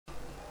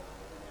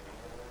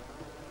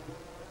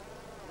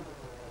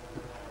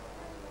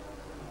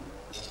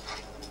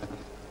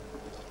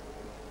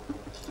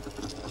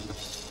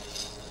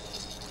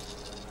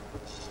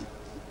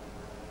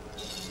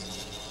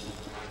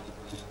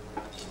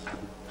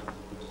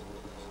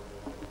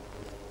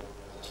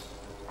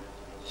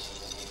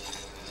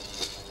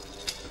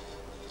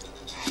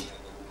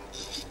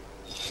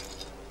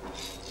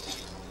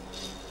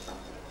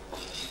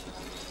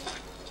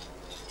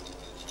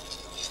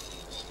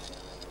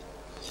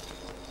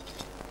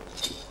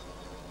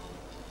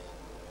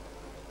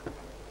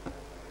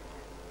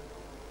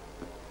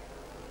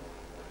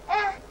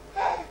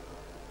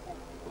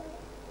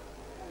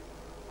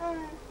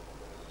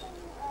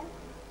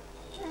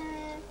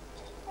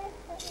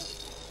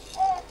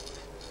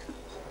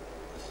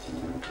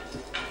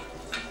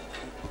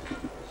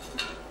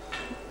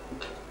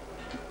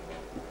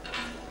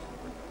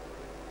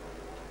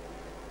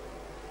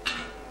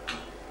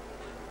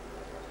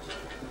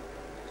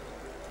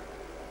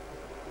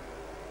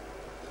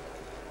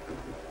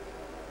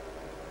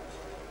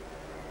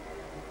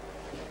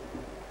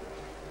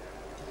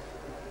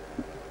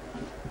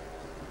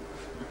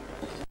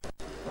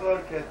Hello,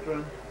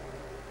 Catherine.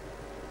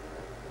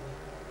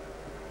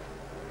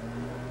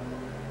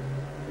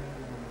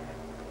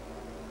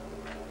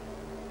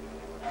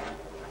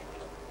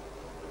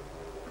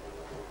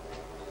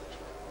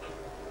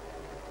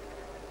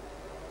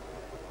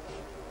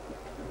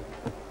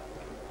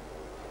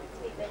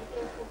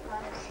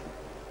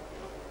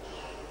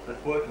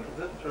 It's working, is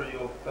it? Through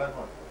your phone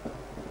line?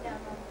 Yeah,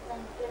 I'm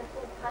get a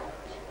full punch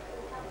for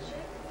the punch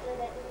sheet so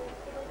that it will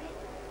fit a bit.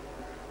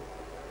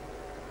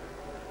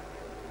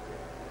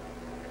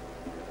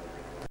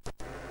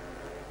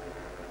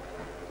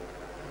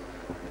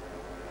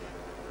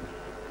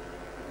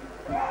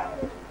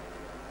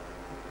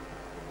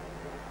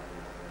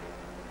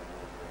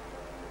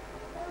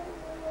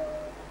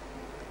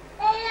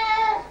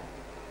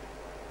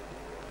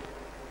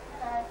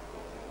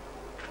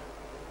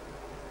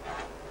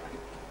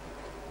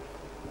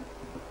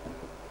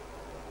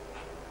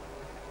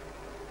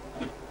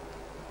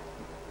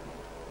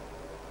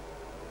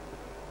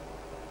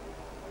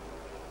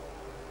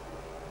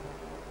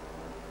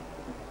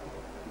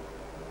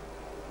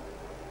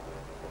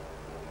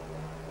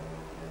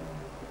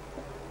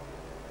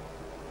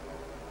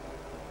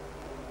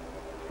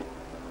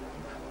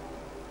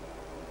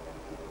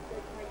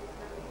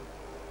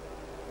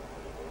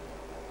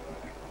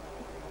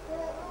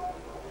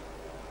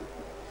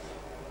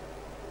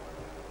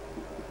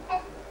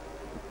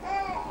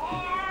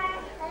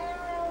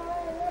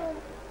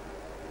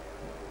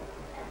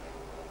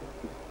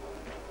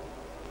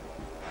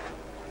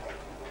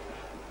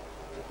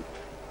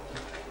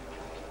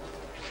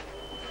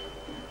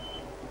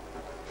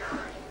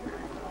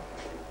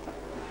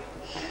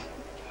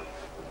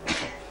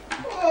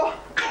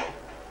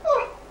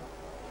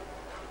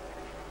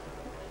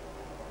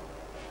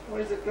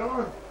 Where's it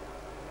gone?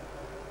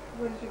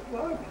 Where's your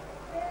plug?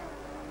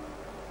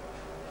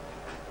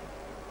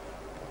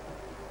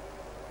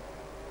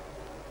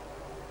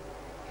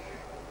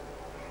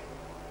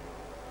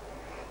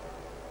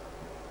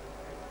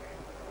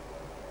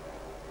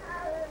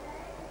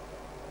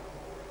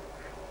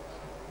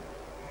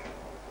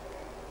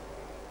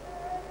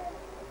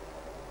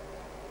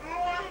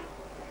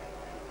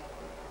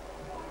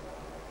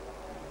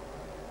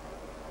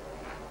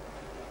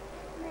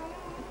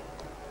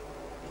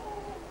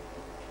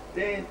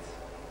 Dance.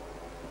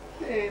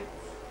 Dance.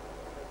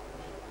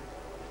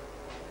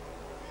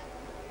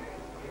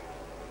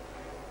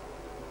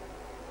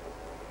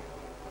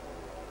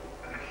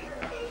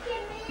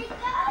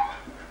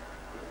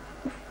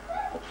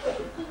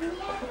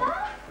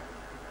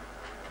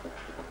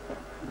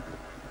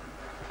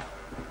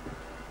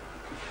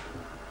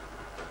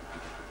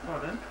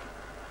 Pardon?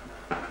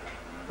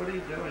 What are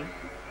you doing?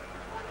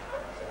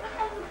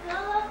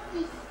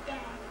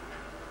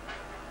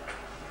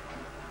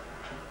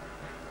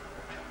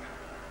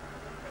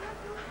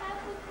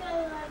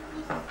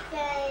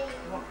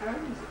 What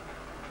game is it?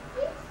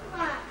 This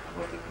one.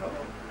 What's it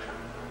called?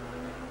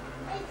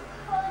 It's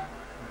called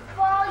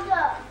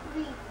Fire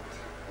Week.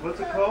 What's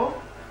it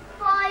called?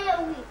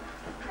 Fire Week.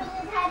 Because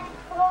it has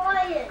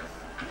fires.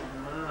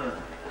 Ah.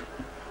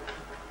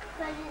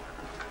 Because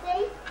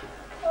they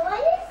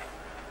fires?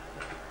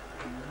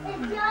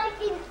 It's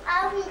like an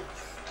Alex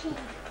key.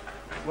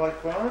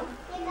 Like what?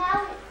 An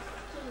Alex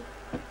key.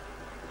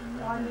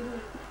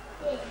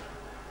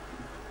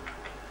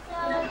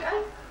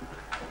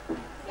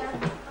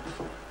 Yeah.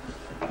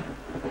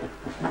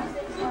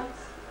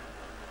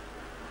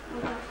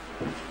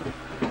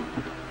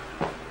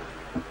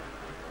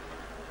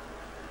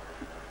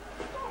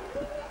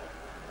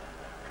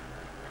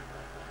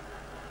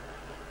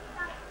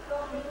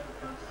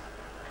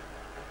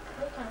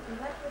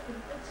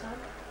 So,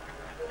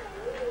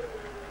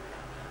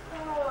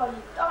 Oh,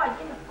 you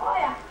died in a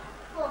fire.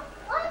 well,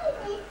 why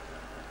did you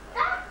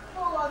that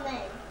for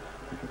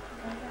me?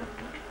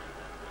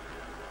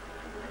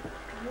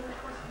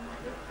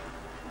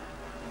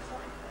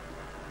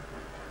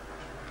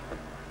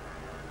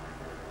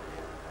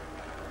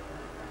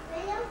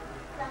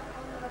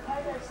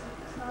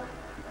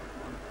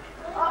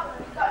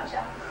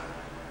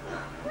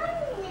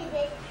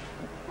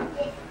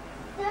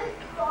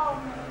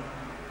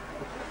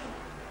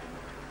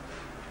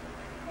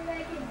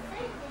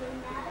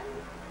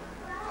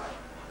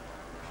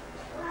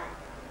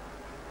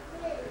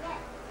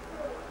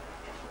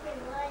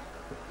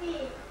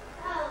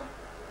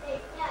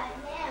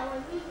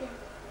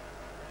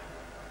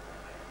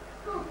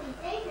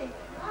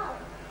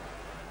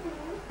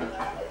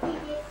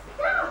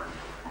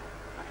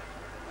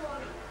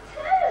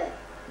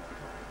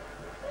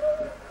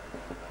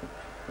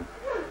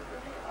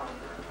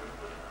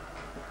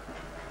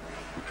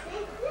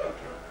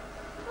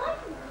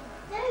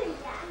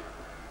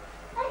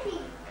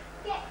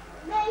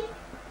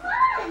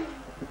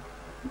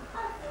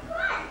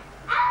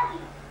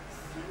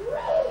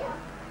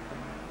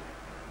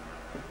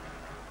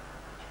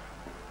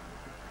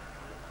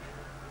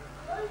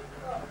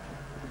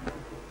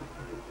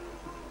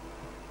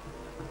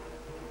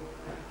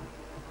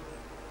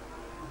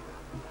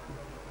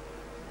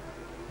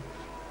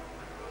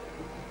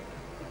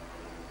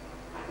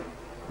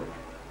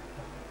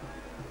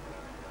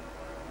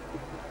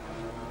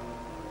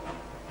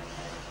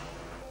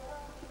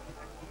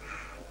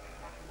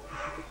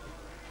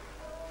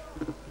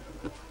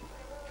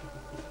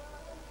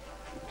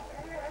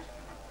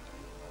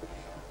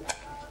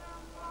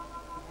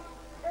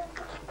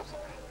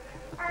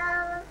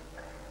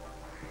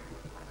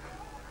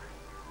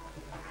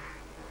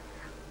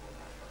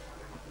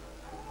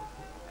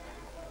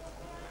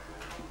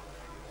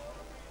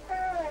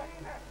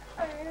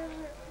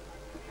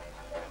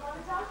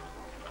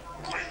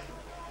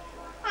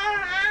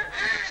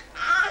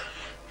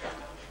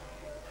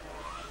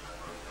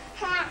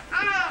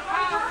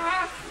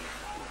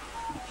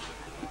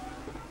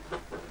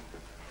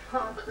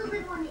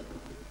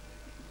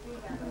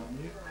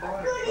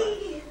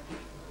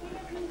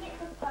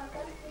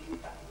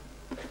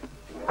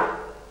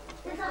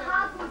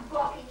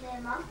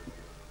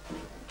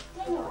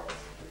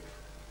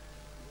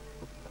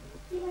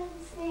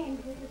 stand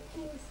with the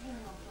king's hand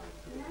on front,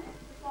 you know?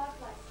 The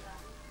fireplace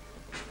stuff.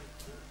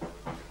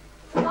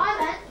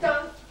 Simon,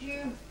 don't you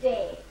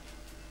dare.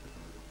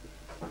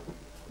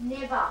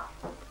 Never.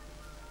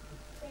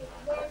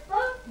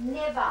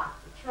 Never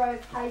throw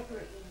paper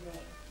in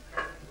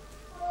there.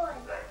 Why?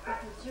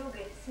 Because you'll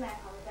get a smack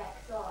on the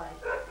backside.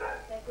 Is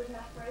that good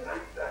enough for you? No.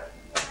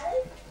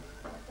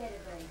 It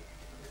better be.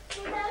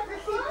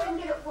 Let's see if we can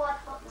get it white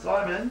hot.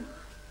 Simon?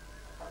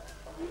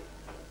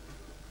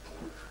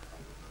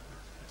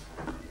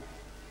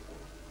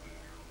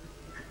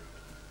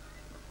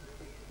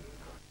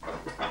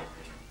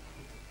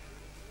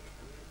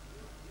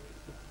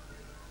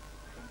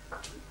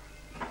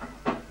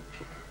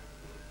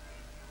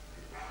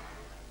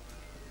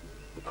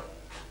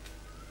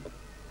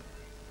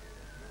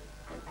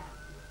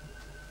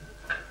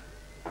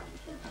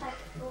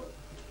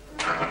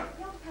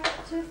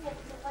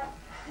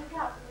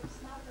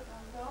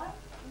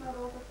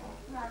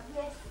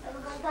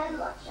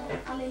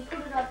 I mean, put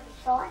it over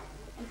the side,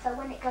 and so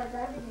when it goes over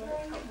there,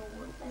 it's got more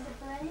wood. Is it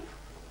burning?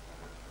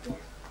 Yes.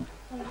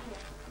 Thank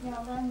you. Now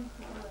then,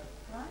 you can do it,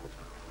 right?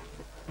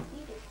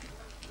 You do.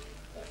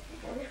 Yes, you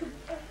do.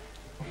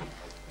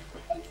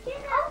 It's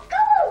gonna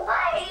go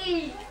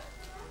away!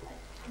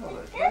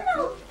 It's gonna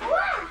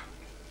whack!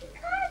 You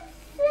can't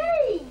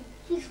see!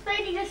 She's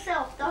feeding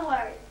herself, don't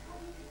worry.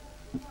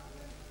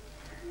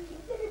 You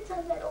better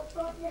turn that off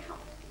right now.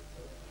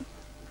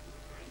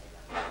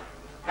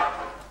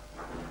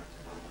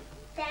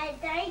 Dad,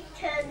 don't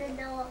turn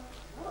it off.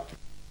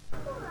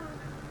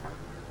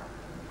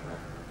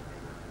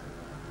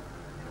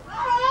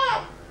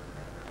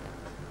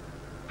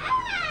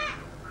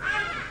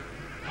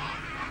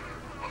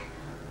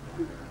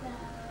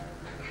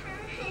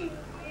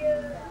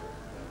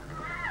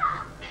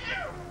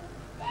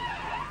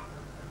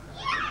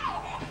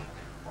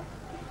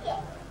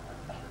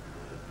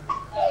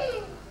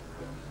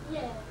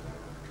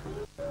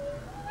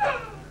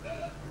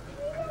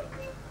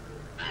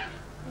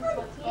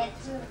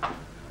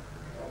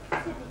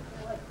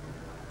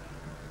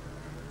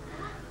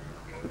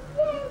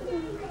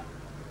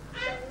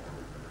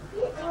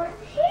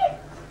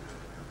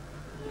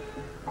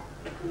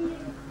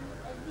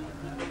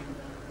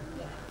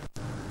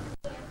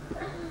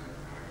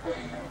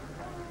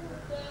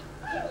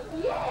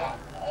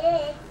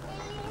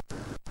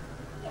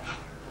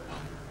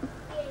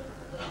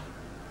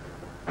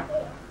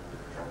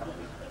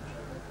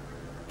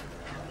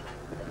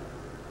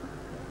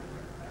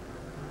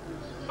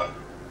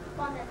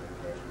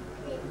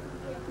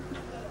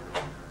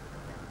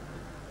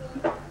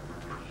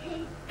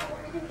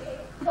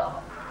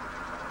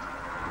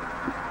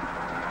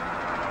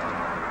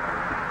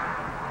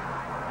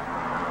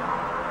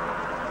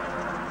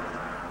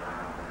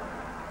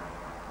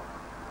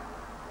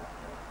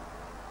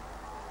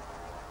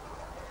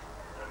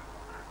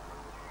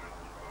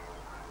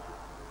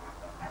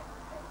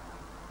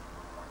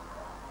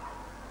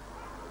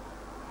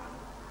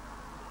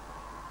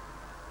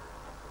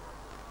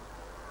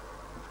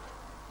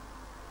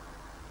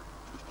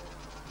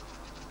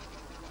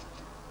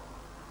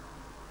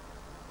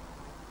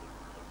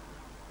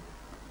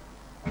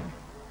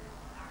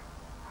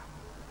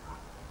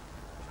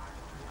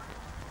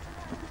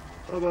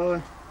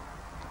 Bye-bye.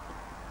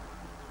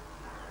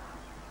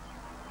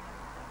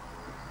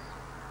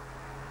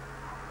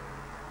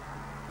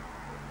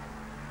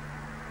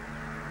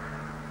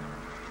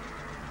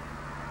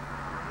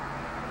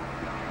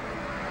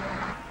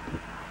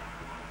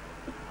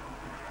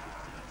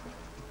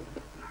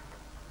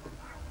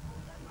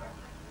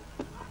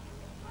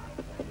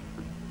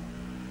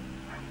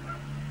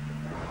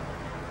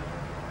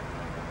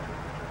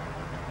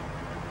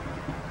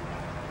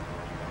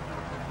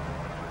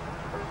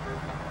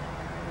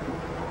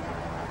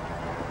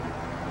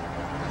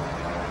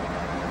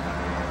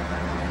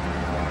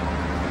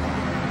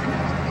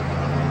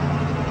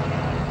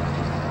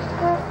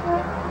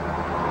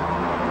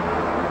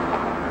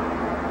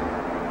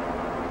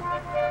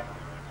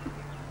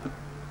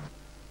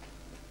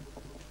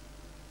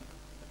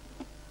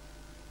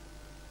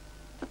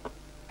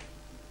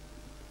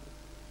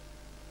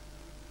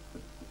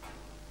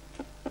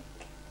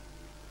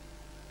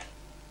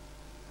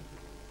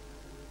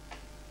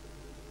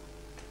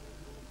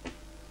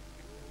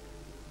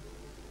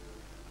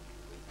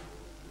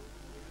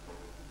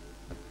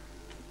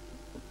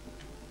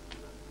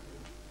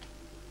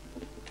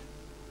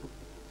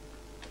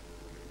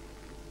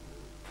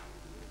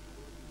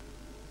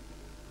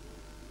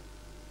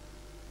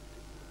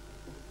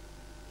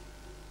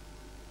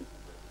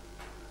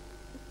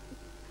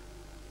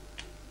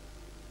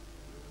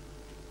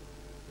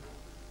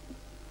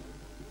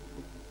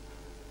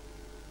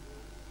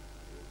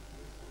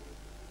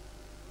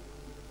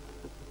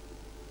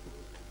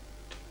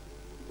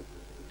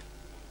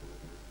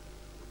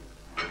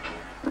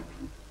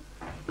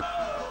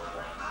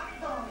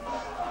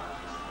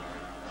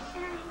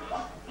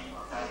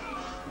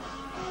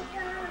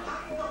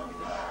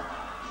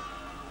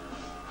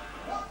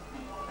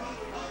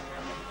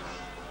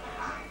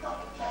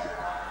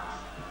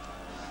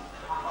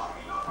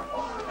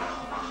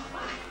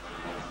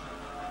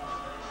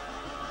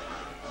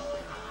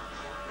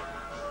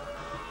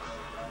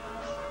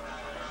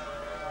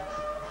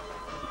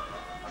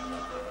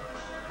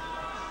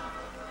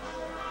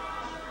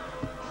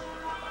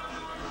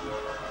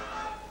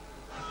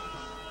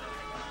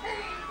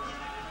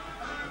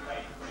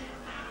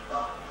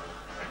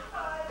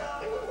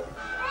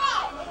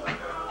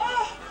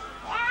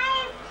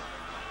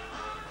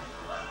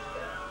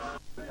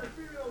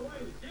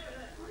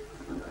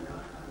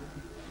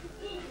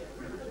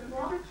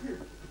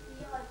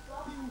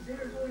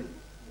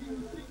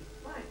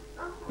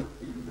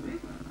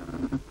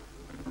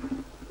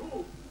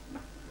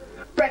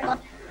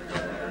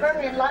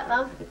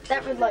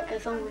 That red light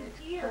goes on when it's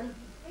green. What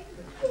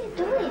are you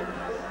doing?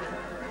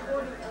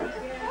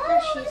 No,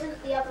 she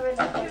isn't. The other red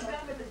light goes on.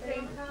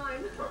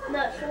 No,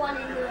 it's the one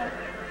in the...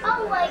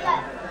 Oh my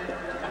god.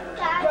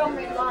 Wrong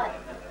red light.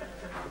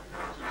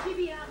 Should she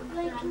be out in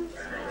blinking?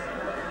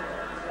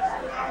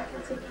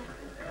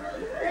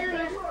 There we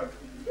go.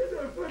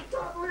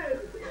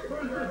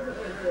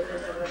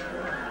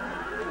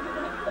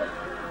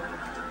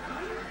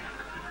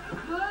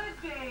 Good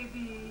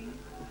baby.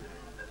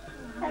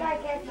 Hello,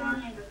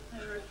 Catherine.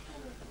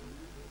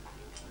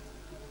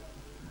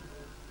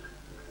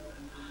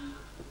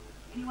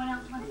 Anyone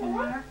else want some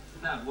water?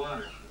 Not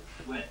water.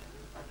 Wet.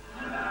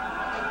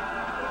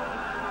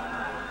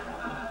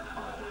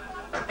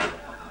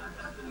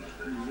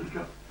 Here we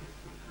go.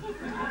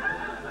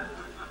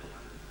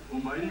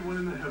 Almighty one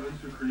in the heavens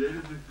who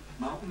created the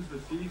mountains, the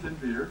seas, and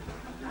beer.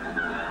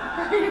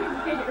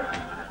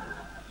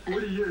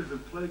 40 years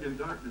of plague and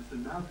darkness,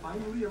 and now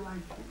finally a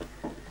light.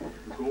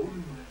 The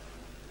golden light.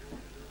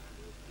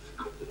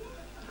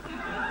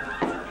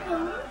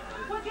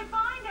 What'd you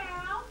find,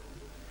 Al?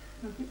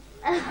 You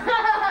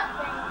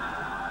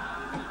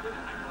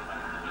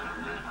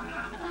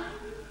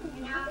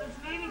know, it's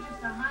maybe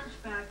just a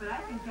hunchback, but I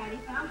think Daddy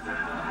found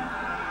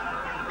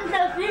something.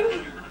 Nothing.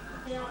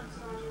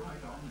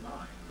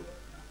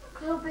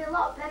 It'll be a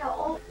lot better.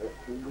 Oh,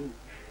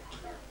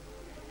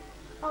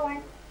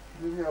 Owen.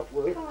 How it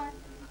works? Come on.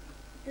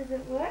 Does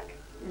it work?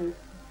 Yes.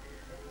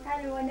 How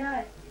do I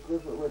know?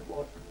 Does it red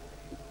light?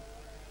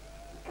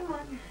 Come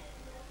on.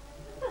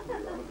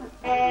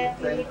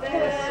 Happy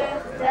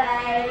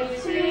birthday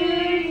to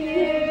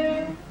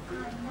you.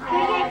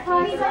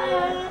 Happy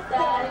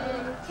birthday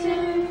to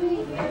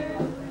you.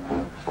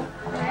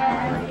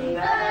 Happy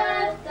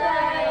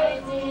birthday,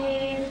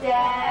 dear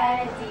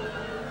Daddy.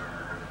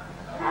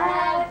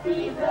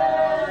 Happy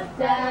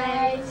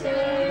birthday to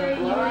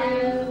you.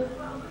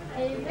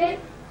 Give it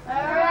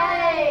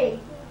hooray!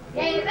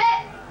 Give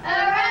it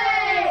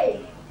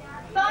hooray!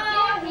 For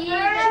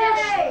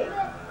hooray!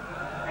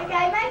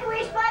 Okay, make a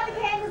wish, blow the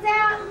candles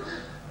out.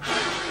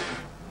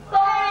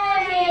 For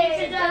he's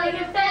a jolly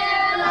good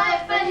fellow,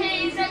 for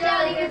he's a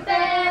jolly good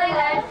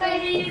fellow, for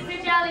he's a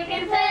jolly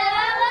good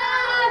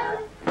fellow.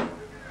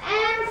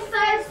 And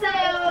so say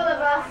all of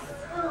us.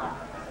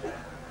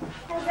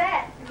 How's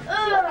that?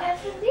 Oh,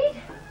 yes indeed.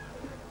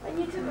 When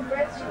you took a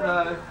breath,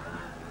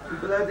 You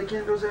blow the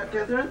candles out,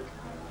 Catherine?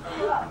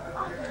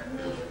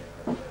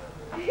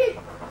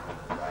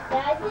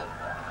 Daddy?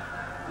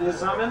 Yes,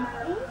 Simon?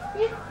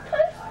 You're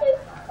supposed to.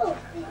 Oh,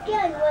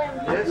 again, when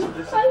Yes,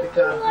 this is the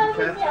card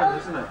from Catherine,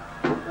 isn't it?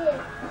 Yeah.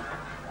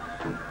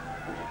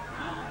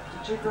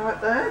 Did you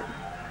write that?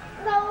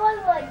 No, I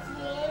was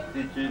here.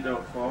 Did you do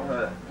it for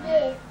her?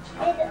 Yeah.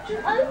 And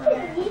open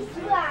this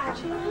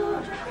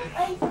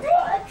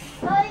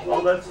one.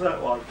 Oh, that's that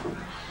one.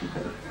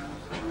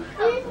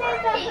 Do you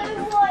remember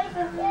who was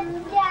in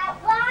that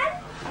one?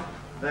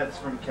 That's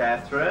from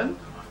Catherine.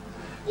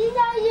 You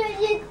know you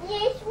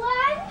this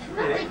one?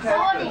 Yeah,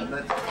 Catherine.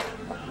 That's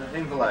the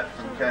envelope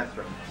from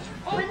Catherine.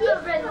 When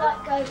the red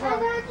light goes on.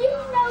 And do you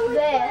know which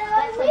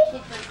that's when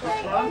she's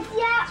recording. It's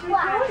that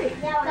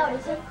one. No, it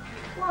isn't.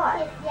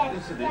 Why?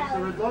 Yes, it is. The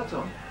red light's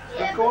on.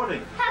 It's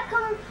recording. How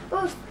come?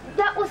 Well,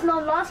 that wasn't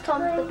on last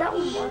time, but that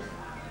one was.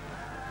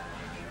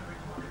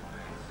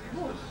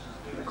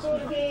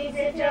 He's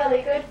a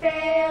jolly good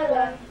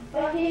fellow,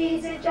 for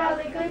he's a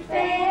jolly good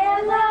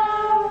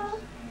fellow,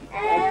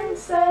 and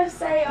so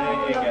say all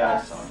There you of go,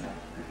 us. Simon.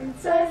 And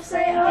so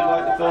say Would you all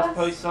like the of first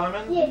us. piece,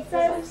 Simon? Yes,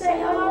 so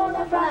say all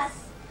of us.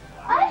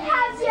 I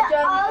have your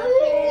own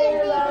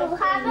little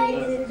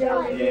habit.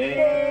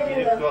 Yeah,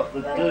 you've got the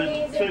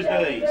two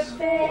Ds.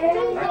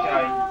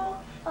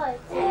 Okay.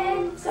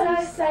 And so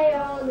say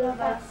all of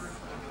us.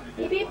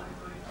 Hip hip,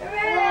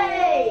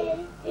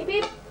 hooray! Hip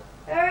hip,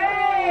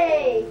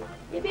 hooray!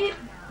 Hip hip,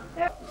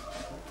 hooray!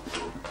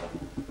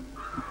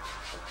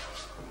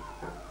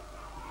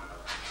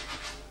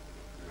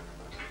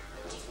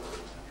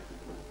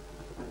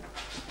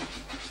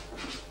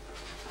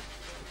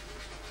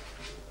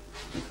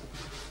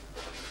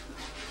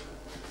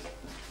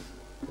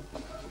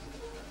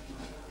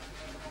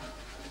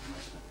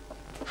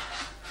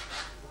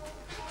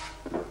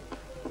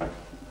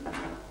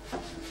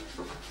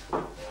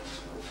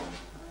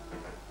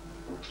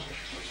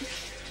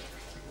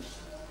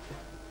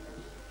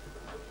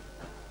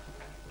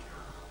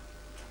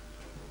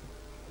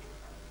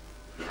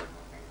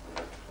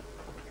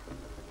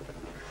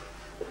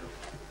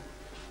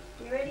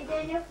 You ready,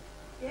 Daniel?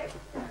 Yep.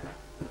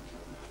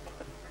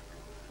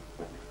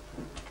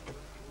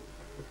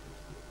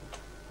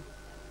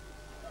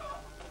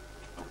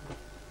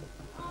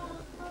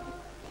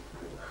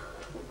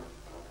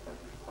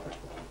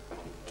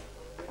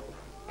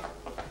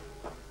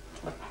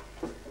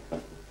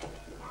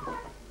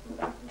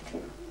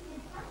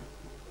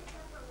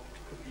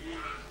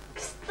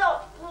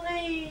 Stop,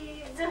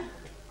 please. Hand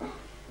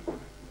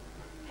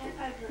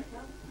over it,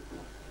 Mum.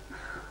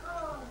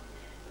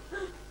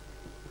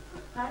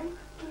 Honey?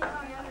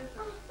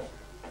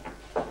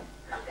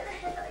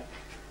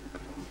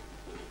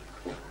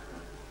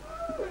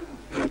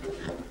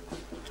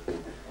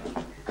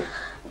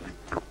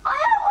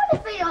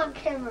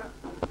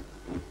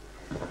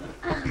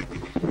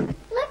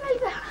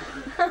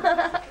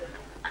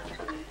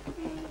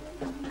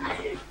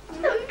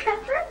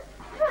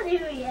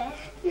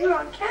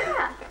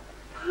 that?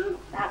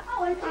 Oh,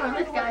 let's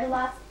go. The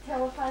last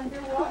telephone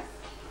bill was.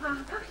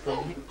 So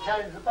you can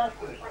change the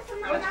password. What's the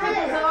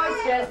noise,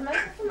 Jasmine?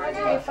 What's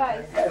your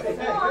face?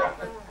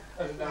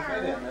 There's no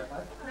video on that,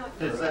 mate.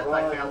 They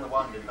found the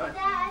one, didn't they?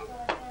 Dad.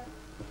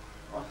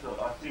 I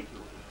think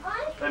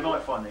they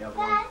might find the other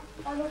one.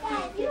 I looked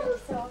at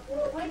yourself.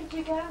 Where did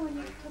you go when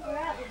you took her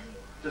out with you?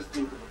 Just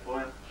into the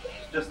fire.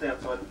 Just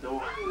outside the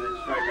door. And then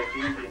straight back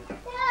in again.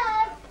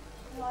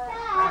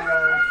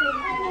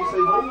 Did you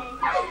see me?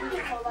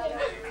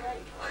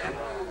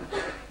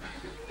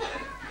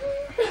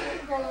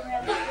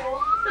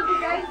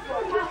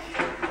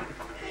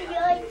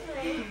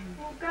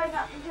 Going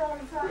up the hill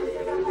and so I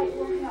said I hate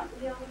walking up the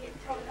hill and get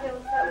top of the hill,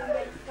 so we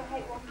went to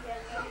hate walking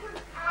down the hill.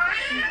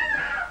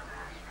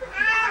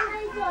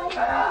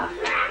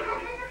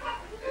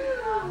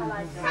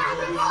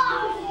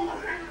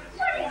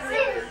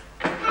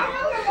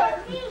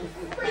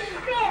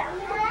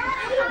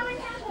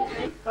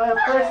 I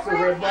pressed the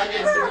red button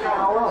and it didn't go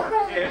off.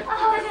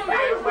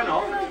 Yeah, it went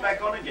off. It's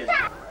back on again.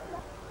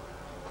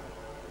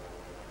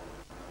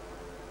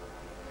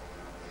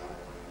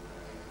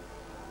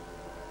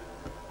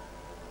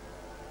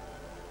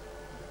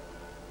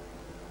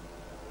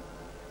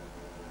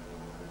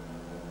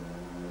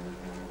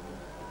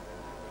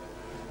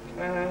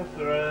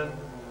 Catherine.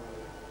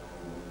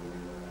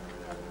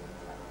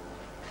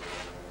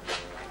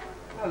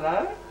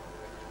 Hello?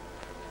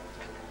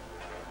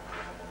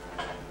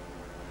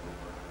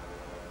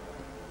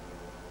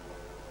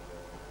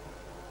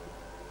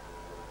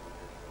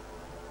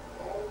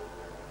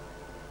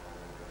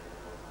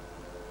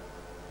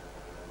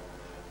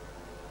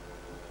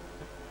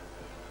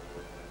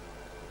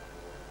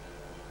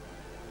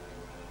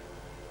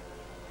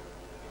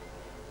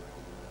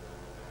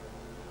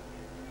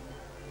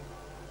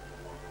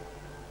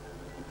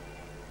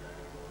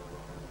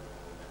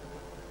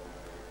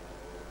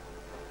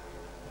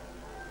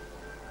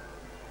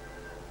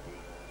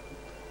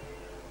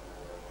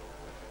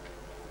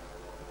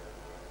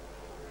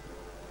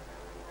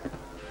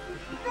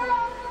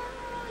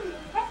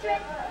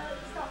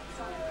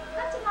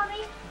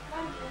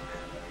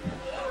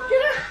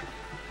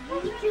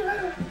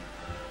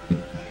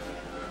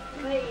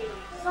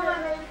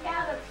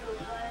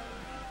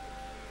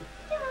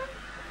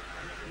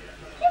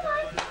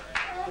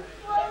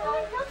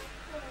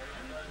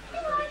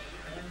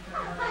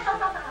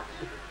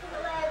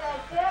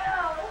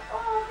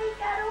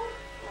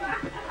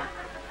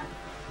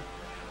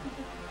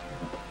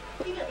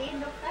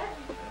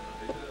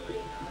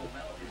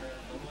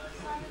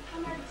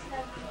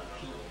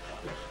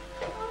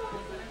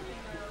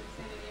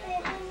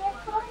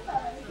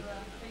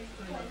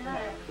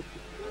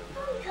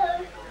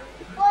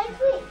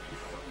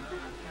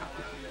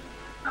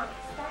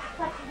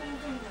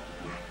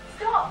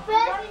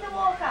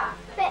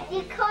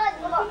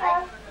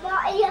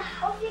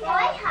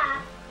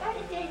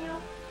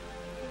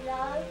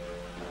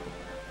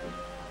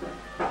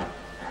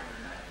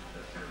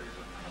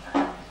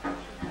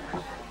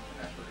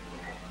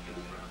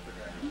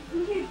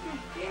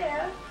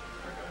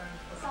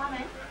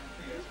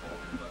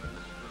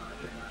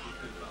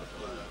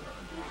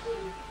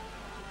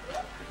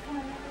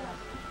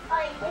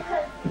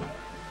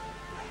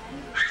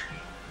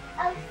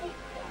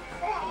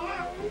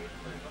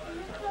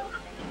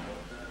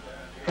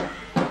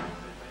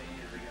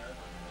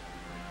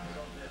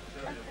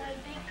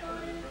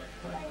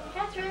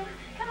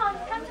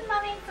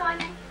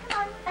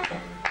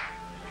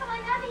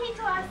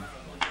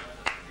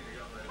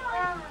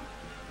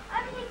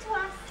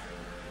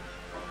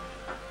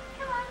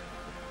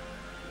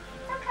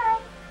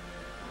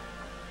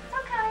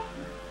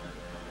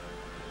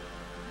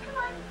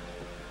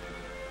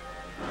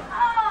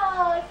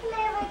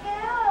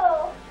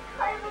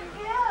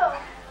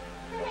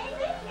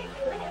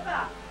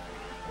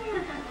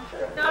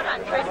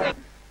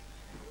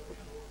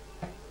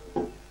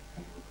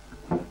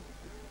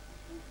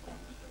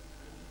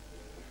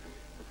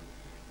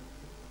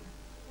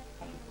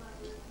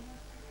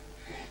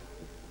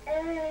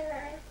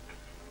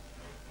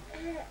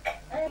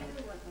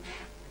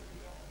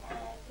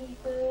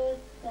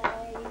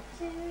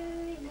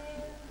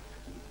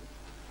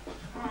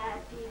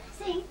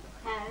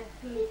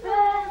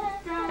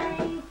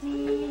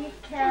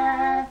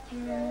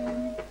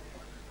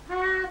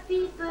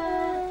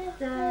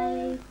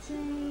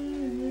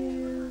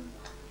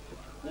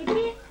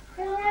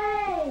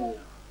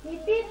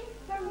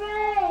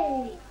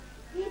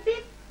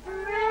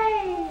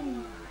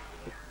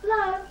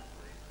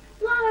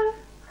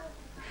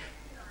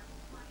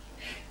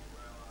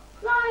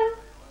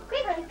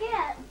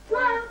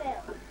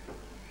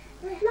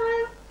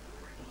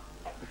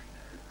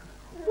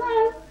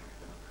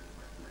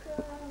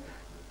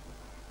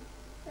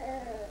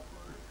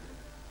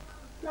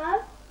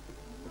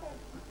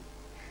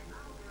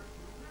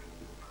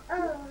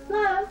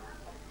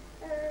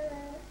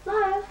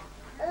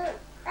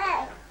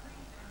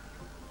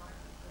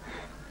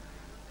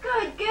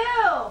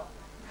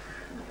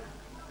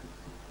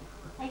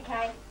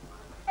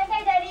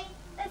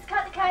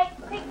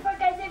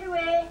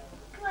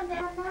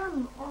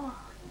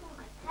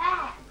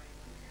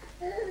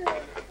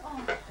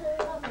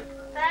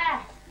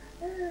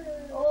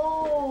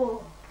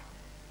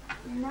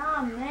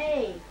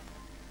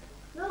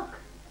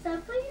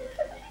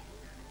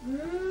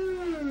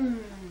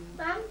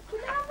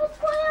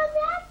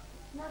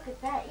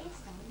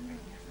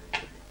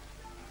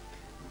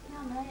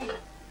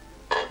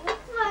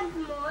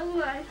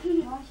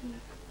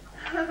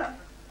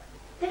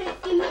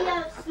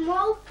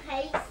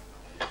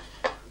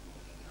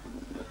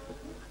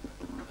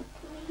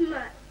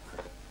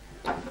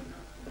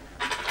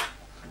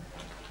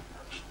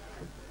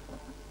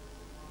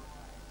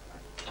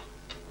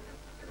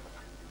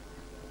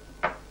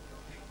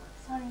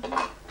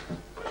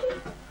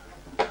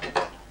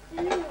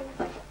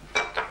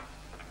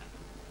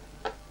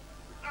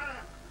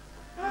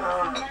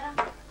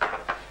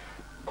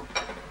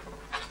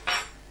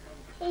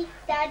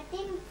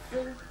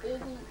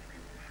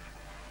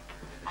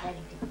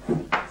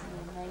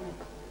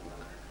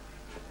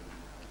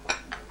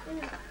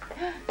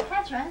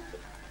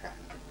 Catherine.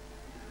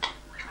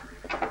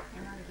 I'm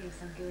gonna give you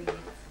some gooey bits.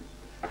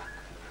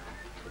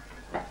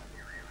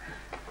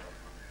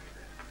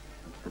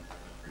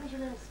 Where's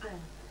your little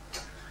spoon?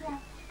 Yeah,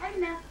 I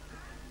don't know.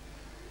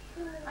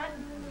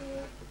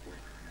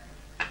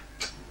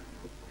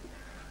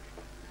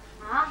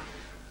 Huh?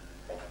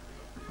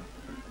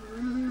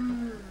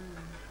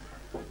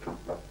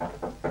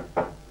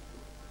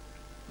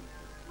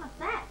 What's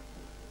that?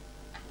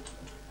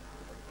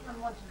 I'm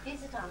wanting to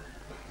visit on. Come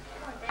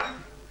on, Dan.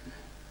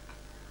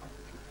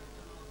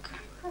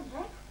 Come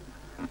on,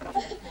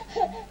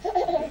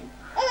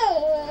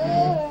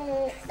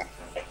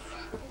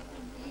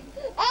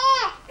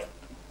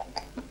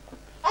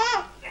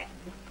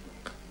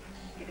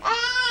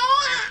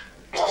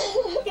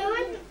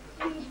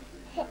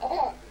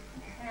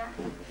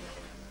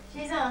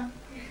 She's on.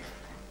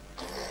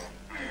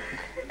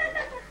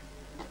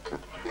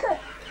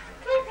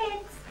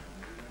 Clip-ins.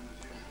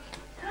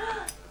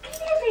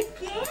 Clever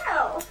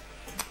girl.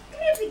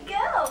 Clever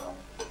girl.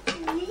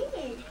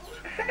 Yeah.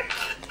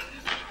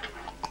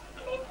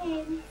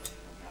 Clip-ins.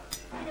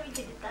 How do we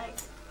do the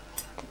dice?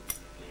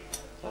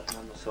 Button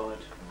on the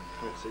side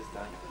where it says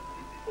date.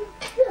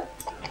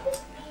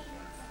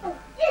 Oh,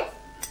 yes.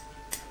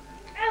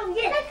 Oh,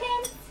 yes.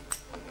 Clip-ins.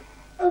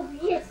 Oh,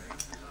 yes.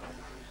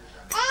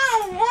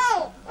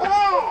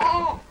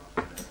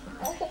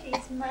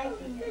 She's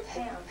making it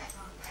count.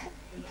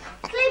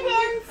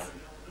 Clip-ins.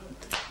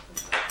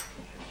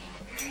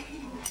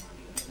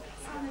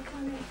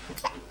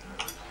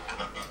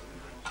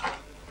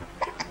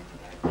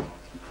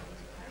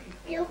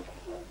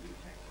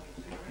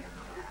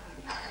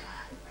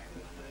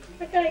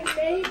 I don't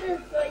need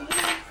this for you.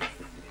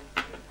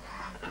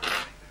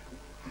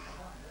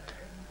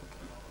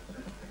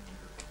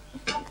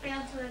 Hop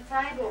down to the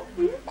table.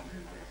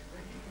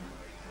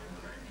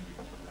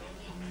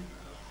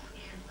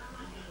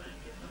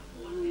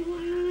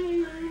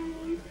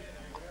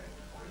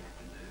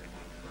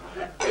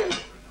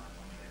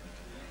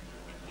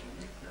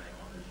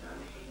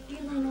 You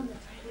lean on the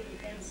table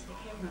against the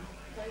camera.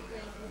 Don't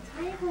lean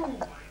on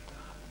the table.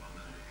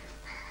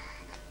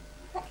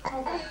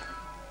 Hold on.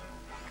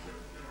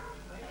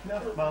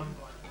 Enough, Mum.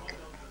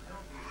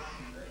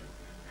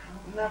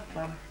 Enough,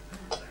 Mum.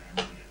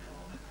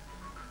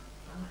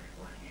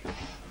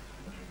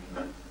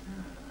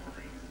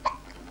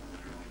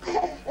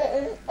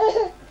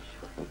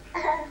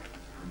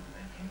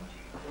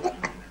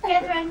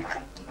 Catherine.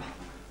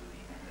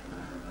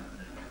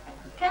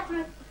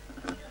 Catherine.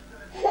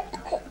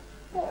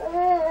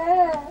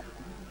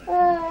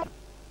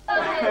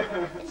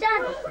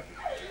 Done.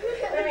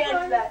 Let me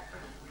answer that.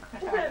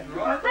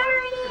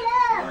 Hurry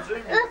up.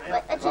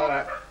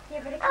 Right.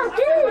 Oh,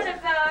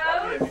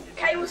 dude.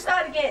 Okay, we'll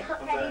start again.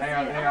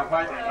 Hang on,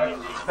 wait.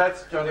 That's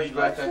Johnny's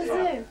birthday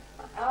song.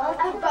 Oh,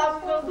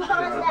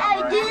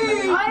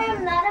 dude. I am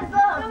not a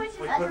bum.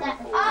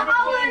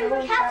 Oh,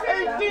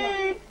 Catherine,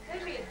 dude.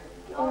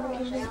 Oh, they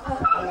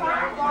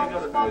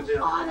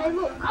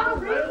look cool.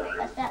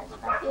 That's that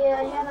stuff.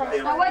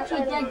 Yeah, I wait till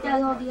you dig down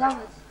all the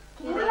others.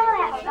 you know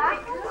that stuff?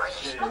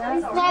 No,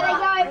 they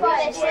go by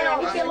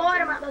themselves. If you light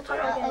them up, they'll talk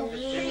about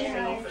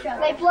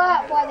They blow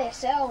up by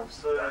themselves.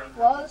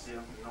 Was.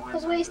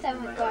 Because we used to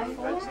have a guy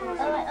for us.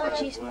 But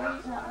she's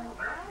not.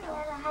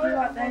 You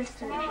like those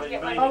two? I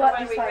like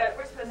this one.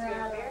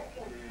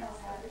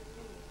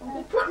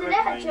 You're putting it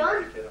out,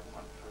 John.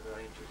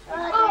 Oh,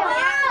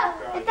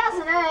 yeah. It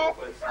doesn't hurt.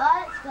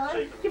 Oh, it's gone.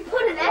 You're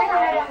putting it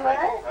out.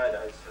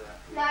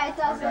 No, it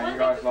doesn't. You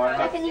guys line up.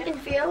 Reckon you can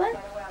feel it?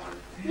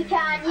 You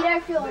can't. You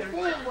don't feel a thing.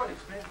 You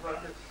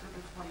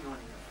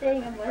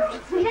don't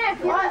feel it.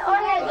 I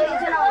had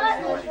these when I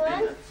was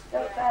one.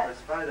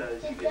 Those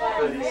photos, you get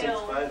 36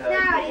 photos. No,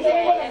 it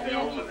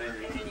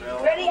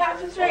isn't. Ready?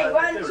 After three.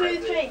 1, 2,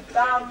 3.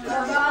 Bum,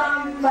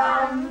 bum, bum,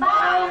 bum,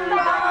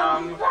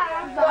 bum, bum,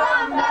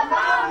 bum,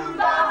 bum,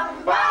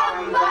 bum,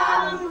 bum,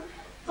 bum.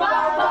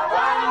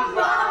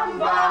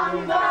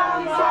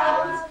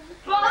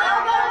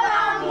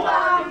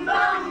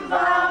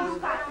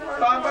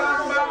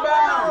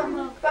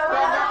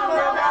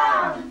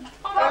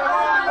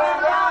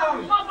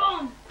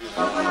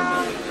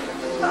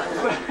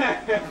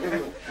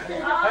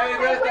 Happy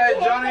birthday,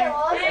 Johnny.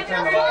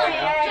 Turn the light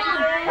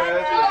on.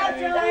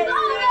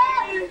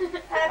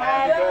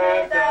 Happy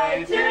birthday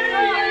to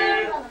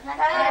you.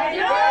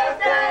 Happy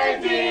birthday,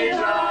 dear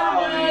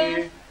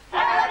Johnny.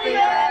 Happy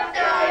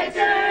birthday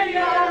to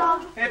you.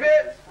 Hip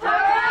hip.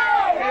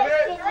 Hooray! Hip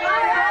hip.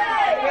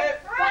 Hooray! Hip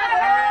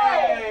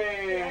hooray!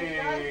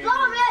 Go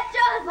on,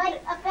 John. Wait,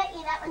 I bet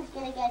you that one's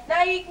gonna go. No,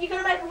 you're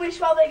going to make a wish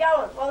while they're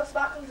going, while the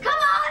sparkles are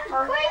Come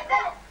on, quick!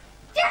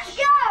 Just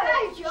go!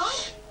 Go, John.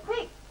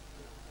 Quick.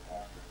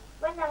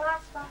 When the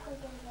last sparkle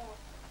gonna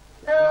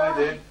go? I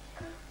did.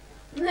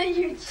 No,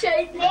 you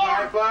cheated.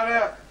 Yeah. Blow it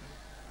out.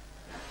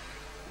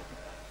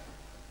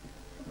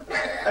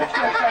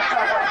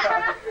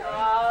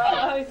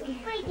 Oh,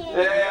 Freaking.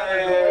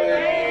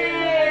 Yay!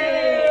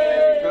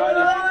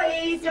 oh,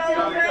 he's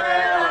Johnny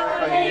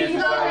Bell. He's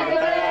Johnny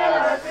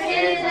Bell.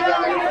 He's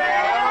Johnny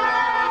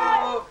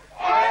Bell.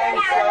 And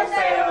so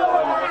sad.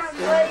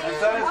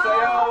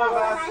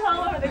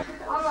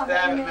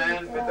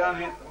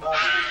 running at the moment.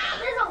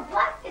 There's all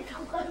black bits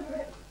all over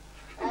it.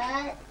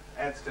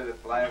 Adds to the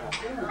flavour.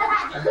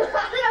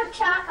 Little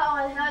charcoal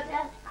and hot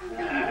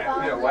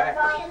Bit of wax.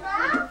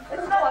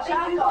 It's not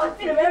charcoal, it's a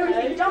bit of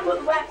everything. John put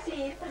the wax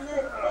here, and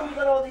then you've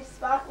got all this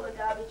sparkle of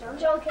garbage on.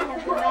 John can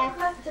have the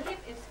wax. The hip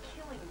is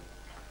killing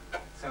me.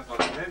 Sounds like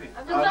a movie.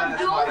 I'm Oh, no,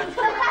 just that's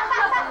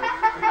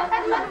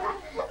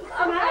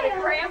I'm got a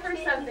cramp or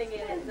something in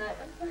it.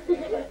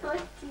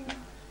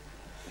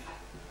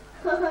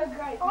 Oh,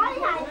 great.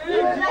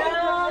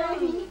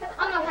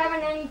 I'm not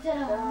having any too.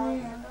 No,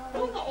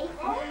 don't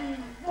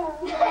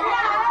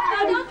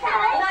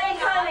try it. No, you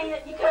can't eat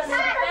it. You can't eat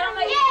it. That'll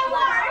make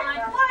Warren,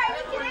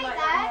 you can eat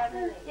that.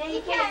 Yeah,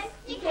 you can.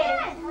 You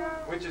can.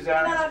 Which is No,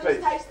 Aaron's just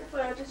piece? taste the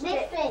food. Just This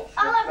check. piece. I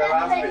love that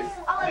piece.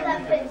 I love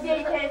that piece. Yeah,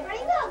 you can.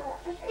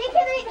 You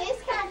can eat this,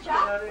 can't you?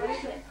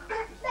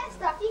 That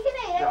stuff, you can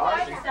eat it. The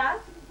icing. Stuff.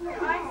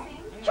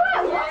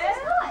 Try it once,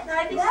 it's nice. No,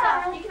 this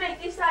stuff. You can eat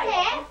this, eh?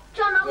 Yeah,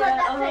 John, I love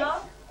that Yeah,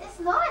 piece. It's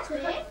nice,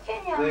 man. Can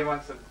you? Lee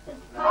wants a...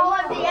 I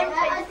love the end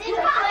piece.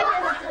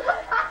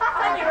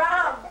 On your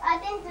arm. I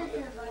think this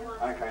is the one.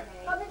 Okay.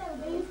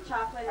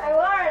 Chocolate. Hey,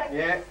 Warren.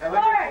 Yeah,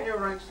 Alexa, can you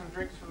arrange some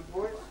drinks for the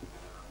boys?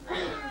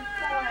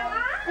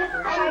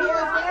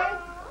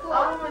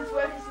 Old woman's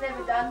work is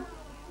never done.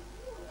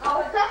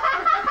 Oh,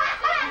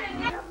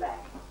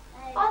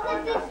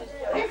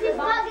 this is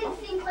Martin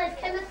Sinclair's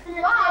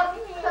chemistry. Wow.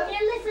 Yeah,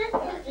 listen.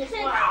 He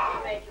said,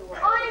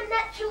 I am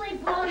naturally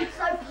blonde,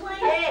 so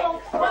please Yeah,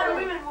 talk why do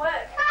slowly. women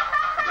work?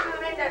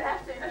 Men don't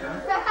have to.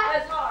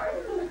 That's hard.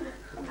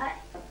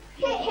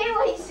 Hear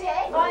what he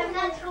said? I am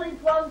naturally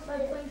blonde, so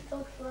please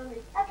talk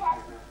slowly. Okay.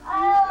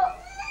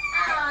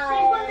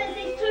 See, when there's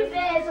these two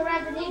bears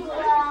around an igloo.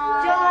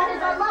 John,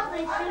 I love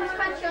these things,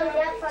 crunchy on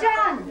the outside.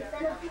 John!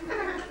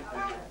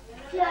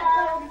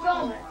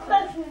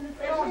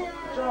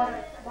 John.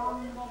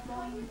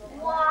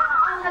 Wow,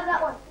 I'll have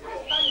that one.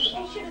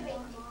 It should have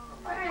been.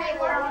 Okay,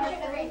 well, it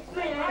should have been.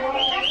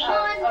 That's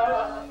fine.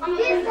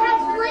 This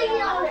has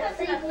bleeding on it.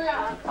 See,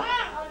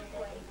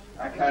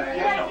 Okay, that's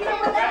yeah.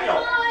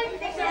 fine.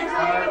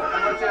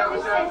 Watch out.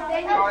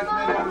 Guys, move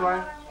out of the way.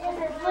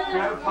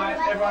 Grab a plate.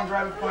 Everyone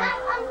grab a plate.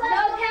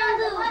 No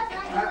candles. Watch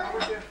out.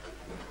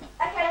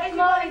 Okay,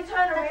 everybody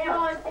turn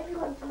around.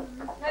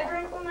 No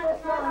drink from it.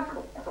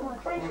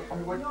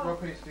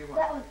 What piece do you want?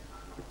 That one.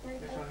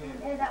 This one here.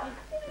 Yeah, that one.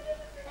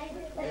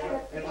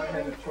 Everyone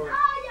has a choice.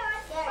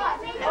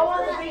 I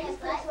want the biggest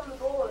piece on the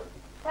board.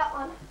 That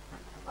one.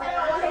 I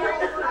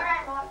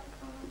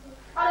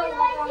don't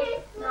want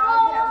it.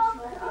 No.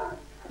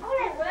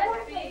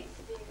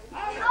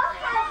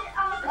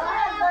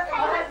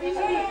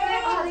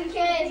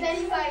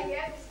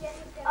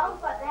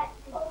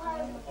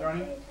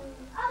 Johnny?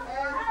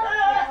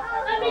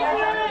 Let me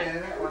Yeah,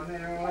 that one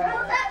there. All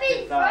right.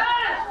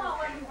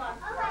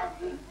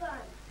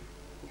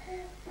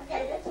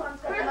 Okay, this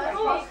one's got the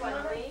most frosting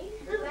on it.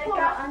 Let's go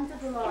under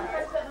the line.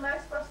 That's got the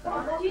most frosting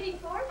on it. Do you need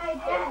four? Hey,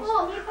 Dad.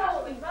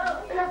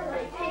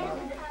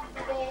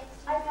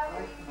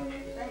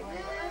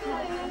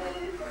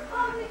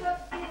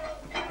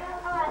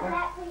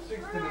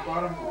 Six to the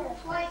bottom.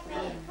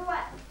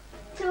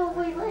 Till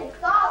we leave.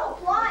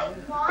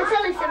 It's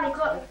only 7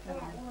 o'clock.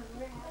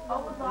 I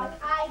would like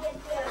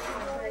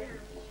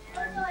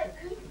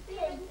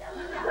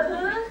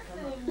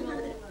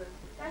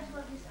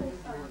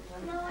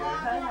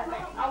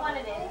I want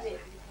an exit.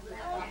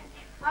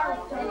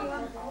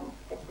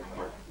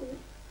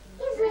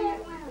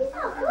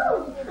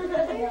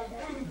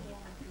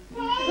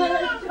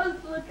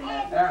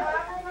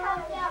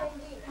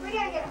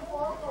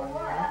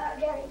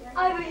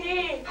 over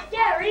here.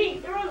 Gary,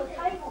 they're on the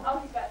table. Oh,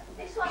 he's got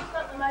this one's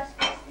got the most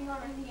frosting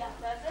on it here,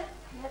 does it?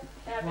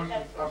 Yep. Want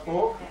a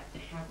fork?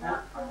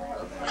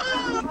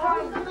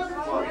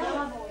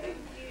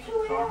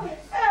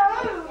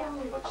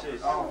 What's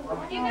this?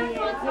 You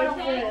guys want more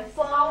cakes?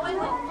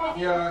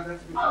 Yeah,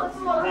 that's good. No,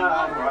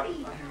 I'm right. I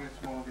think it's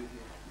small bit here.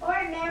 Or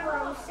remember,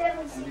 it was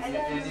 7 6. And you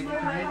can eat it?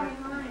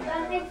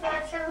 I think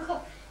that's 7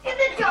 o'clock. Get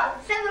the job,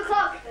 7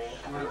 o'clock.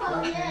 You want a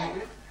fork? Can you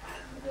eat it?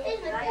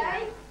 Isn't it,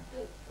 Gary?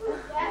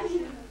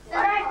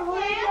 Alright,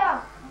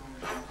 yeah.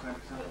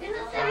 Is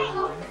it 7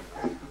 o'clock?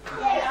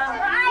 Yeah,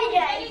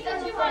 Friday. Did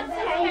you want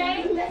some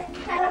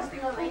cake?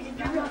 Frosting on these.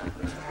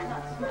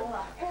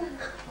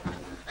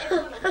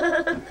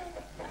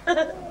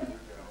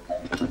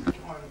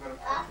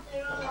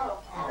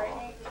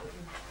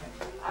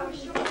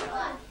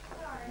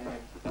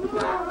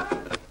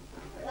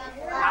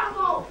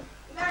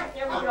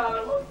 Here we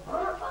go.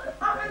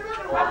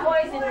 Our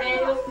boys and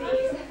Daniel's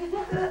piece.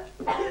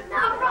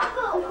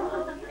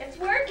 It's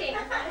working.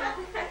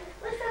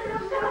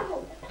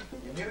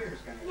 You knew he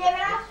was going to. Yeah,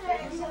 but after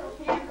it's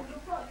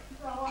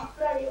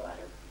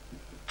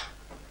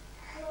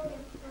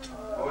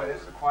Boy,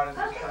 this is quite as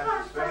expensive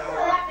as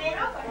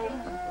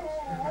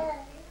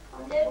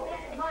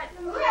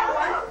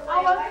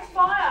Oh, it's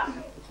fire.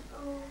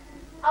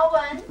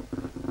 Owen.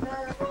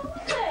 What's wrong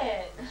with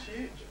it? It's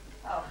huge.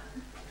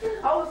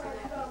 I was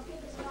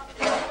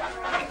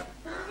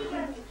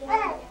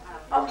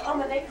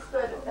I'm an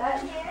expert at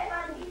that.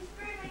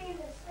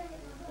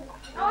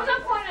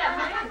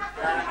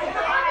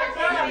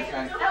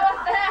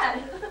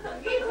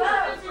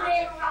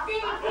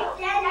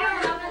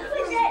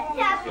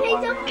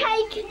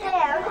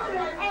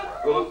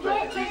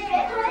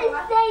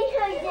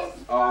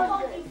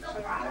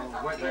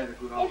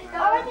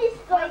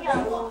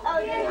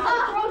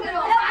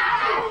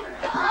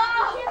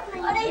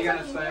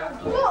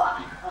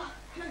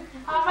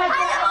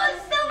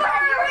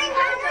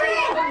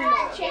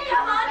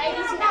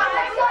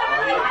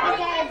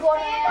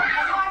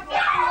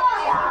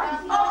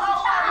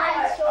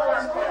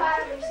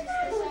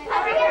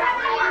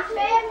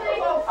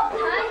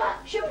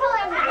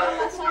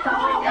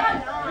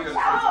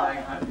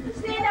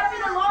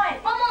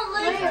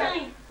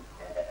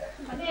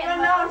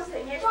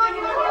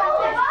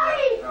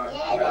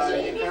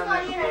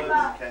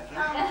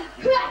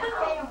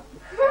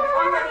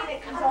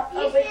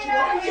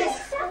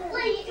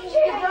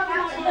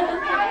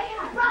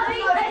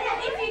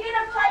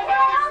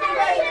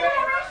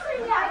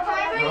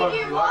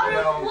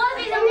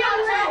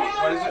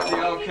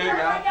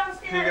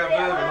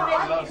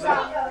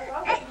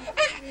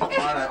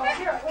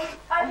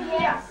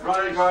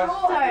 Sorry guys.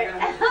 Sorry.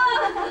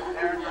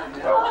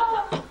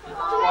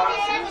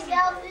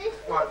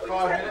 What,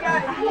 5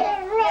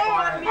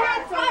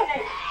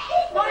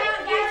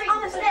 minutes? On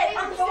the step.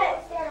 On the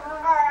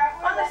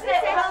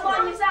step. How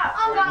long is that?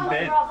 I'm going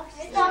Bed. with Rob.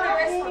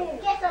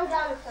 Yes, I'm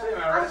going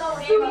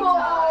with Rob.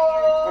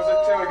 Was it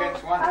 2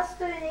 against 1? Us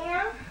two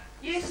now.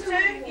 You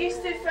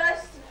two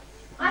first.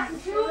 I can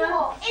do it.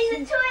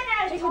 In the 2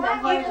 hours, You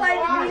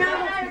played the winner.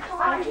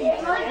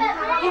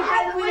 You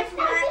had the winner from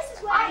that.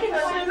 I can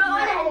swim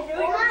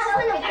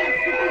it.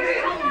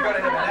 You got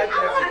to have an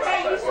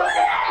Okay, you saw it.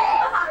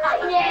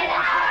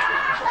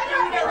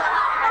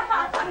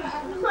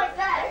 Like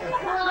that.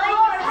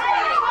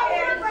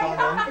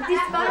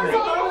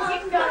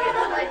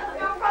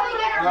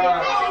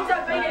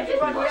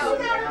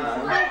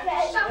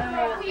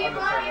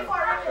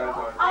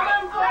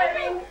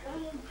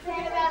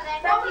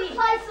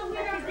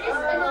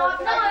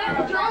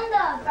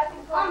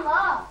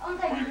 I'm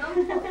taking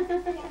John.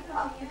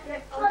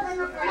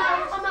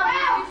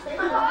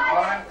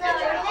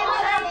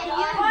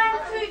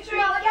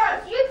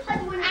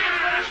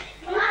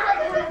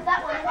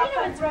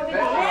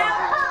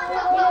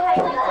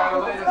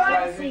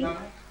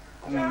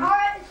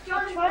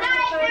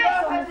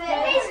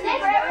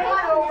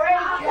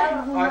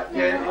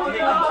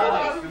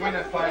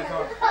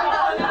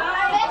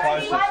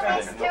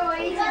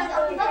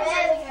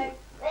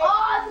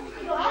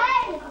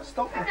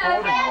 Stop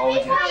recording,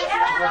 Roger.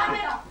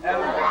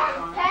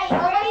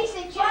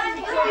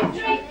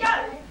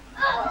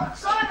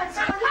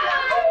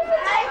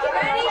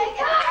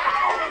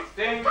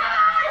 Ding.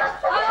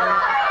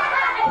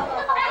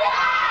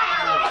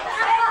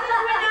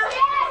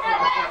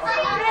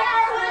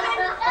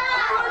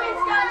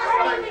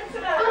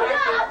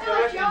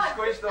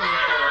 Squeezed on the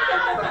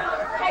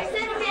Hey,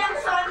 sit down,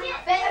 Simon.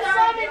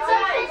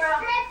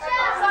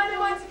 Simon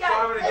wants to go.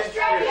 Simon against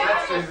you.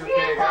 That's his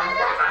big.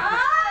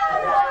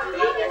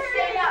 You can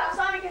stand up.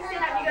 Simon can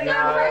stand up. You got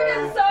to go.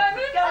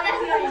 Simon. Go.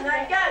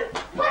 Go.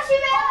 Push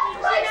him out!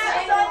 Push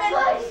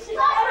him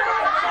out!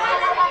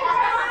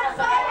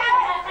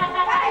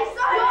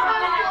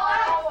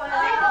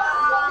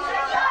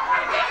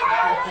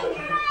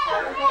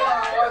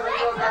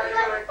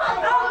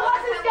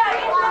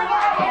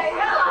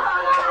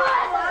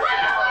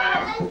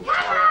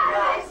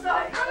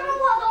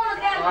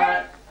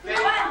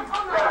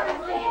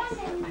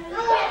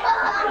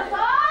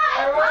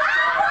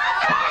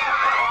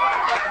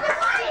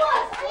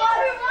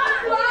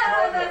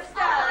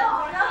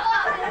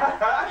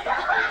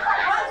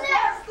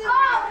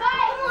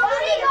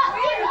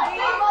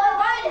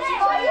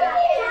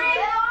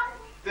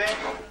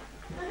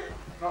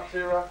 Not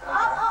too rough.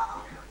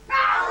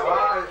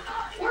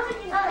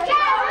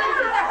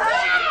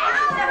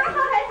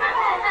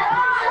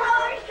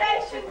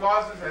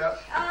 Mazda's out.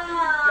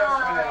 Just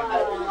a minute.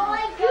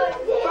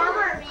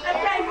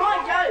 Okay,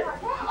 mine, go.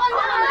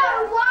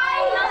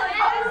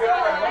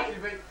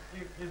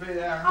 You beat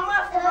Aaron. I'm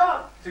after Rob.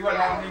 See what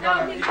happens. You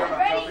got it.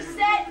 Ready,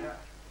 set.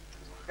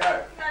 Go.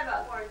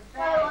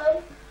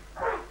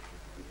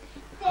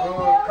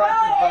 Oh, crack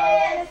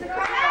the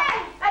ball.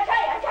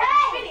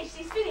 Okay,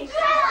 he's finished.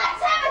 That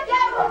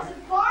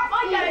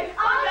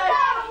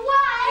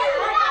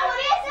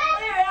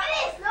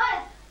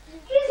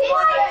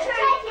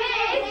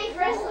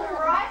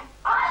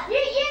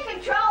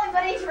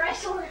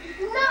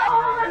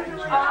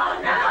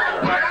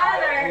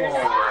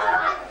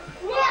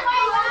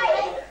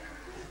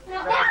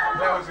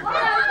was a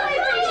great.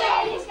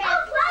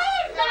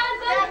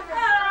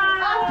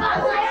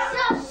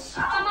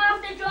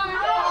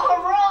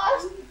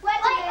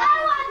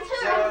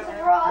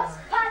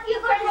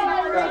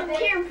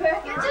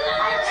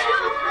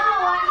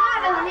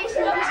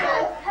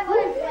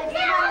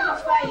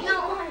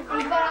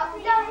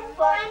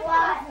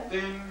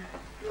 Ding.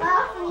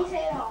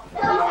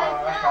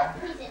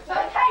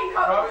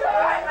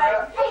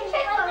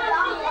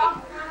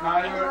 No,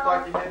 you were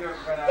like your head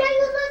went out.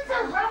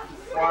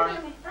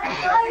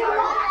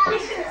 You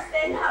should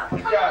stand up. Go.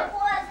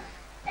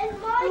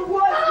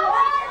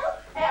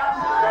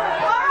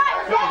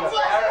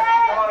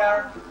 Come on,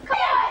 Aaron.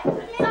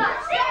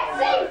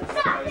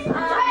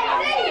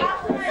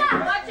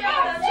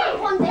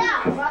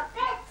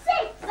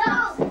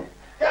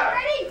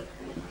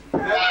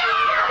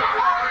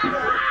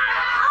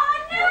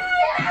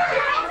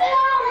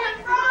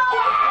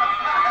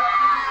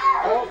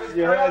 Oops,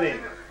 you heard him.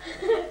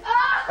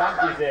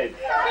 Thumped his head.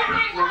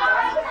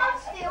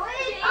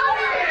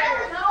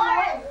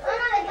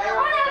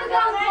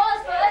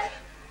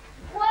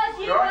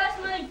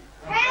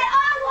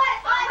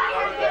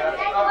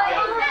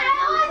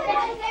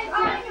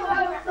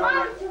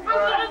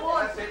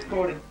 That's it.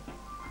 Recording.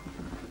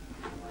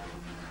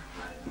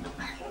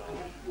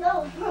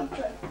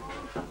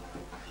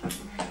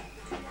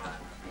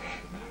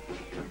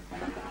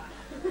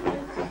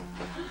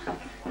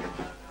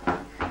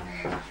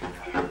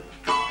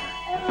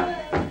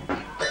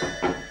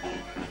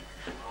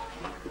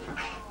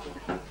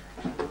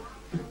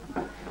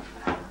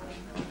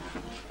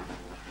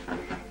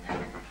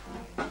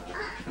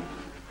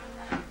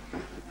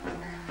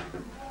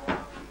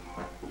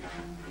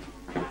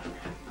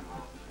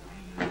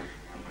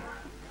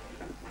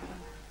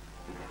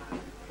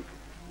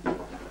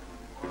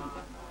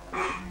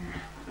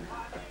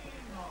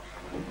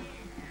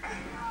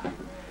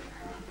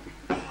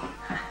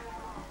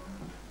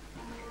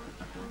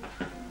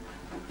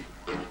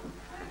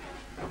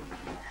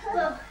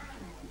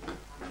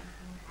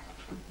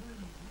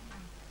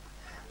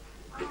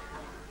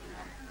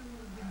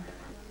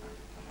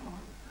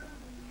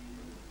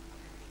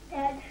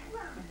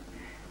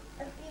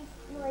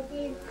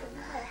 need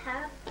to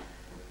have.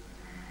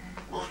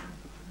 Oh,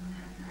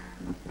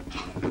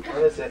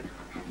 that's it.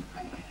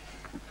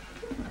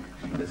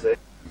 That's it.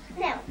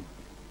 Now.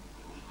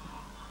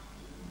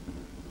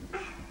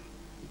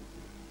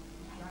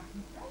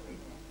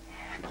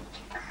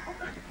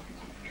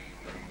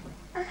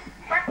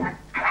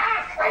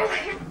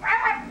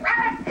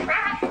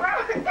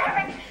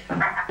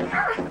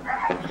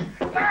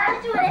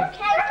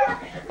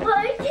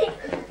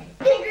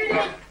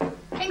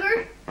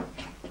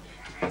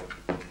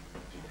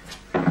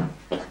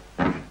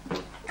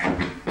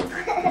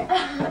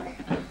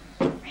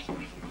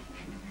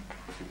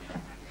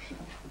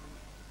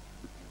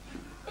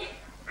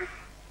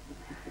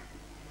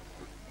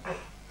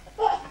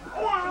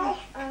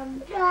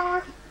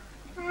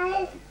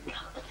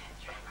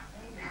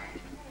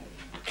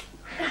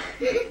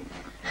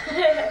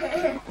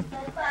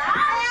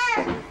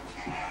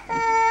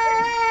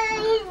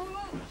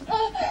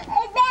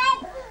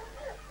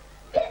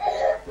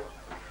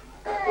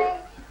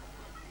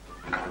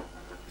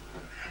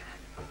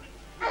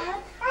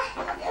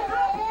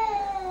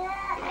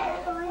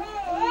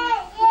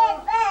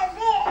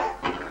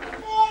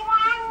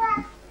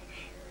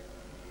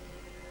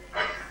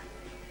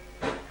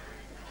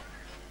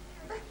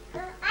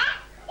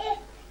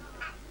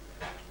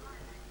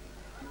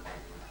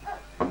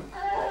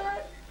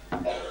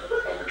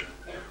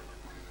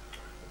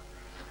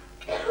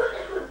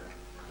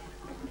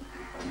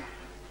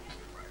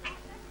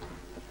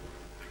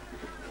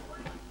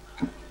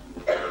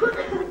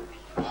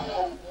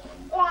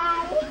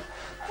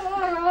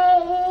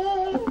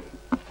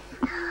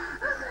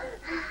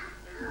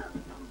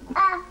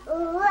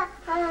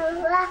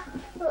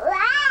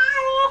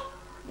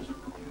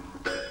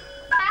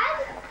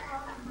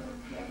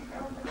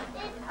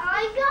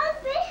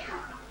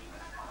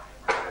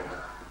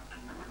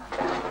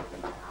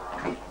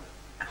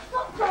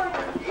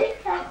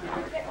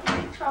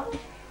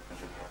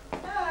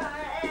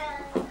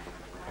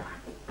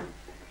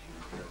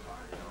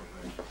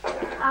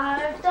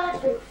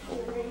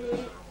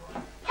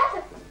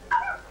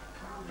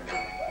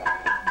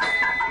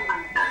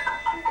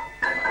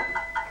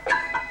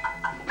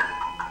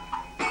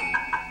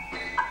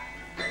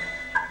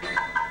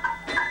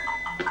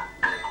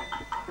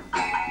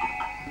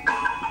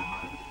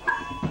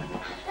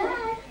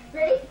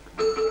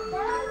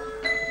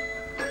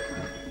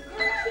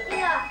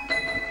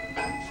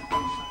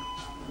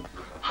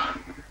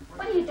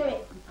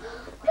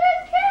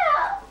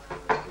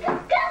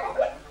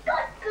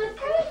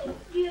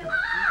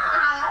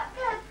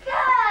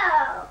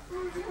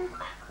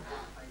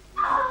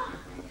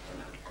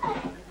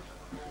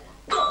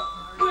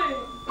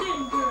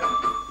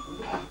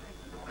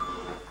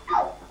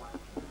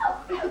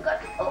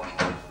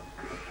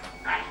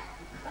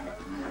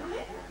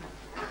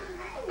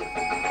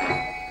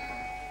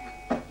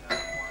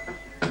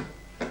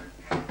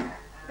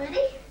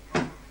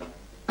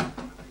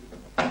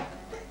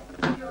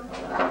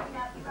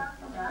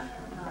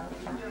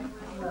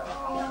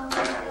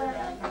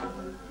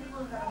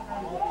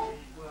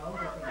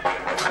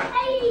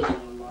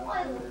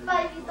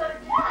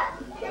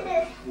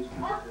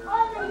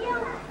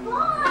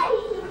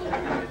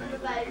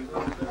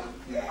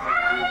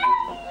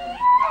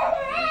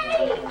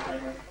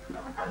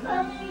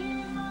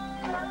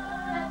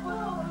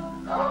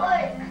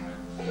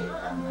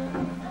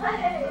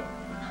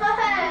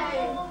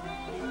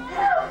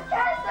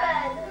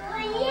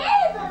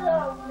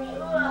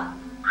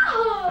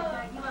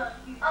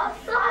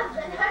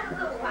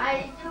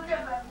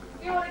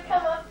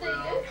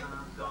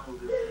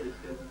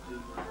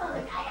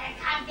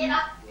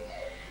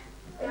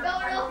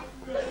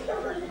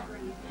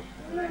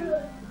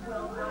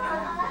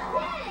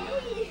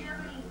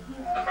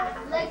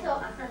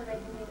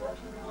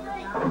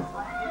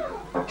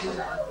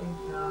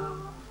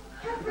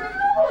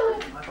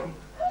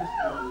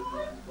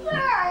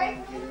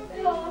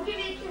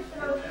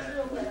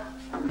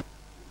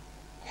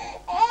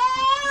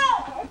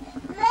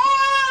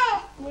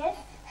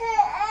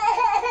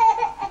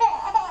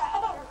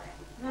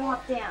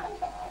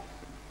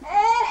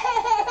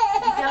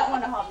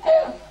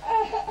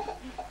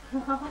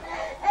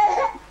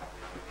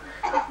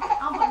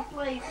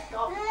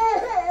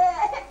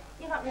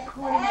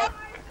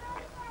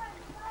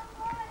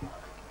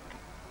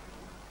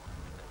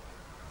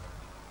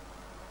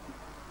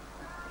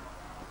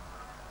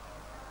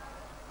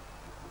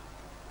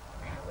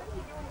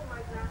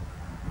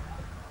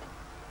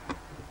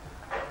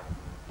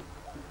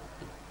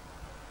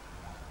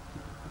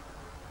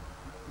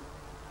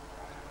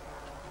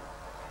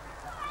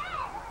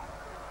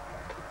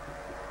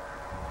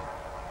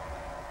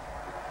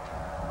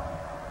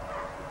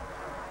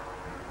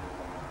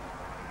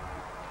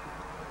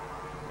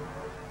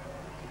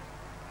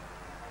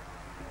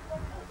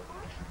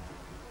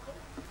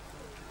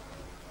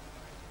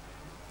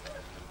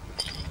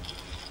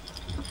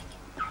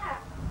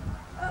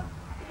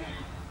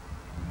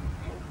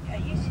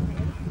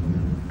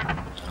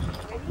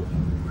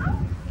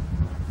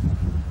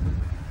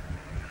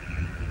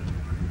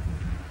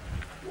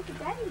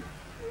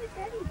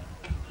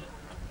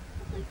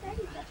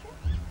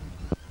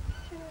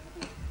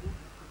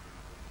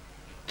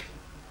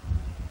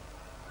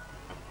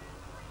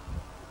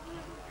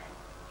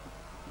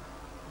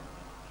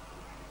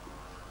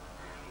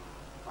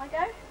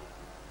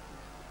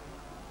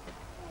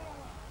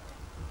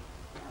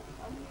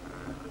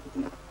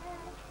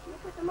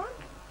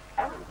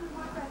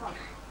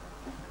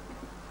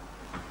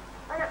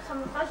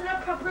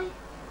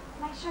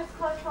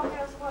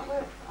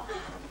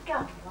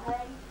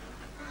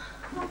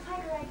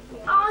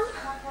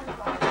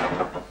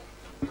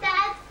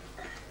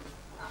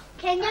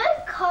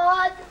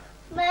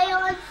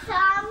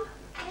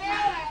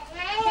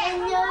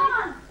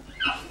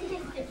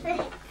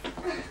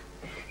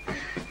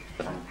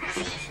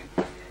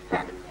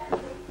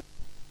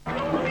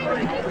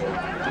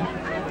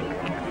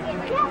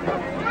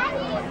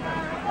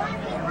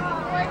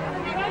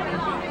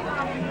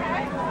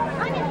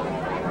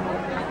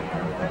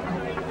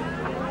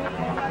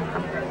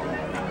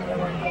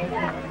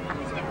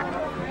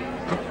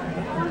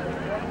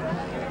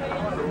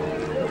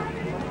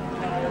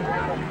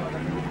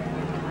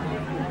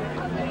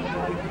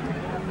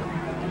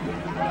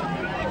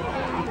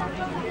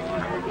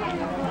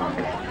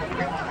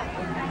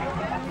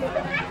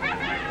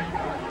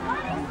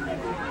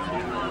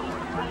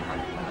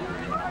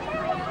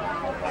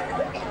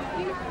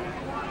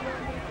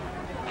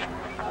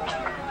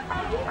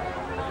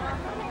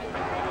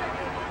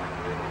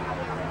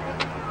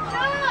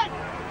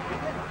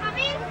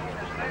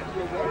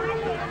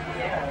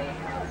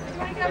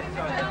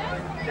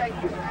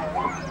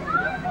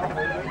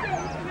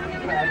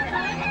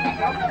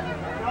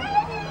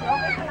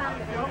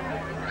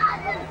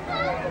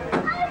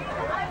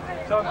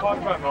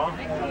 Quite fun, Mom.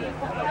 Otherwise,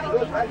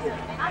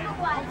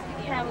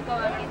 you know, we'll go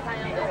over and say,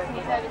 oh, there's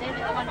things over there,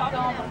 but they want to go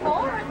on the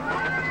floor.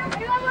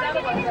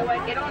 Otherwise, they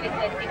won't get on if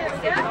they're things to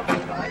get off the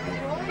side.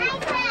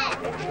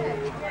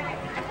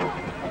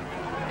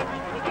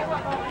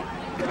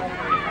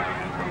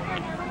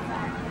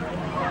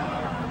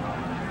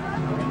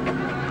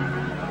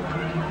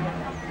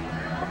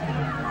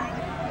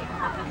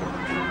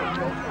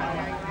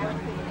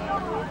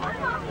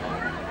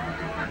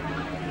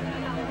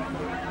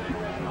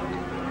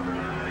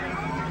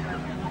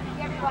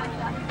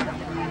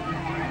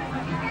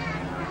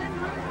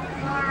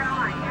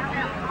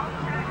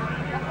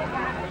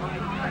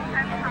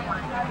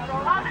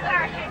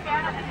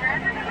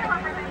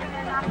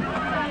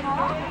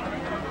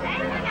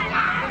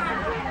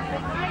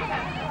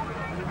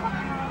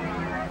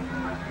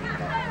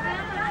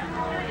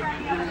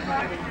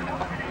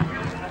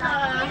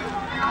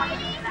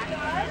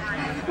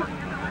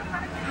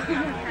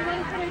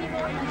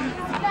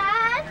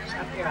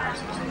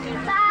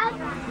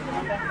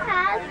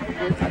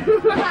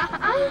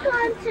 I'm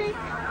going to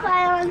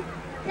play on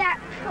that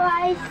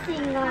prize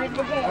thing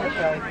over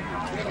there.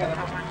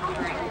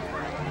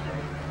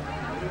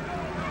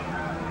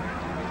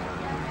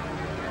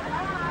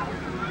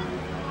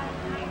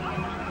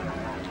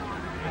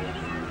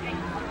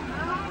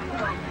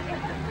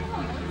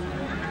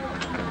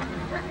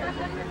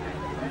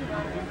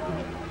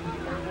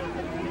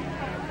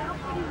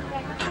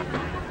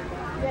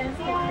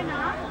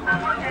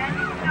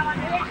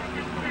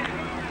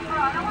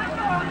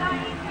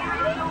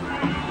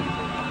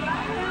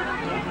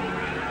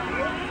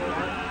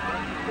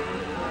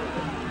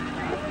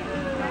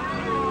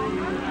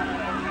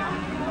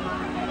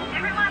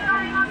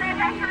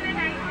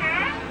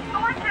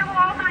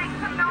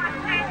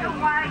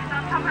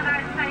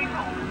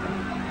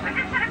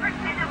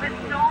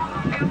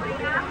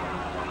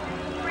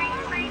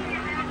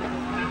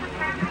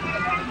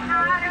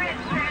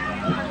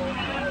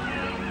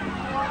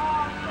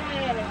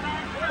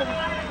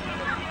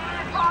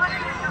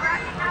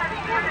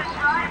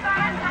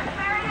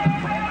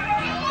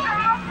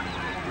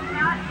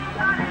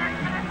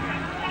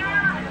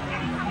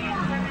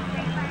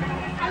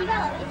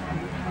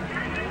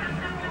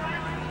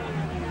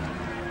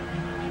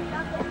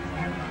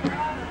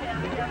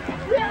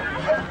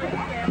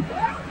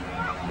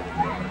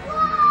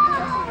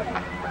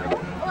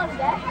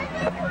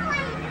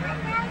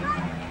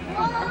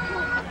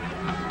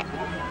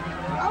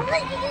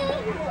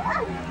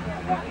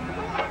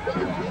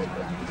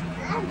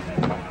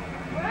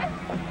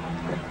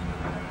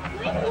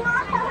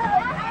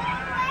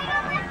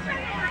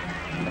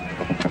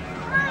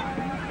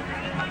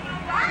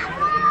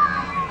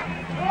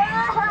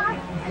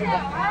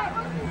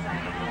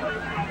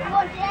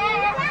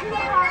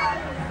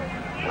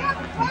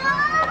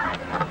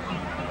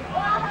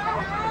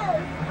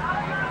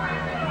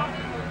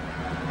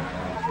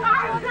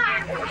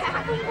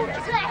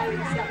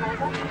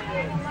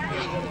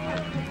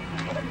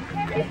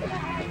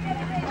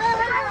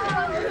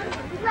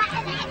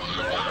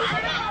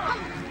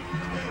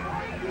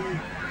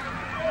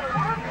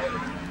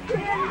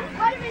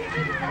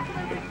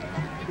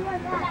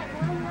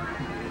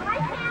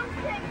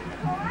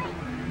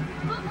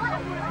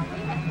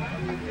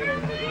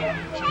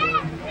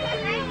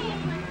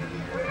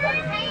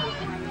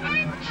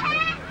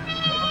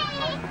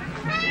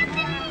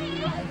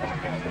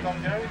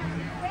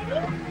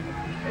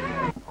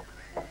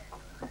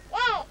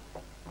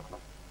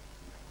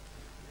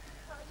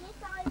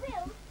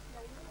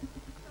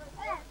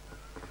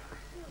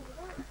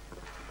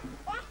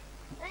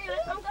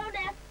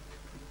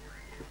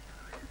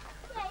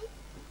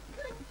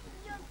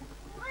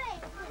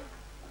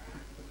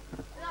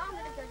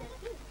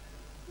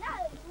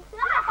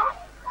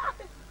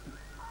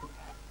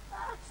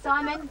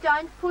 Simon,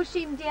 don't push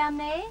him down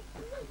there.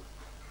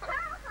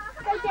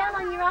 Go down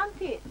on your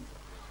armpits.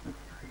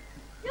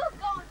 You're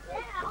going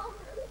down.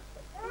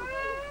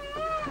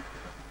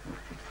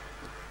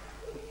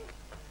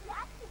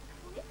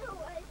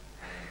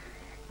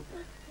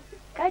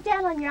 Go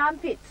down on your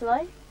armpits, Lou. No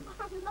way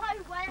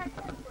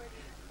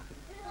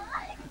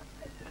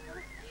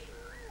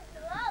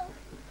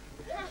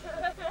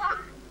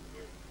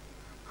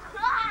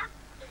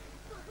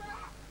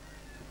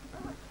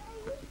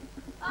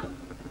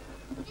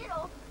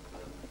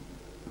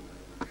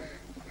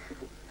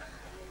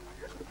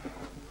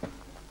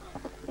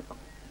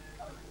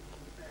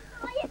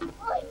I can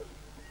put it.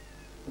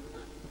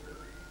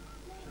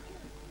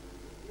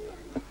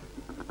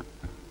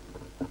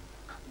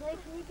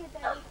 Can you get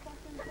that cup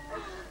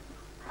inside?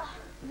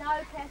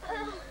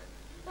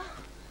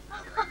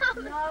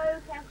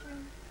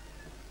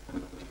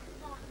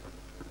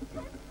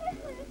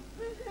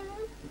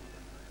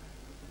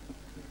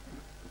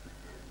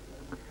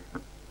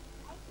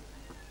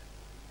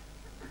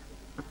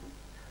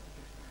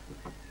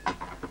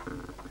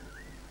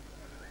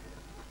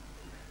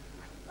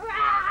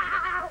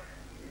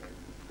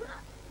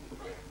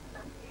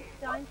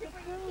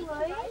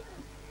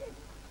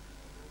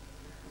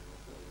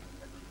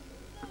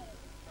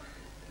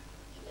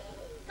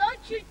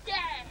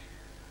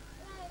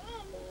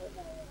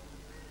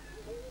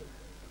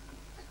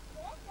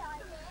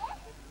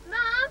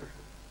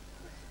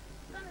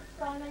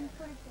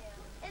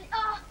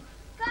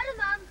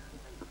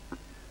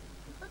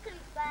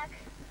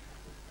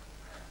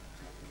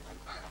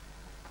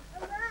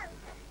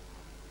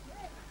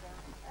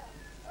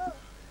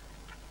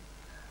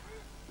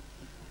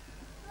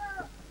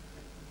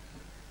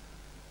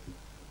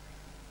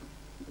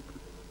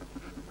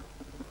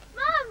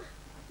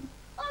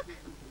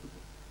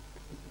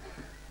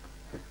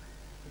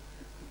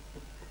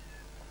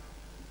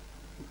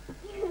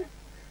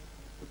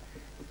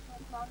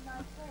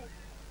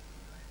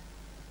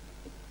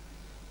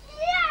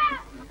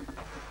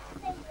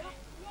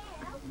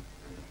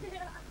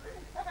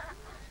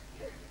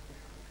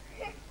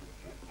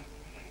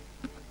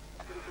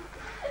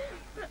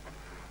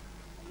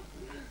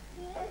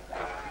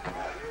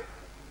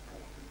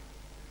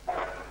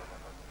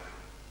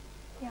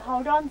 Yeah,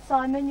 hold on,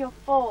 Simon, you're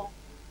full.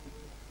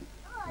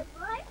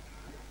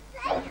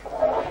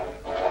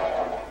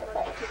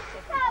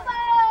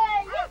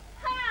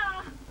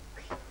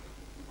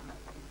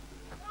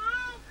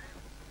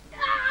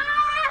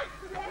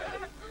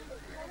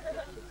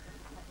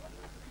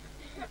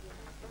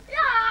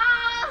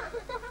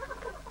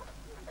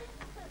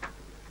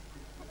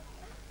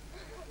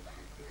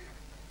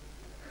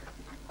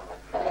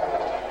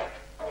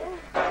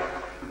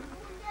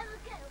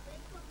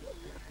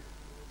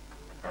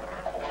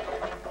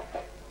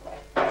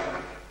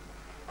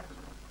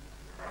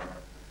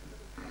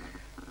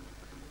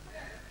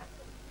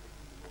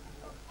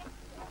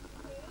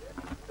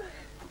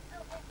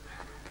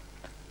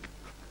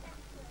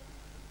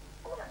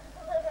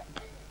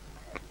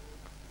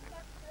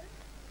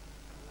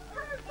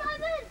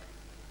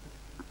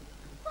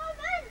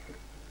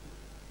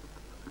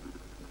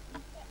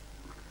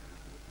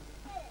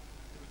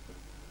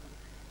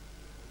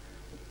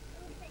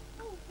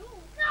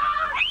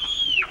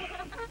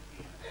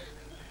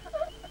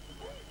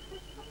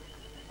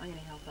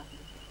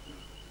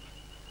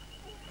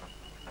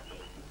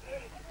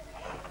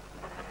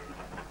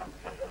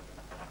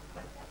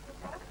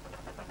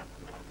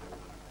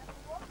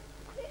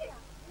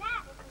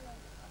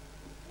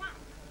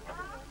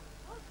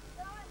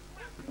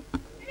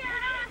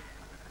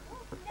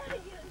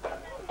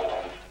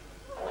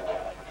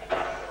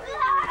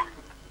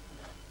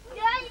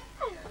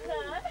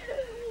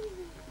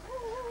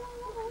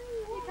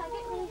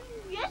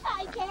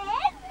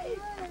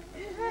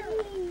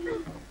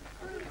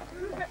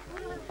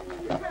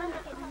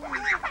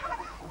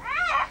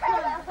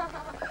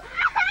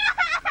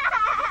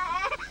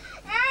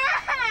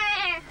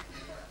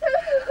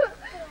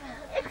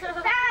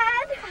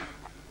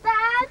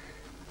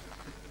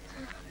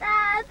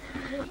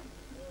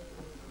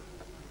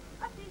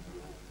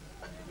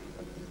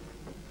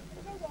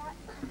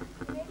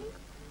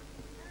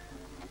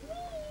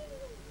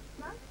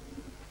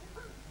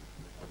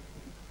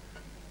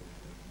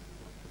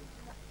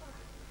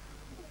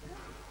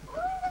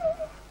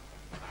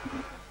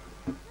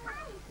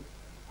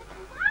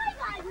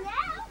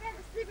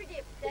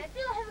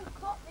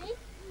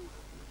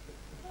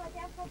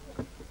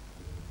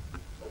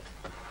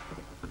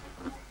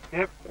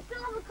 Yep. Here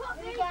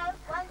we go.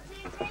 1,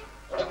 2, 3.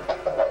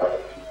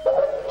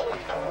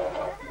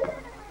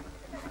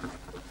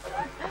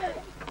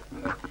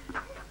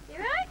 You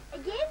right?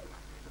 Again?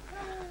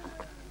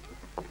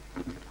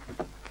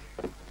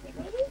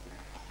 Ready?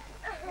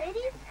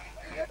 Ready?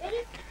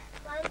 Ready?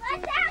 1, 2, 3.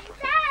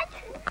 Dad!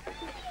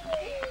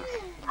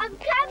 I'm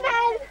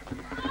coming!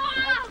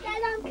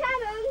 Dad, I'm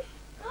coming!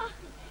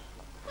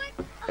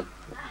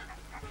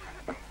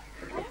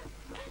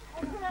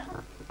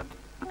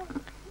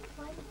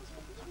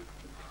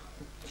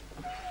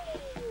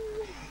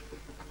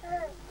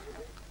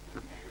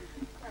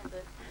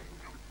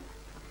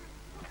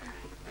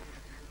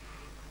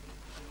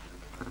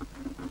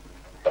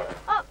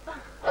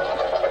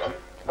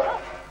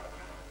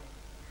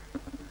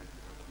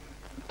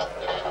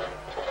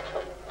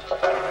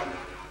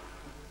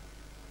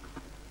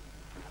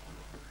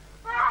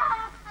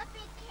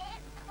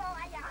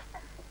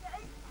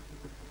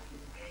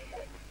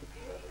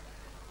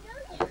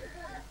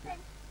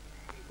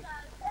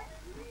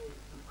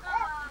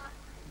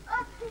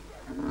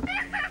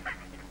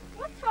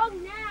 What's wrong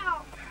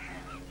now?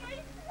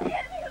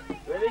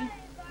 Ready?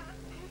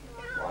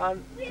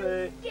 1,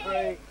 2,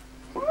 3.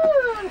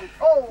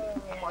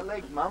 Oh, my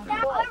leg, Mum.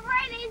 Now I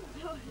ran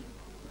into it.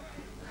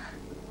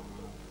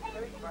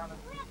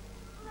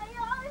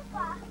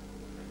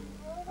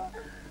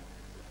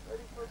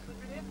 Ready for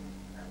slipping in?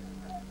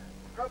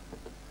 Go.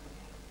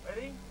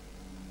 Ready?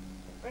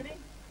 Ready?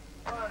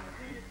 1, 2,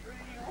 3.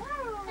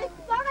 It's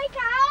sorry,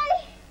 Kai.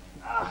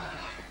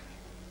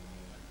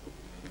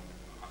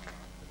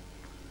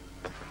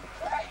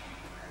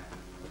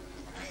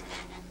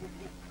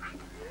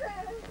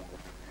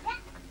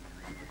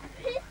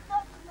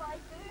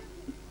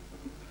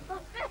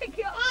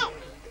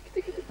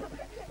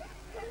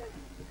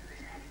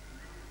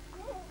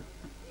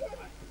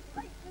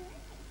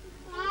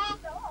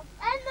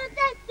 And the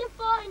death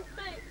defines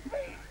me.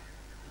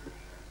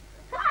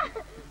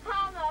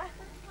 Hammer.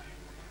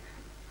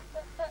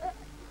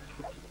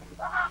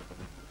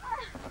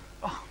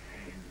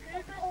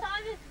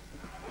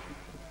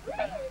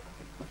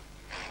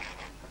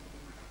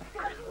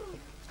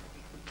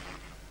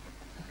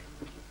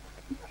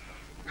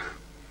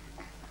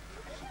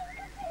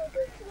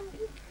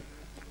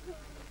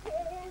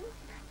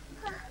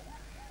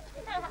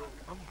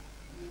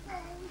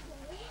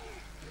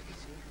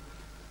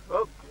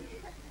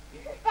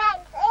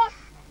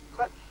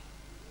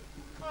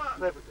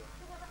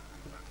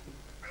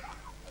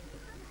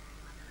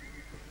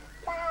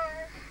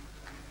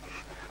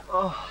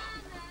 Oh.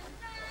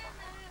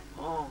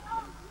 Oh.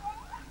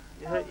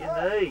 You hurt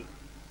your knee.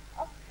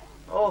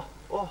 Oh,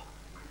 oh.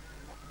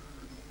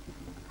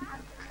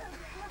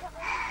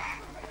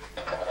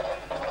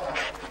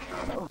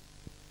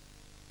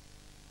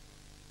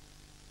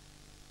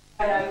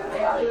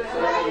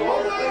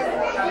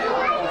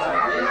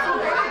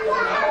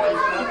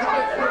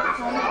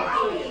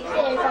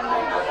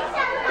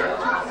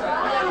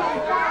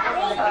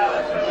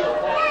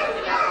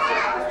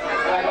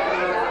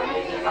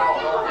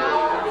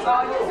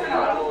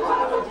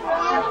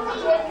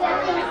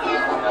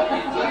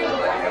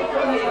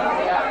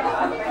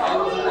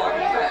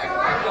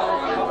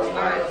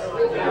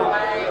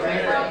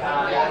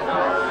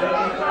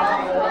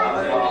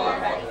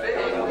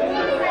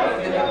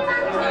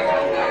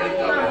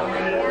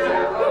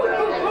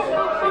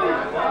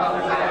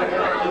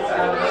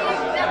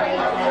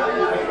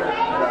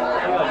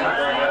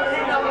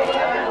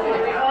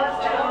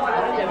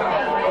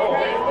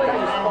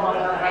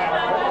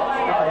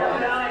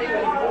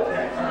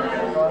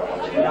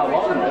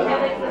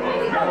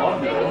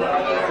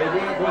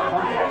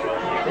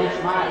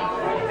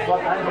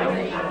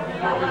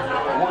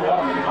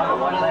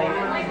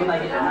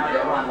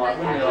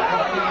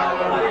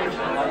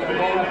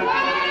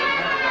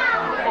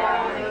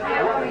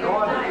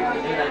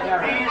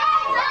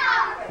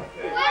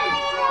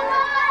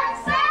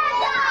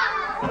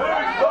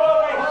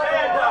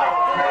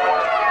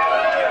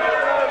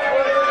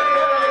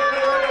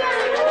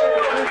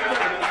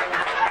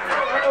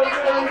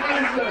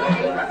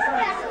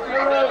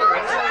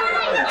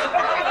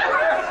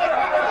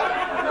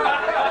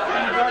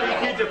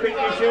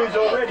 Shoes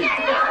already.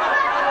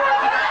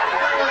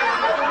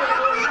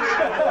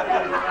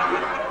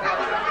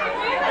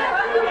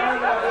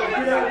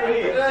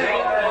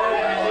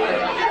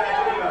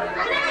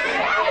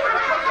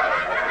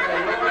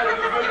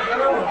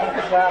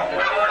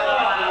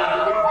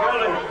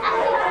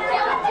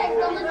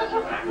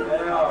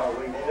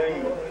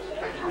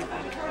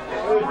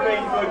 Who's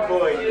been good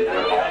boy?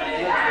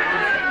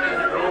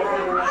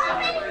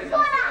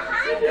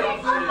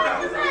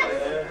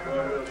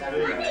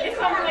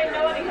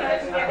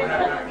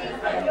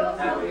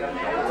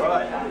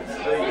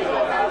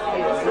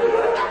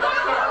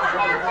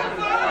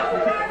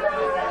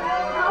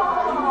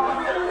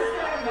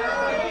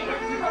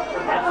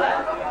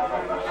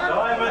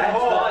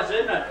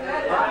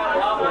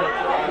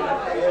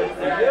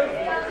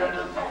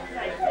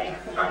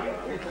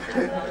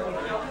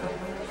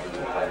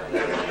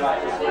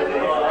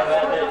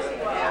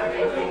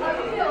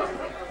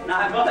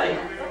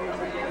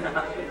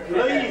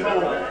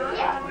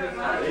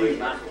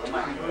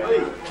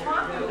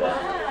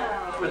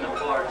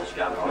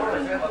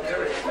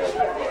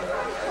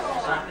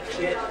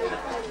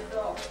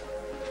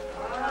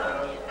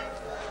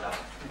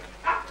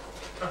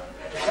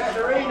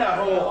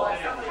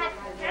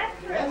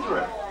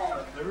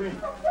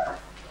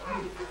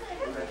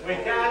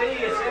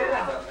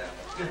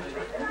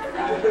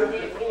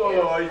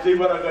 Oh, you see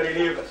what I got in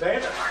here for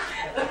Santa?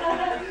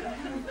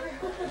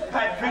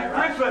 Patrick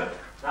Griffin.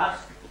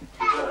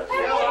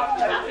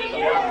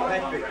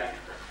 Patrick.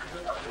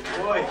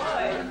 Boy.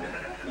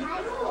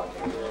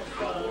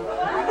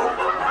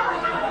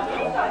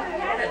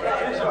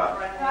 This one.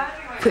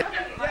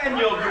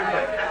 Daniel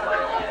Griffin.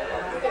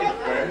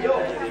 Daniel.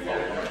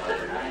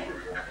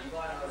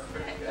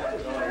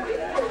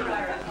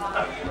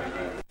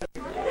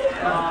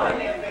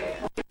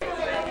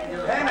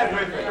 Hannah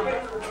Griffin.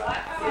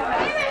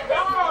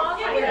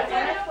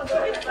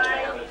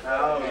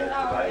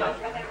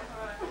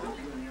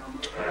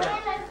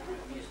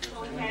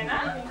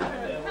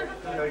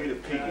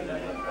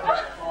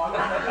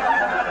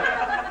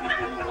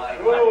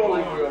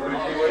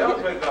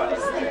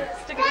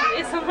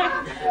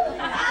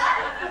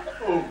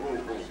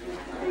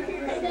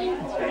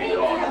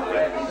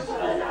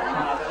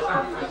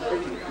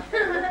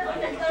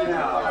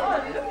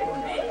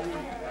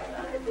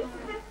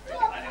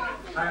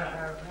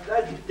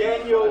 That's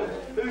Daniel.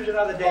 Who's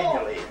another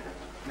Daniel here?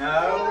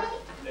 No.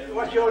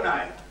 What's your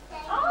name?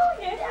 Oh,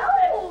 yes.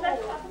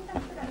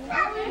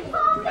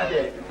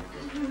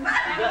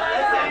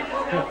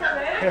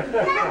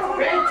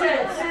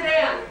 Richard, sit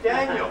down.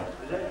 Daniel.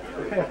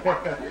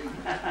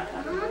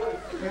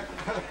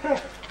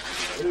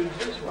 Who's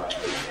this one?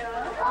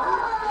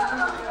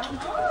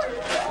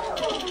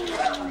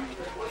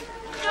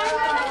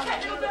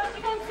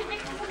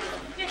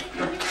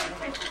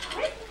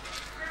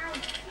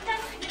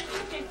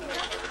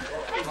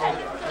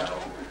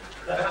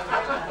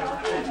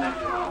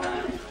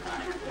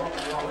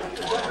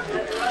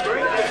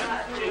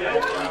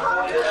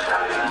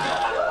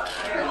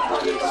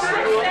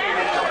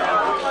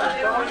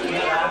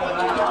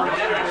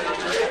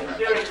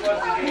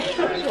 What's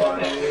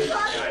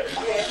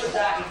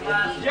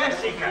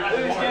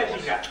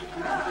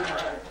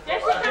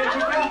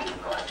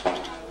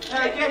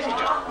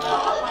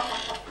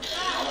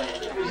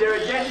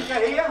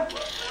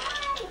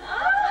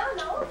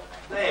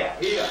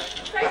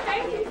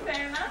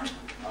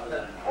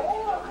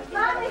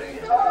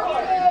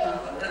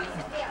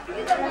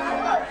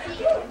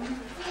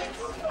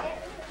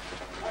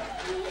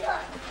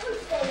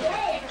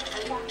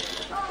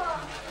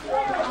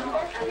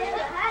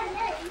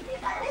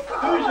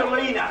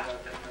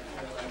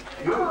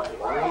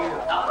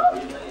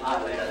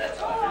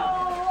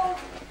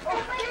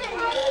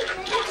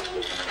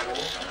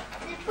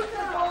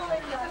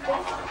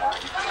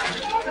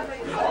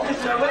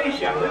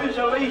Who's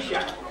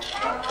Alicia?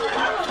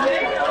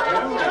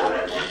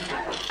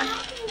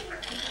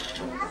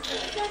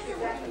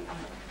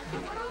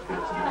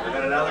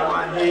 Got another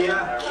one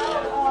here.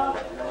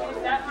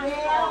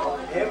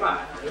 Emma.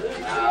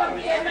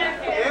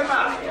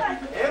 Emma.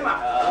 Emma.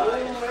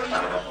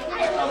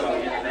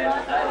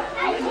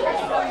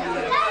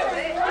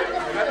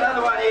 Got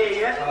another one here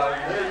yet?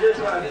 Who's this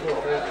one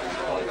for?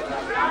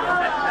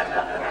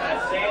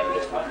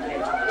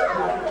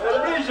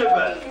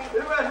 Elizabeth. Who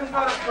hasn't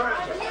got a friend?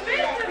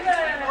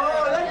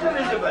 Oh, that's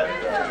Elizabeth.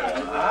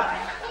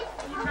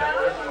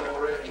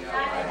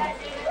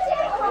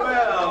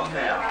 Well,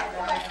 now.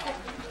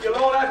 You'll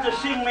all have to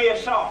sing me a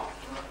song.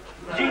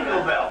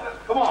 Jingle Bell.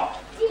 Come on.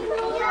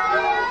 Jingle bell,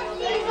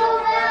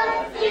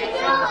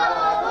 jingle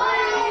all the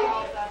way.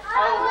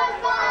 Oh, what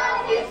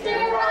fun it is to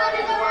ride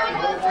in the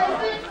one-horse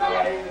open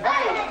sleigh.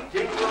 Hey!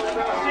 Jingle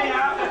Bell. Sing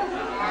out.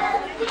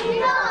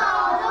 Jingle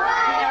all the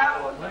way.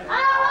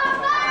 Oh, what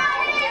fun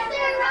it is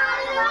to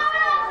ride in the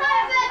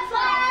one-horse open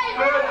sleigh.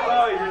 Good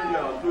boys and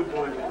girls. Good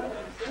boys and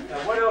girls. Now,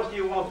 what else do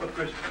you want for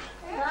Christmas?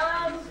 I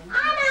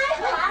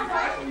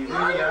know. You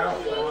really are.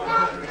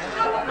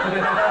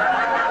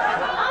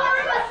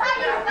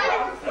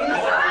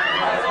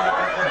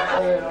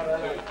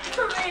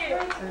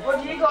 What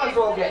do you guys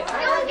all get?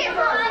 Don't get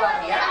mine.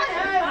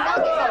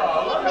 Don't get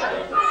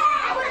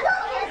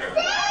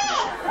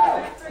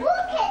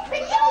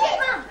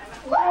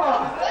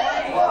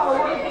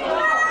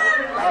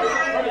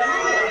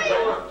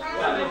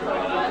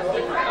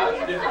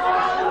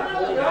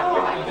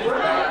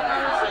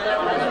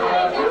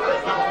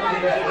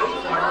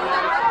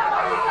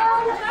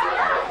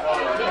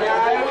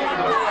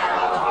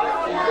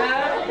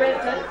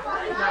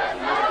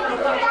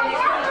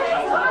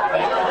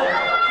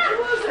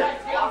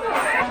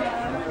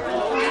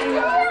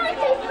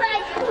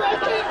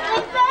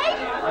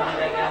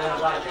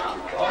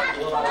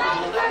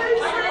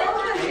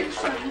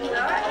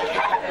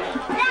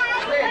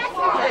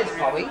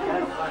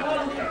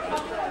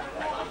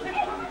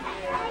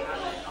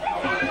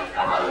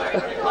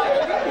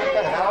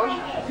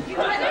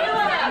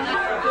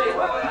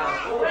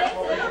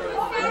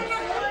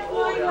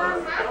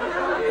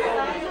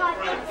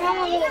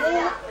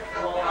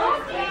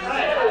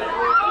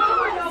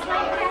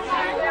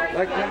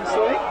Like to have a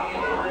sleep?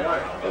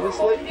 Have a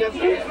sleep,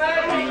 Captain?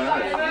 No.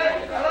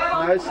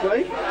 No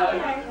sleep?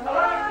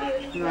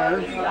 No,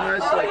 no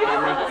sleep,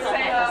 Henry.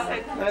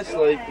 No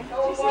sleep.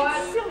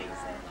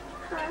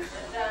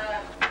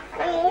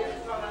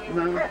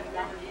 No.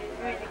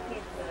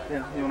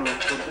 Yeah, you want to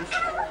record this?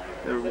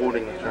 They're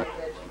rewarding the truck.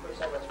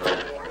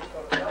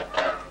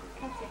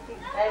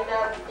 And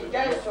it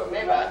goes to a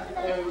member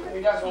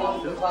who doesn't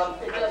want the club.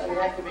 It doesn't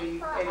have to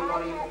be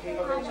anybody in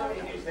particular, but somebody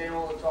who's there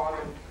all the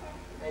time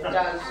and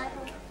does,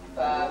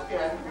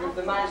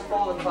 the most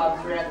for the club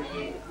throughout the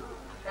year.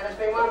 And it's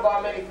been won by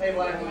many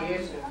people over the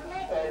years,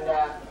 and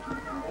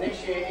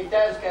this year it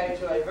does go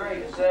to a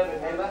very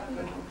deserving member.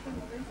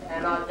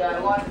 And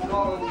I'd like to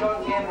call on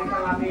John Campbell to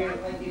come up here and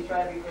thank you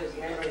trophy as the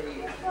member of the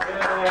year.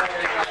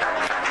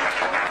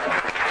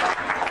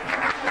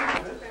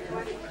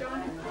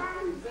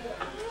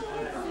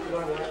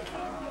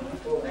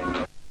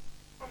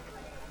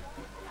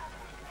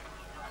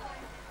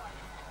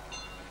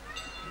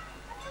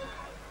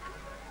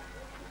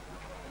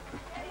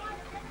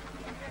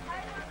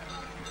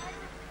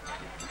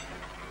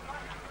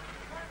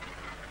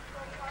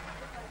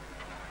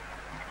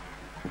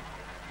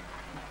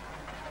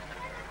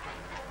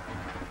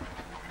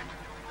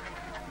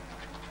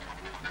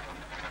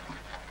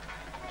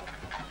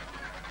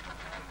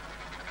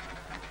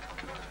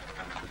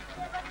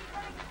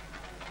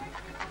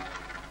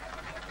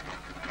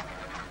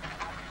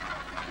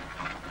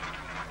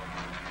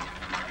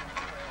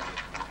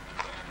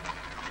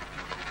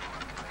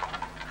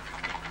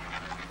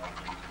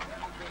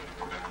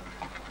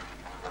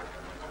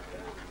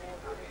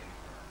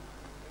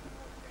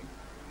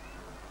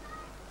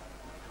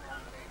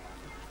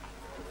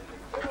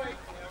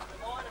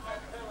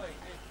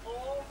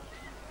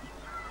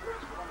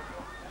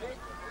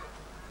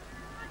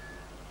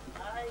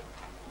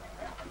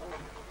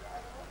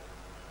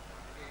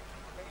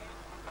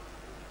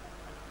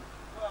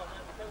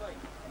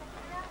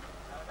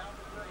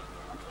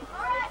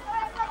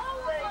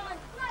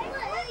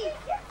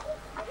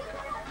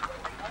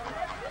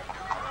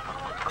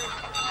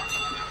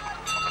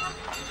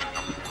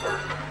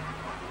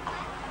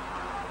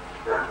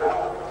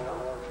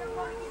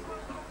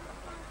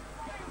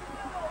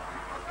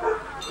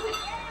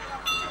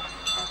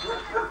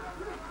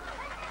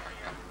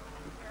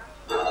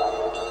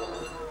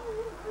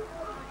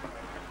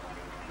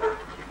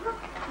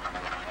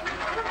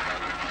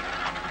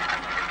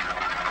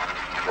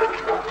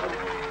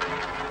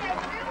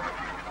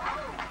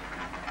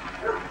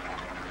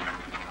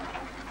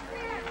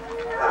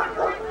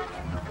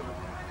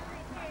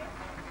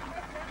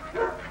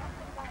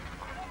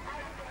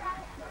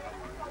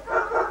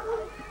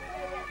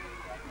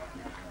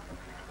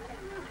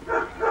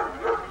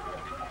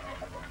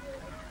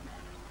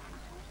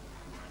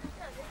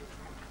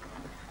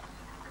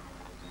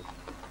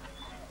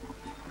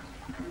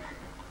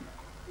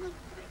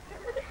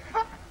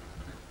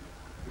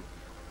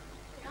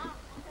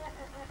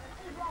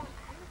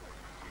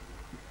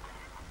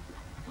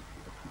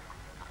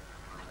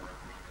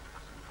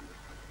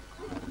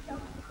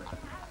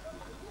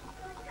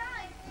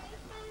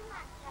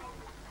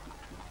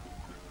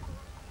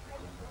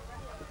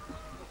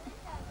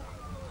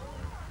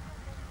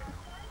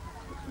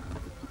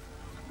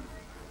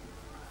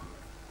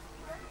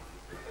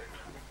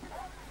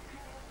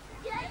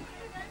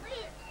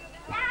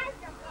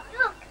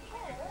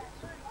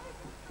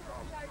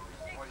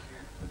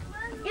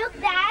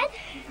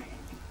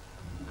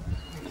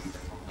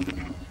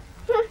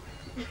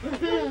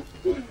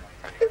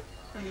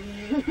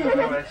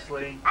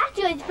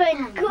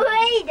 been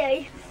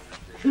greedy.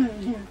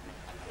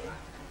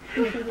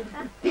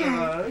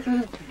 Hello.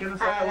 You gonna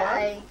say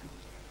hello?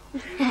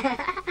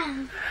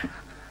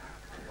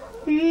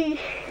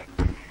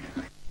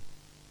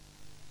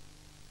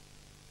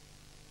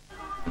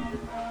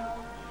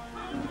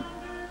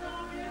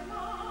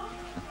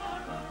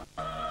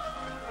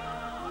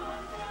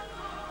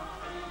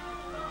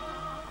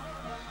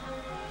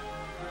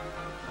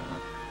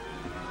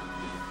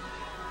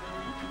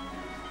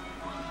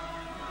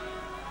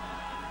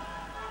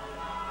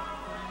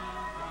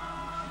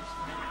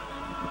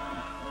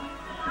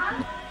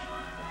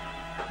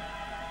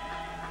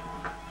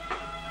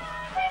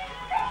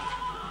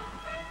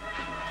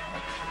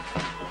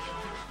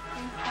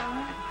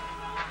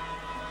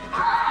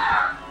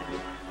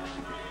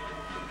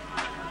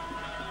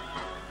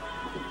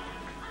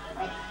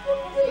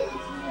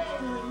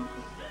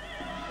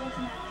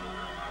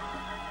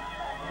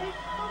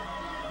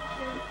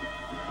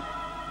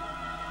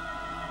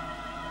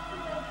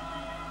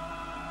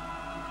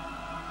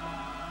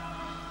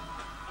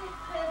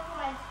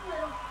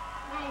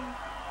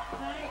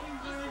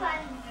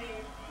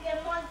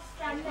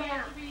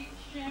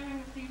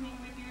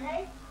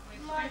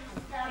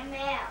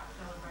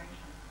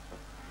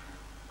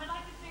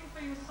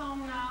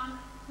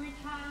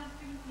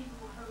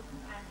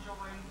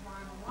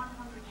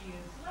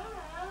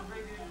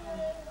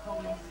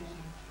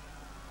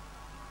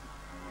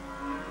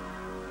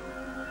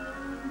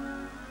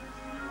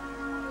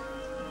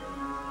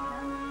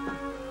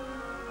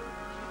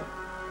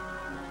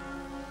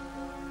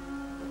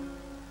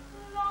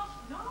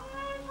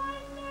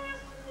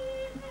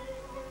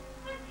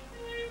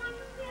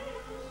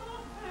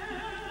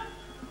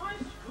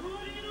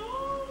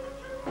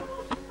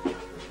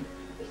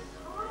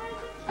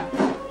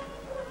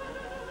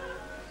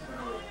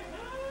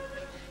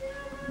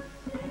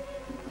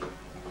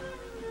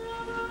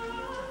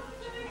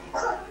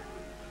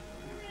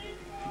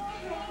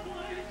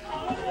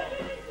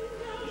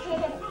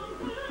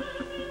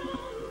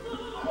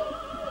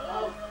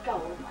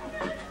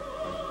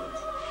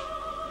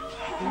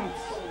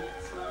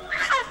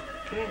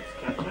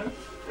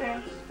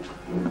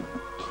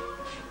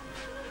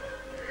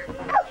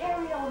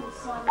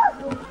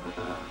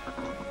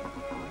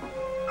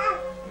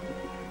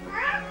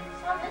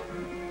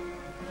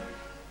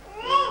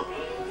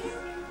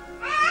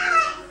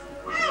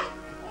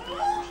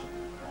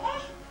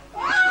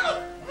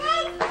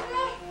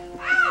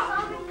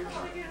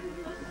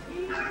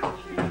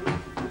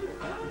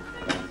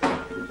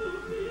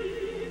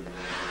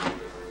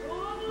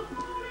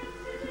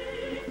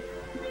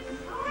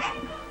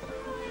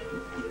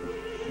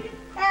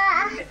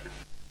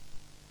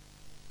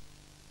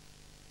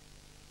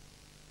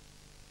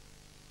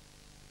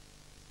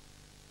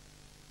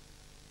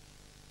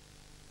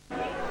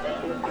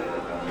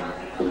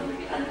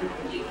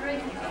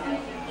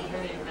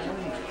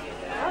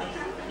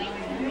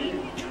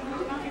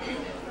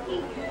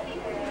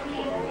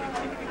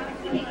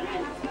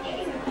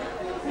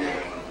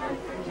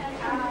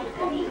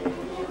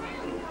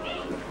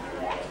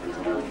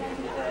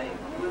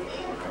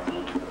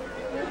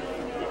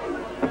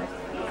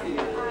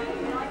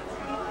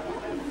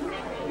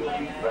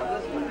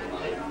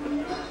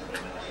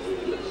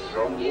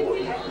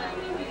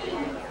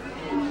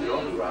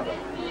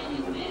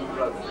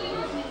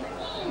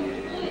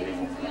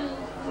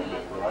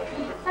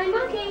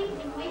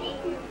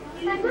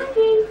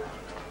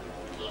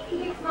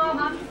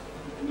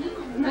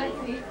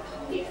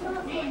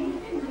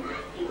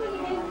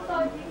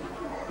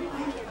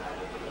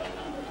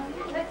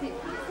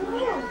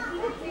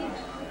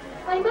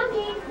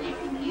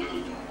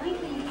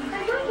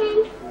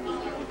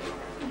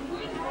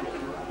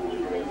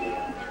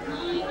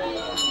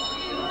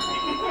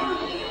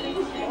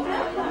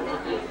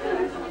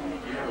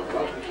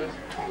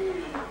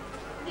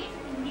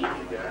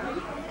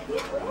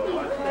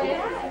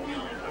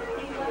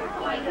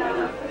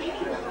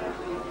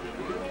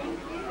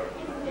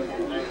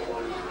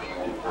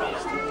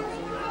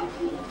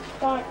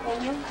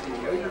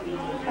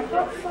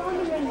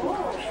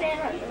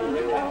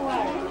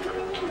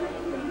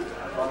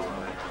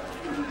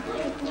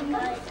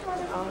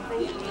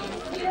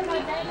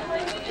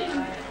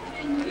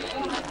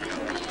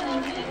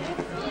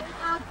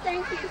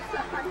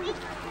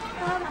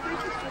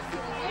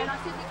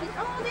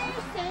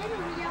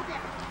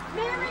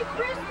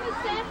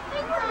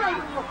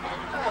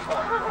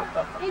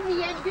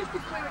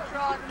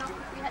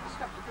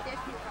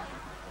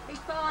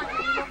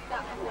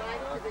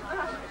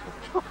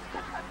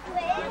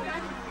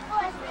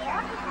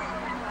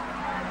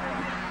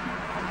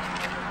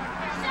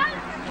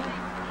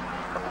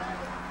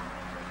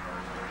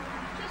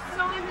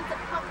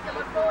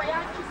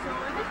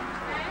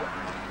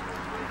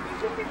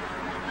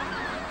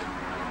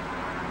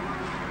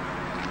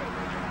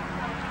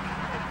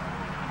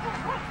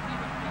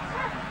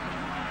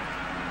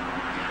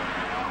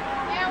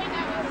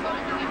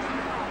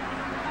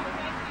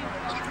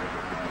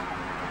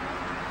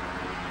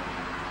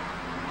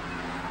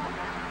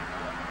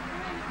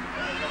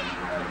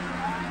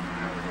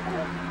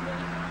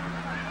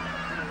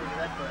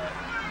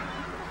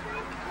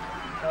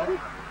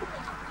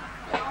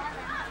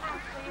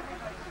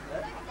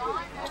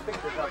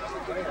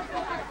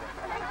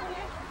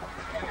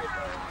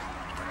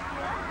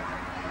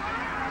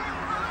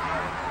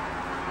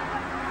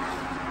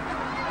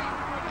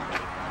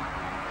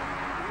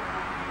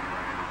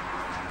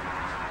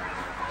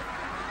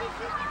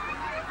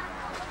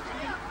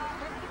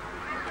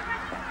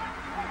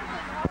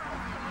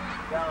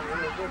 Don't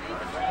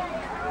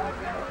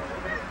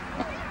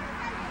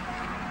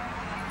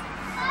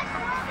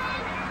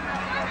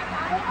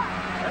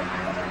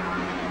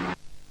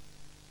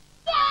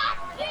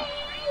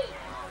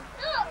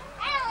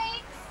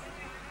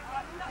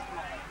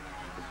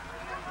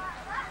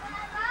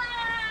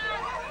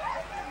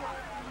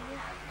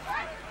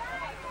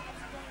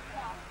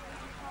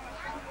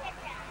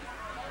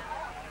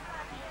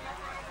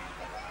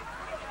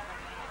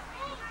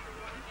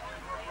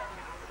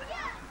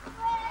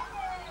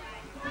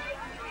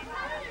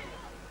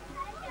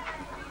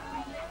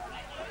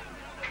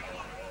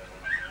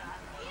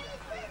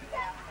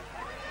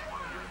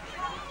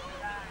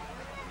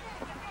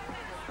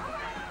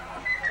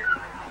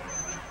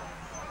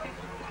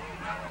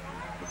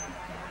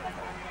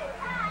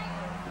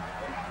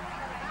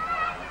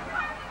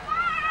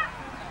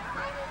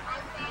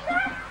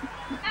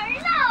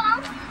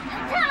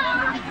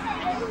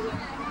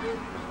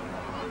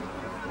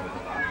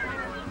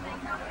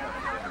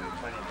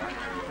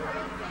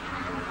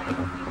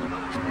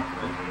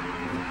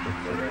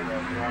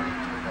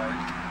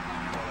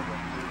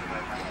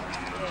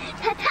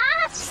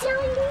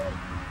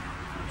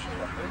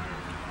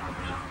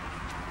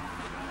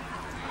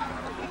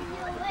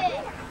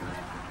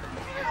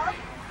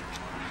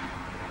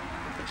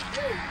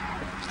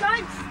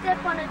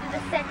step on it in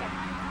a second.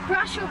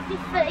 Brush off your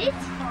feet.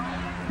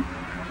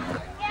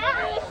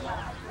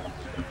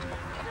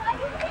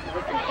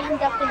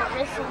 End up in a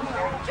wrestling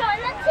match. Try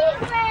the team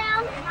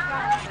round.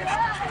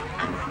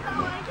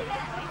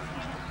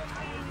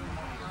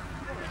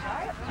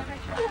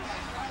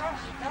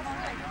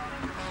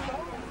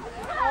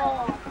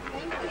 Oh,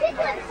 this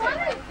one's fun.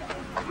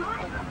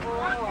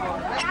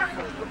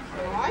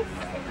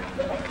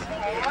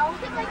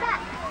 Just like that.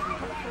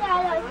 No,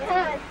 no,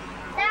 turn.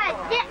 Dad,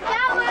 get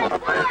going.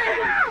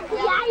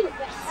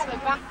 Yikes.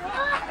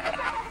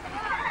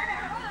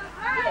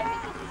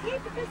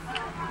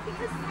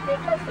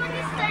 Because when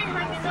you stay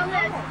home, you're not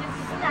allowed to just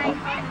stay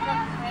home and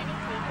not do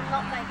anything and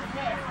not make a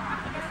mess.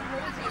 You just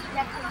leave it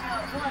exactly how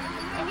it was.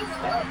 And you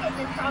still get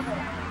in trouble.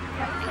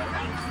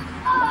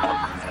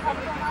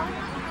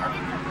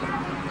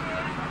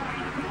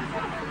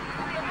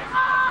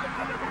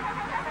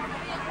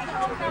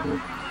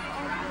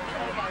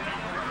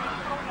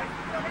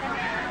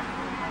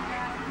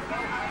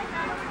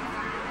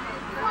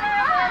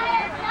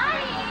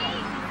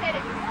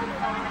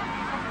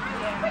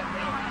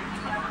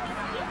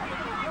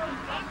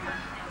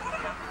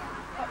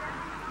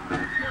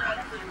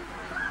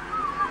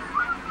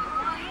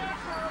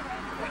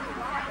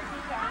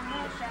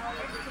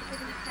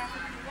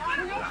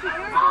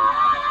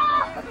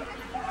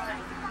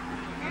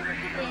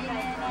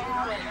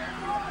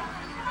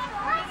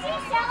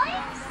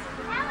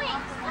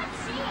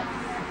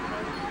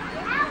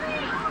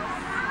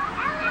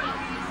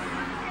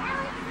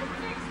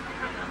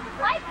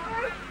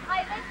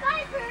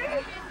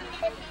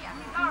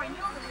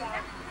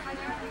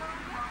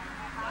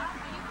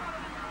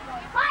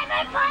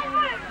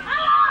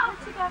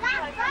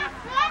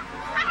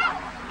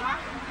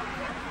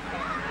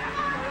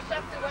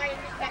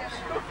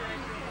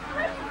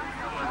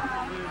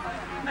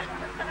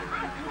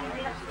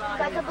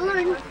 Like a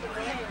balloon.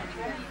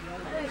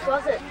 Whose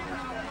was it?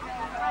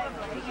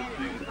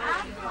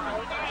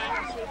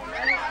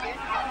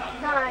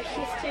 No,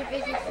 she's too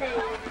busy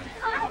seeing.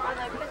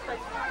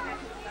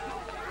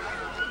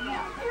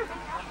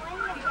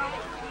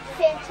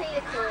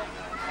 Santita Claus.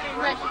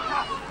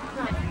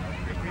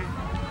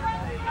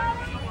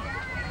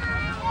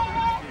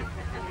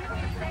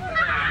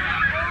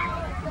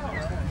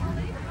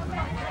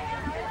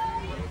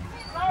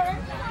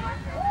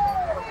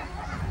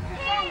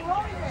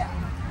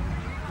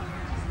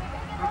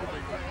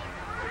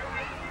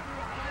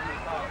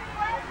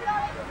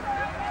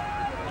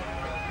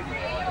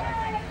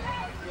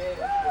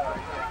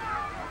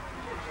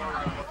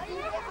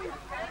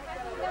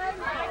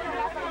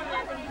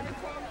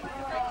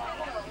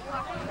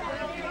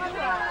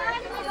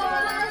 No.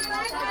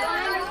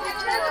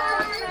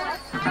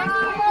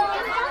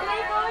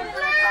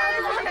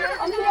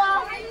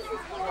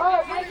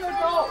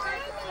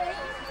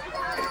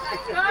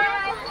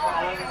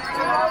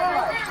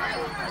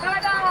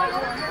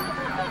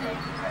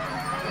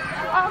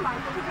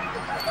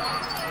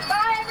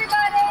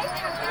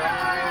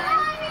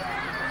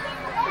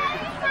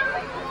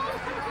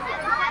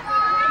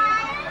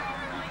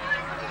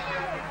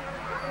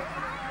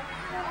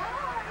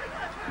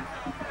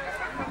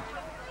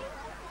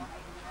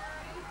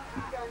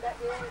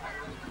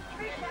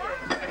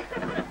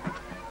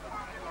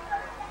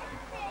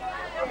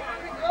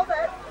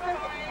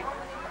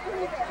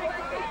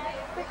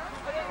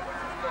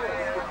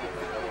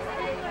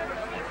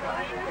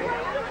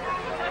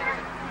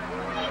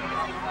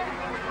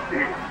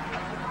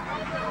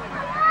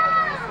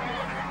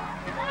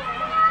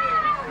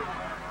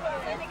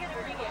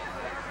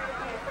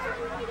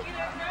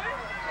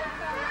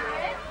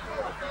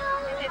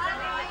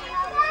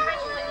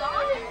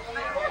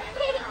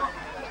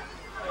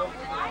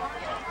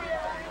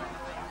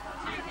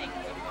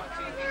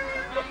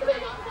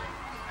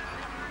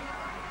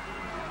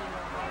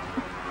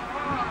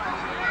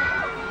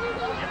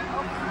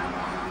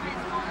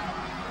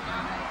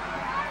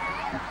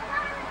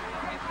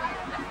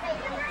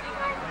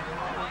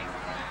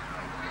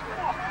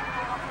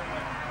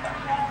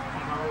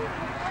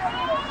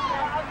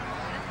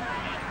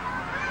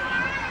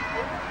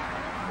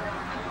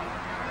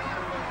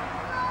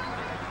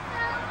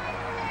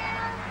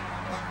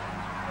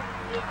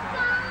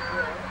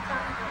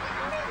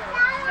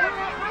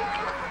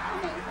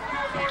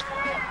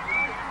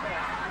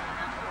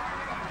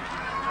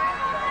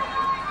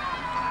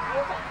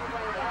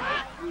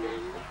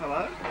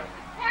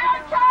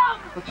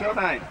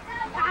 your name?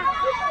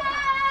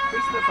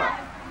 Christopher.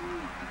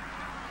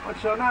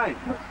 What's your name?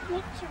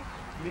 Mitchell.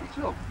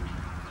 Mitchell.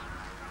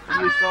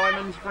 Are you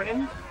Simon's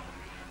friend?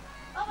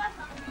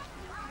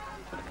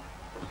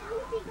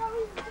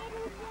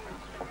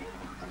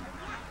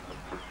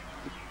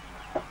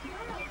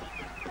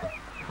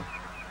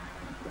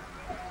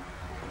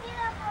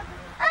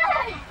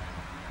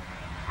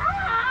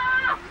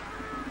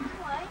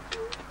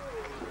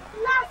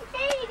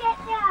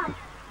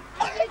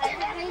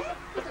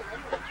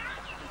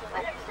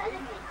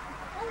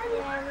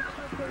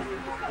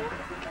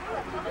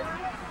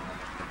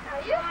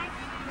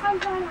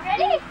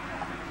 Ready?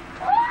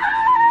 Oh,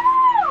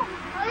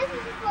 this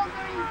is just all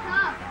going in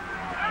top.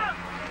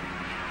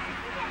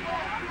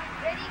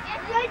 Ready?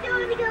 Get you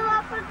want to go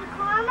up on the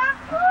corner?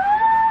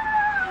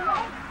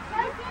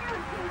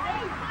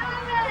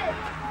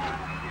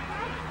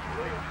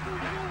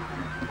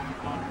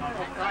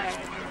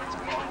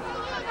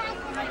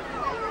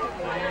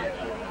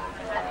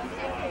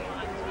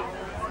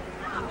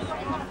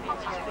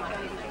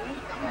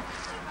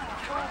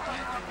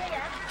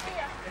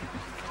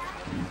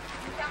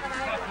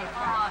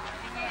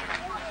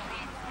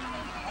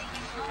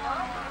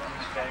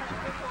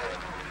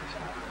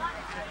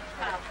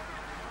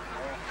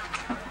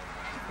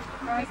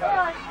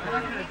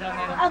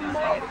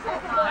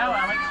 No,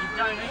 Alex, you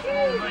don't eat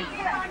more meat.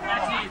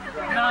 That's it.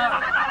 No.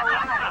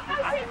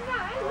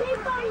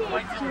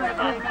 Wait till we're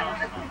done.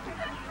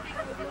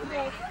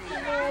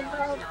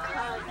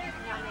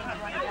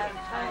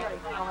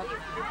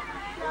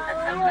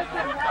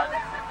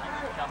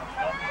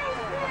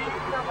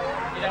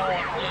 You don't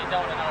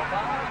want to know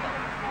about it.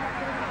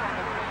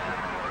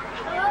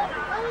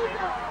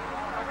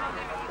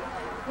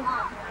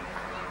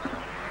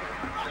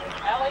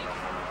 Alex,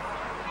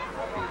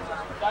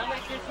 don't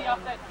let Jesse up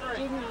that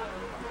tree.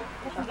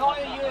 Not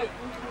you.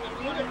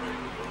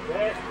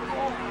 Yes.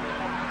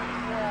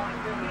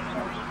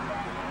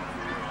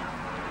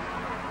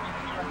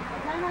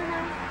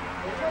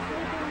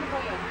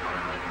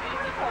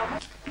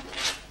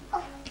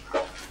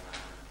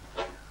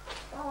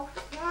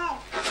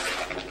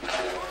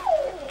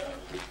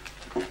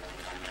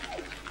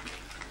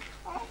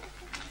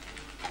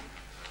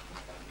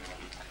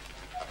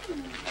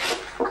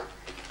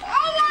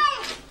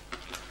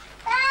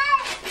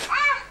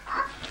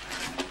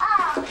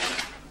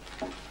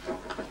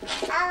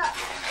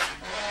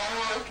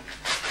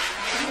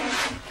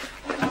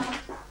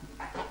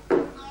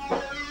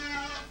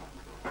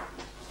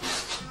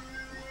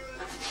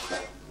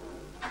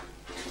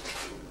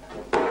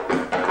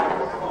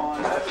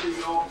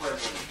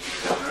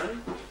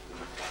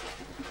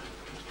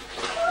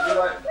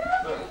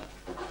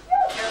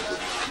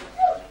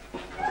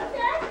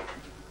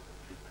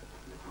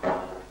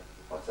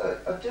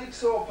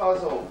 Jigsaw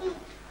puzzle.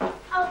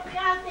 Oh,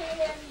 grab it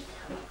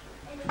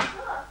in the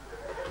book.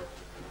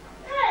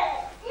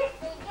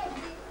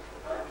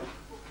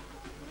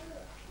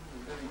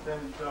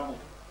 In trouble.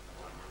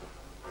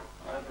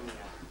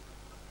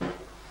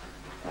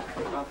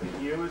 Nothing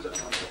new, is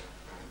it?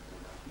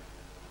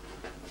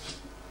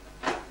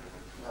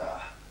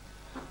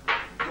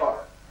 Right.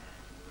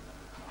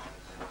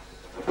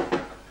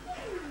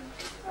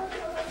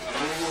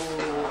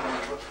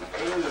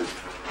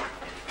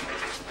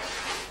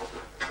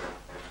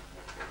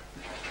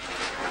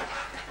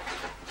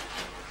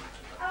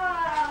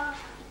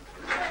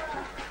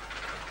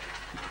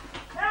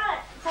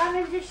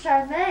 Simon, just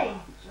show me.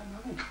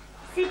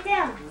 Sit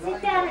down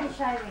and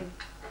show me.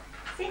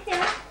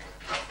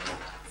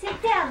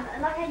 Sit down,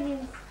 and I can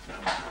use.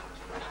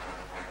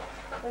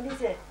 What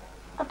is it?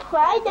 A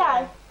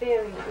Play-Doh.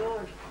 Very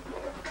good.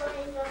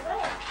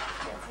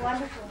 That's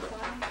wonderful,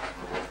 Simon.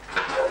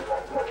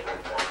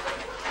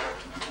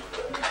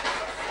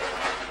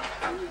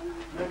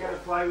 You're going to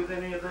play with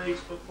any of these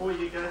before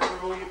you go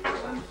through all your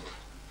presents?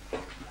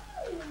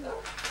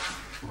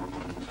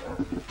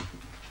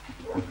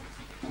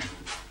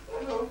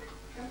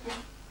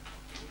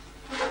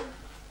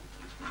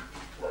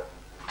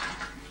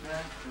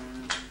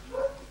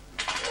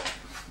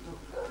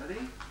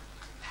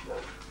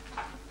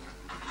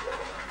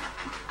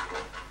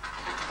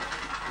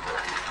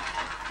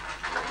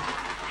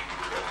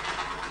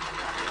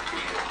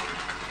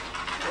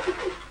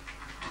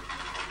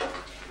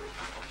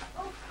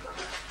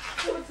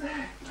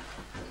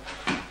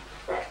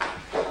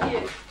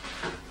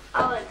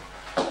 Owen,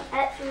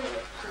 that's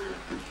really cute.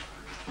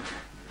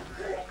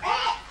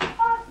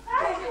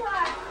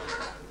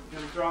 You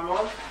going to try them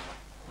on?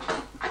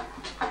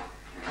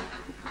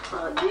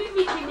 Oh, you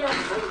making your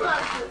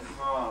sunglasses.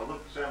 Oh,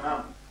 look, show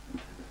Mum.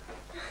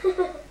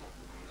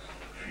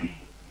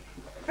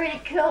 Pretty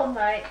cool,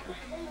 mate.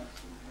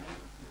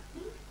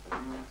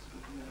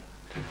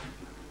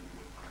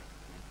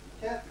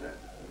 Catherine.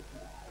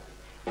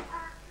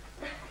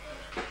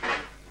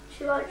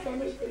 She likes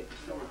anything.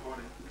 Still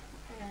recording.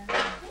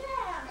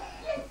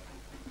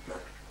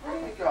 What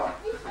have you got?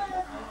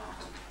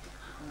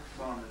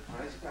 Simon's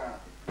race car.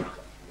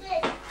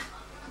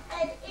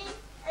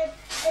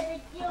 It's a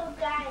new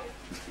game.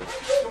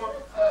 Come on.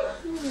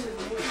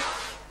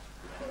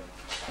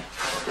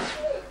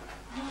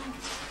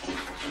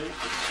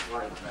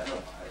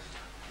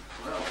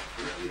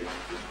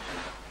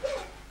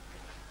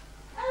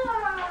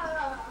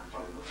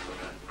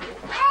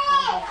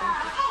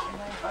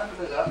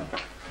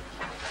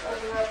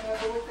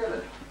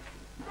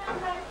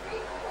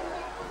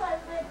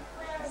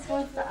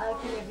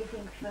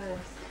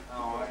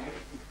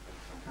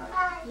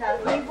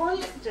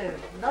 wants to,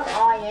 not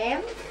I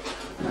am.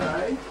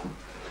 No.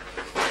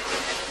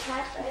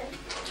 Catherine.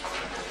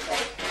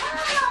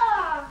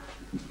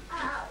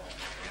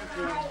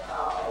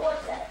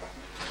 What's that?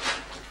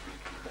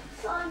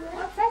 Simon.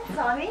 What's that,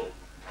 Simon?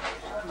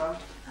 Hey, Mum.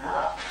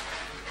 Oh.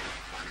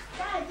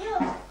 Dad, you.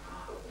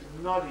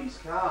 Noddy's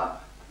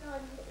car. No,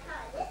 you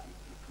can't.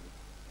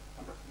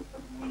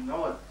 He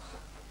nods.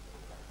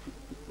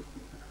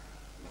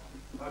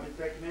 Might be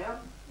take him out?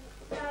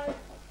 No,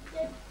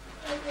 just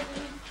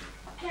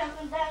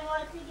Catherine don't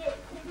want to get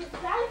to the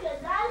tiger,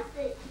 does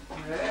she?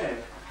 Yeah.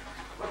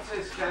 What's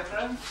this,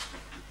 Catherine?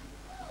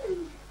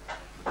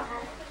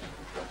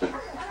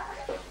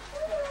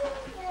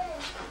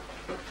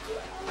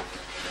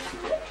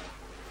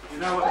 You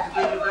know what to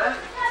do with that?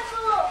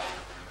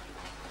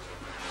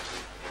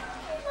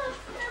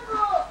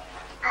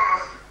 I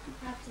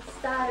have to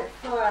start it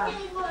for her.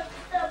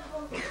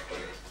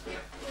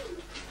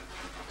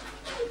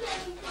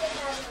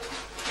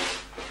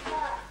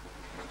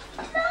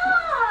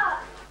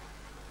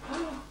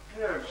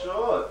 Pair of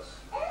shorts.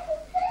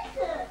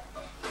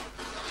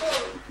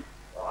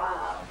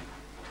 Wow.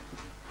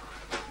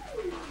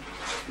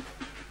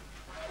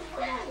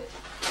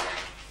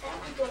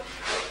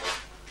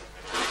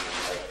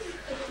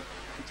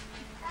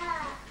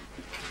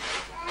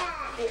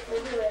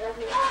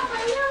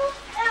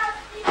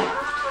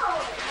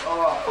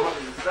 Oh, what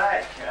is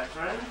that,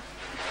 Catherine?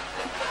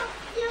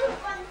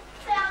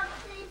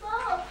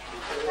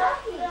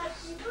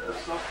 A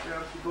soft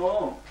bouncy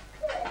ball.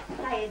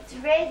 Hey, it's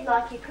red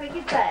like your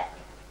cricket bat.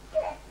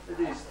 It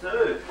is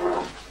too.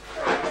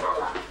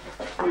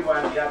 We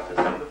won't be able to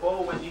see the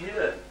ball when you hit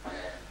it.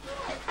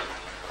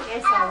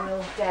 Yes, I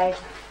will, Dad.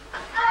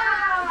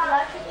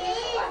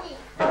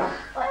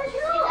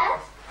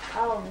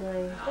 Oh, no.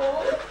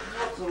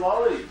 Lots of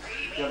lollies.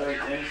 You've got to eat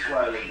them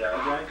slowly, though,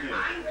 don't you?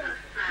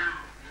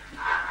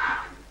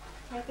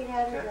 Take it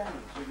out of the...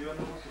 Catherine, so you want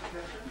to look at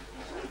Catherine?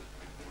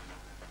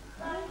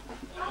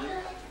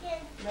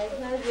 There's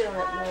no do it, Lou.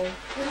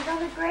 Put it on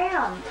the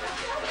ground.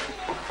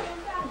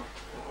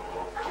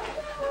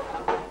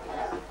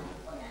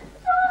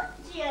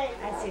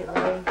 That's it,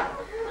 Lou.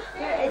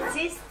 Here,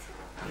 assist,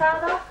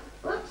 Father?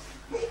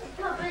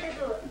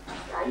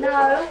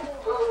 No.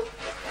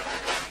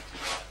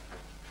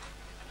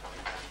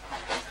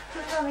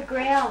 Put it on the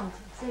ground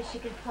so she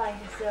can play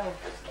herself.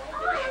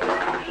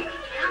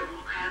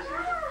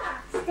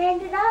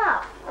 Stand it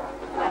up.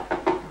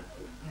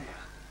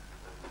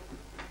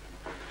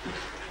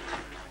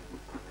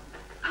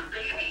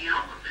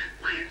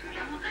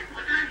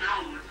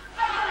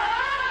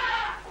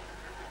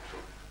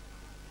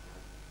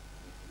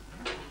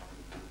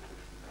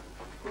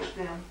 Push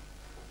down.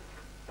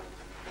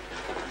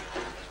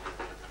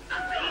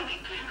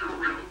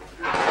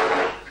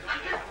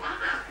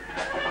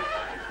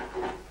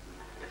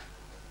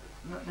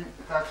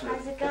 That's it.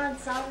 How's it going,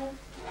 Simon?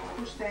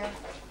 Push down.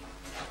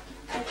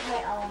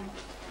 Okay, Oh.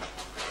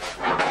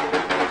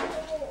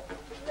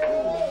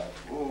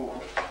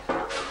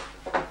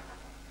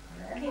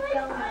 keep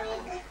going.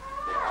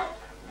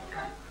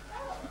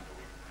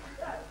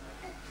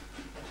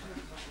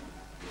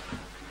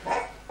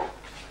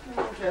 Come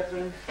on,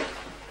 Catherine.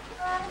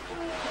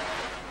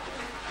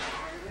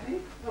 Ready?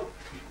 Look.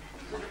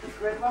 Look at this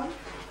red one.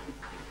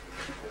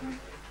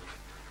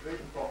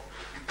 Red box.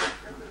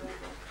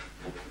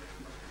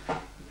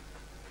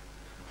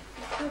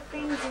 Put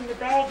things in the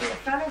bag in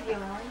front of you,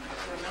 Mum.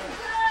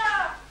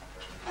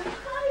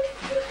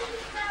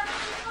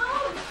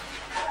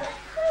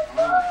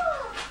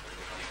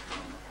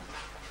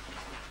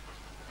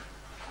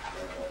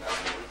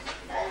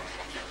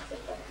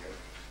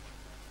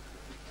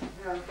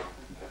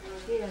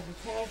 It did have a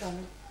tag on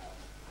it.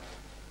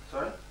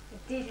 Sorry?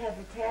 It did have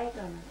a tag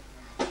on it.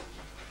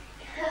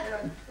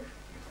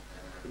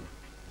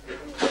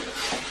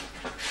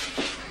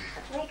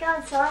 Where you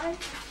going, Simon?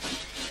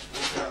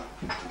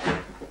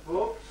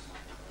 Books.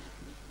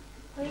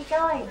 Where you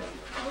going?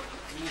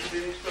 You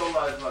finished all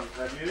those ones,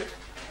 have you?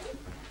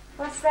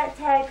 What's that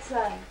tag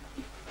say?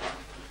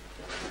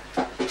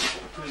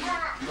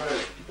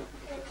 Blue.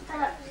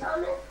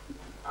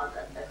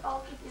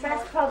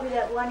 That's probably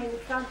that one in the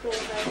front there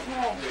with that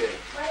tag. Yeah.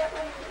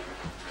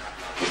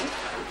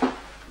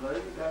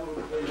 Blue, that will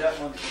be that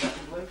one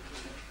secondly.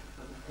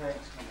 But the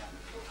tags come out.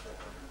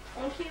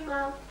 Thank you,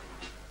 Mum.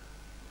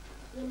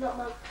 You're not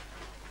Mum.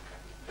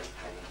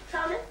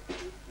 Simon?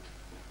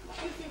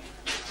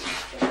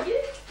 This is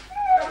you?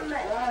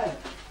 Right.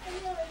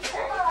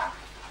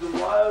 The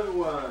low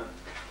one.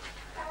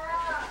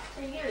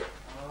 To you.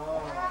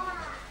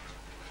 Oh.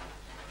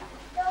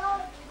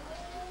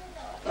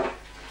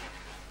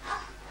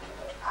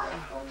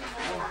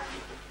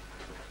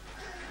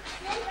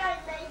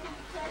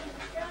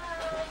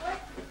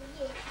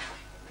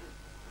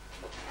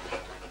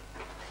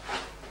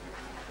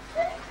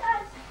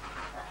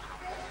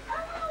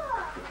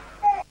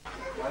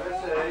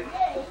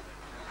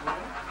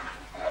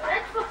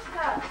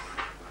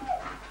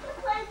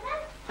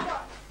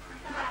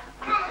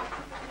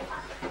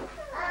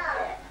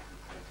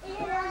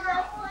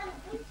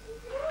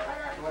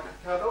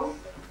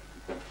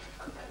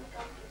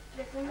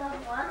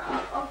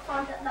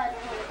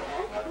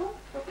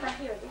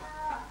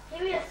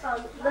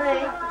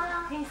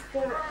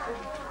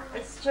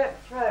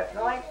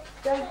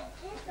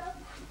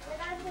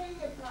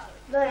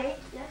 Lee?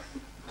 Yes?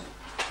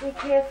 Be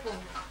careful.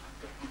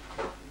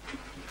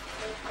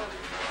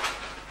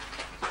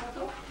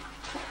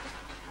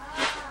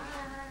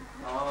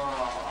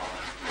 Oh,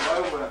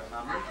 low work,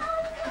 Mummy.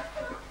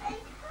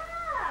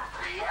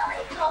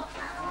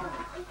 Helicopter.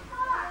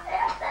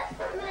 Yeah, that's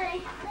for me.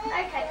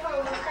 Okay, come on,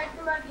 we'll take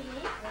them over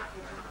here.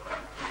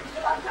 Would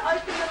you like to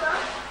open them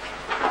up?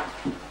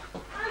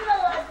 I'm not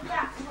like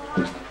that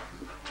one.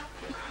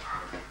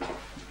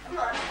 Come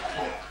on.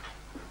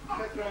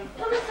 Catherine,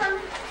 Come on, son.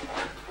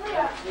 Here.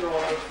 that's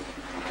yours.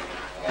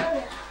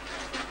 Oh.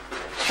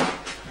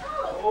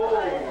 Oh,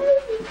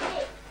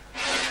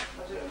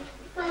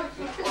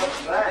 what's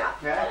that,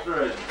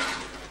 Catherine?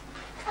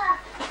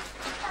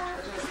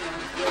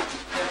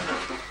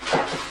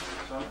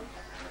 Son?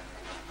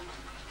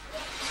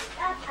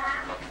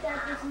 Dad,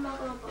 there's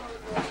another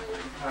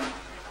one.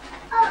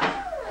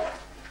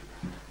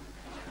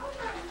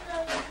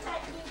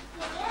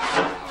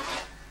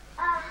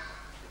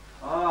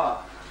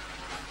 Ah.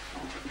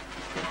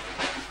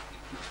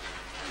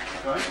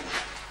 Sorry?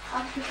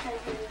 I'll keep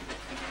taking it.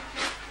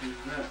 Who's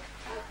that?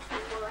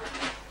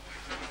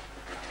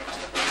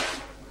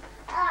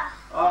 Ah.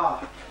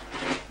 Ah.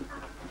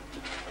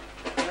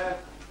 Dad,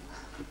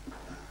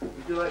 would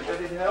you like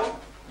Daddy to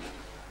help?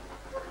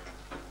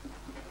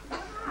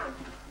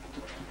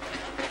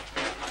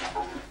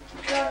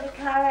 Drive the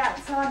car out,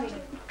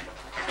 Simon.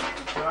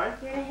 Sorry?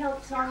 You're going to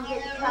help Simon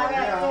get the car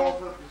Yeah, out I'll there.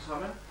 help you,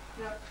 Simon.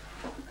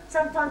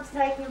 Sometimes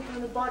taking him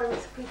from the bottom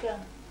is quicker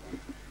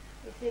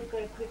if they've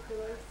got a quick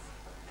release.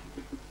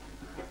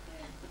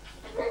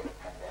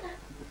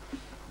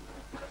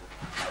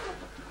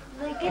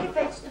 Lee, get a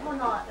vegetable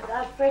knife,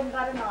 a bread and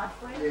butter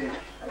knife, will you? Yeah.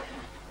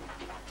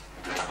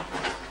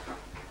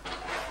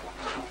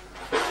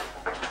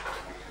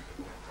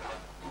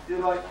 Do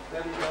you like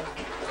Daddy to...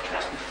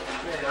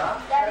 There you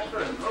are. Daddy.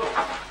 Catherine, look.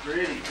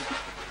 Ready.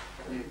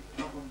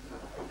 Yeah, up on the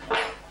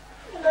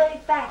side. Lee,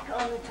 back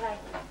on the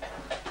table.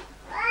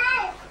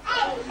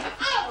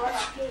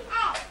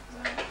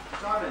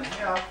 Simon,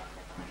 here.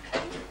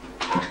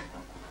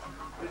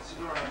 It's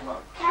your own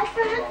luck.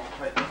 Catherine, I'll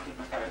take this to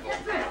the table.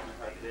 Catherine.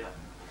 Take it out.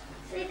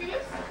 see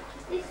this?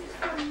 This is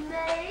from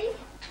me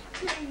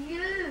to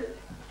you.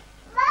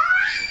 Here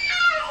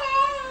we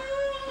are.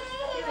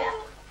 Here we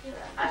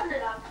are. Open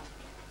it up.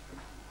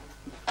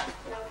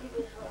 And I'll give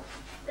you a hug.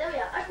 There we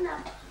are. Open it up.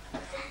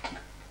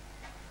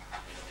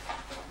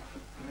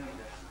 There you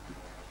go.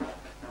 Now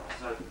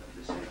let's open it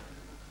this end.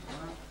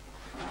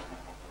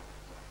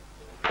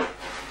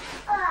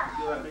 Would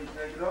you like me to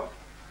take it off?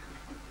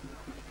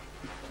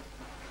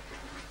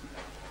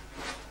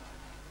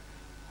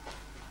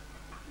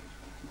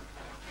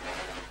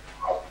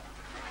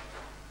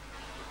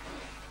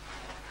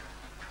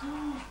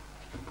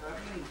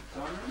 Lovely,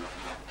 Simon.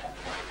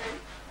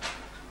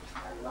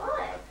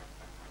 Alive.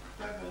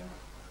 Kevin,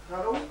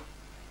 cuddle.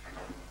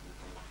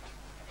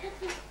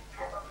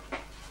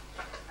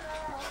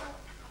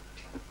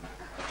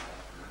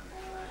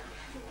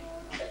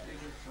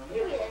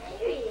 Here he is.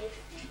 Here he is.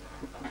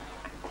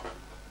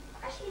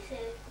 As she said.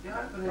 You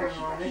have to have it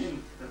on me,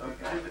 but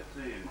I gave it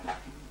to you.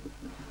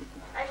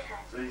 Okay.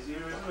 It's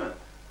easier, isn't it?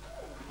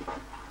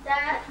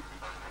 Dad.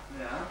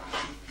 Yeah.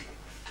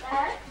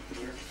 Dad.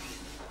 Yes.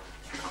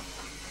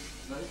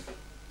 Nice.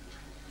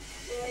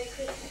 Merry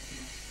Christmas.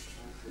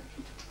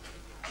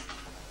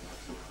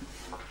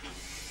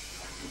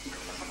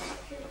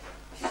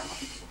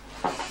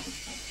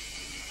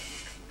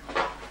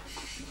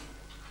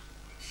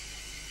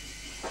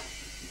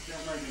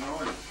 Don't make a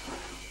noise.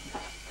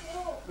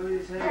 Look at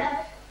his head.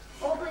 Dad.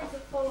 All these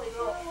are falling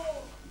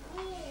off.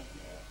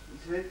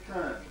 His head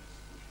turns.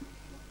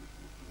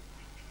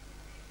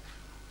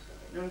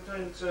 You want to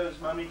turn so his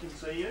mummy can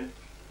see you?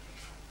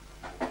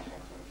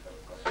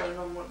 Show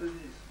Mum what this is.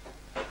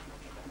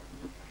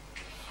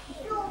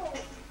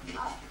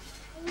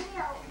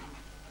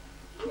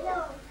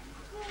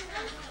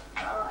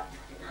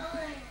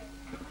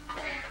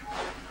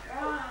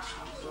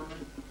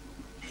 Simon.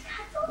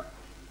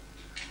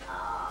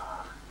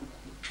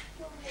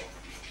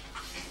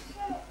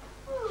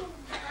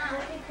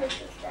 Happy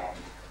Christmas, Dad.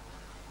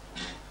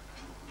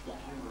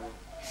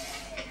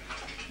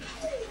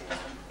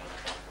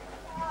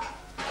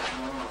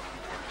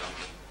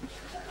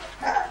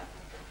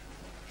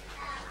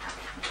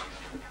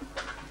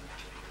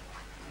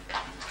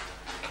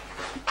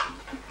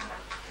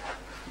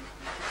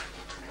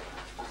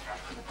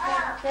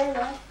 There, Lee.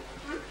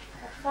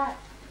 What's that?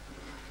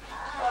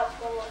 Oh,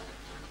 come on.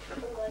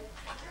 Come on.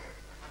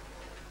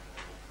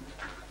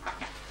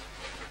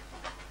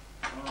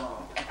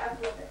 Oh,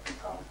 I've loved it.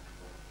 Oh.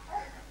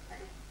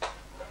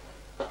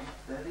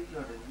 Daddy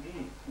got a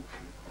new.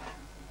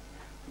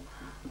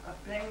 A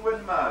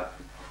penguin mug.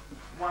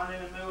 1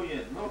 in a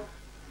million. Look.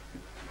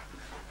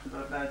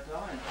 Got a bad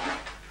time.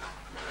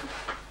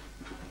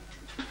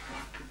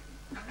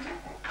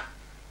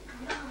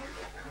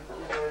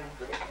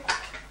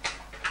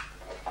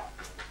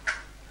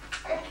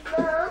 Thank you,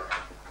 Daddy.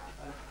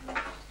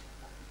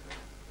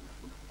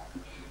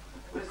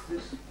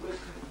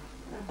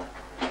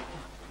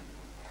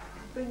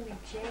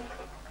 watching.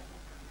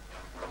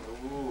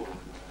 Ooh.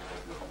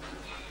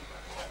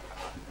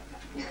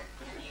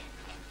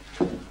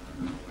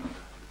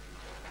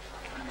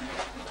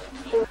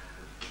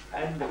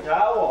 And the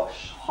car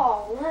wash.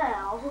 Oh,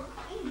 wow.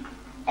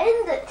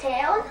 In the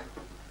town.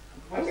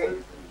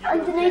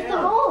 Underneath the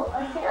wall.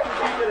 You've got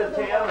a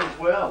towel as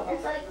well. And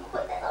so you can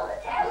put that on the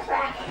towel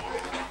rack.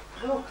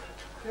 Look,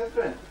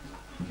 Catherine.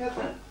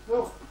 Catherine,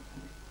 look.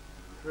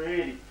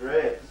 Pretty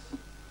dress.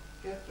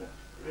 Catherine,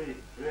 pretty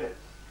dress.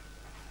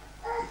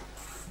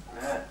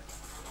 Yeah.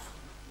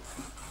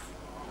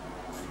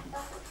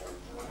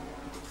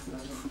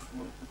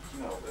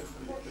 No, they're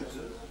pretty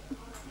dresses.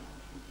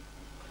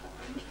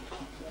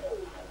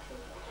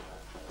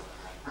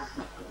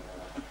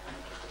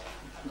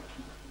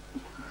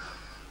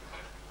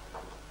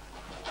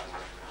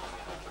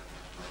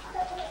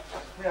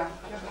 Yeah,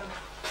 Catherine.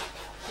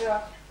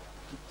 Yeah.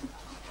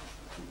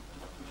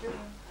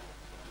 Catherine.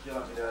 Would you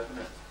like me to open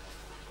it?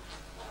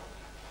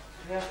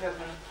 Yeah,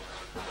 Catherine.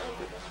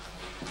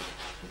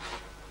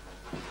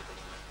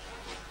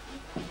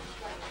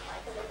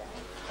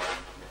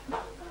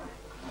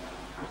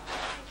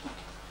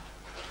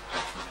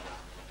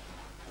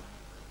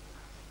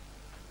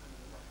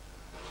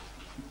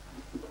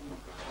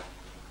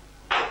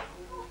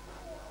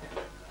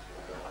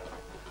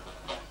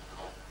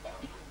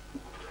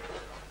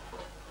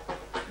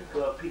 You've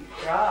got a big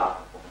car.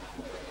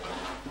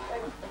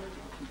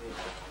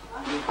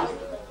 You just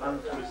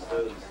untwist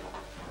those.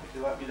 Would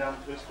you like me to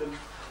untwist them?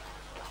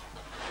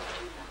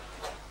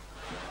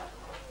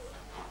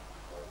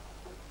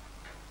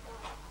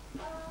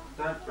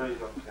 Don't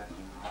breathe on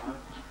Catherine,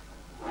 alright?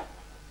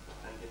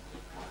 Don't get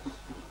too close.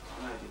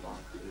 I know you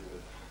like to,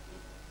 but...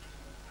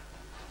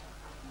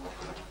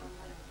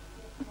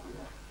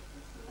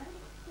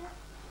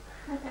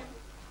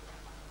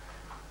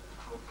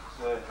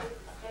 So...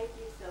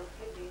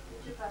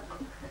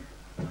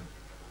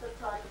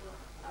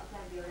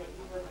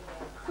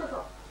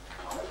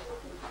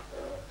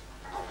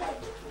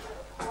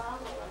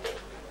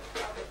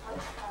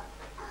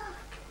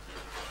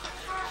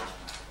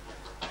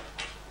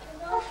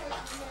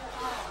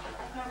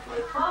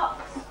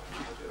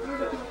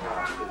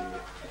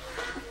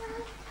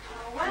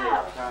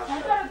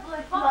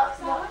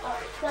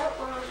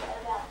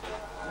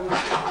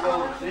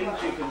 Things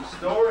you can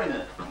store in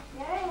it.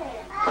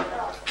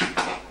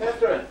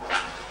 Catherine.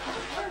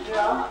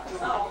 Yeah.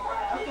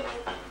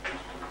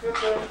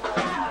 Catherine.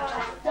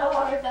 Don't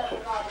worry about the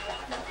bottle.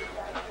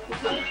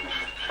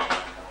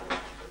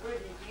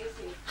 Really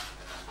juicy.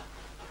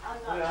 I'm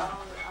not Yeah.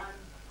 wrong.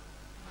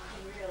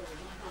 I'm really,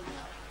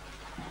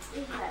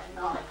 isn't that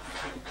nice?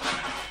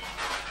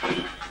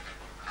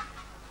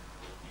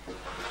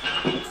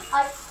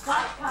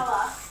 That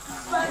colour,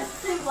 those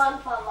two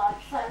ones I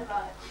like so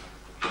much.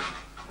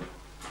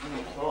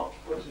 Oh,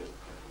 what's it?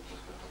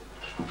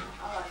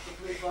 I like the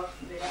blue box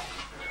better.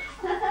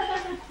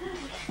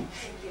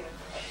 Thank you.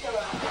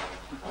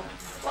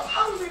 Well,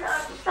 I'm going to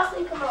open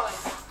something, come on.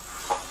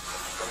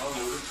 I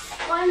would.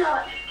 Why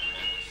not?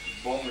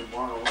 Bomb in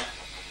one of them.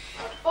 A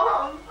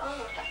bomb? Oh,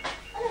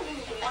 I don't think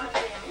you want to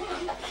be in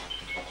one.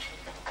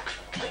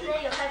 But then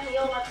you'll have me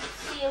all up the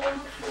ceiling,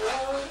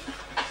 floor.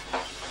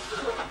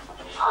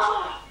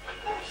 Oh,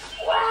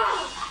 wow.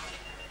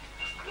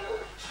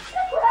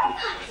 Look what I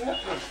got.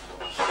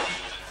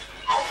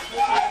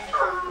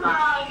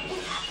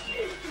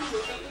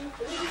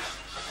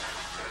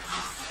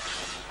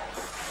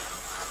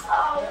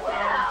 Oh,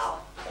 wow.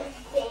 It's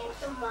a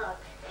Santa mug.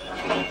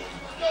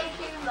 Thank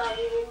you,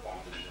 Mommy and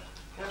Daddy.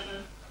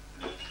 Catherine.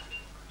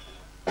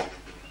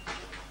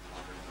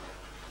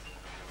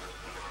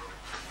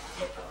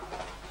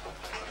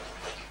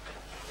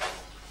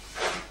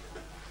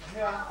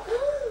 Yeah.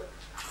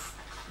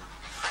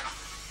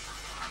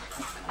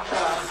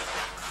 Yeah.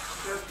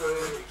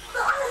 Catherine.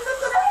 Simon, look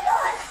what I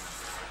got.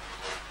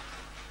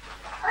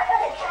 I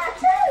got a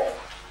tattoo.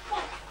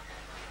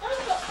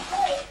 I've got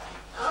two.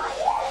 Oh,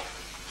 yes.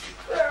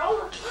 Where are all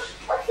the...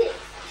 What's it?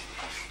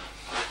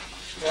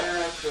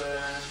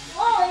 Catherine.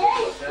 Oh,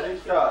 yes.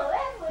 Daddy's got.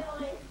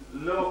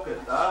 Look at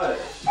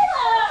those.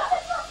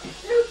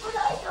 Look what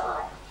I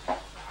got.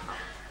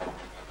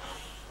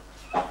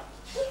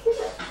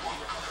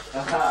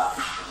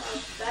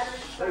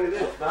 Look at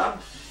this, Mum.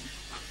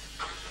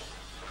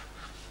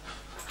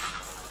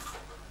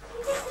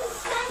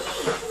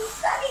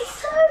 Sunny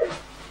too.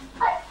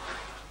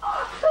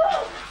 Oh,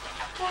 cool.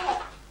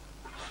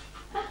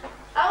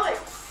 Owen.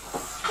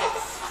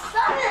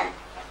 Simon.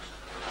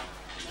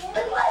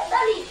 Look like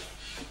Sunny.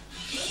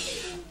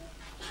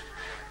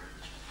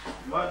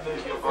 You might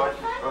move your bike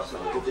across a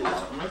little bit,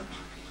 something.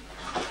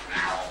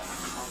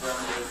 I'll go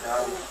and get a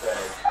garbage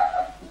bag.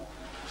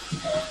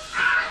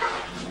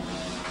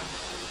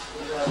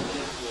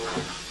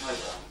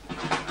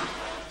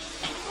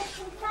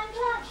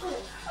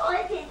 I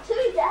did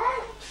too,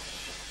 Dad.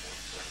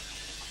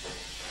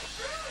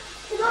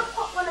 Can I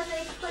pop one of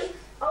these, please?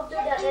 I'll do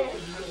that then.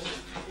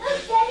 Look,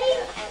 Daddy,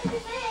 look at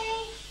me.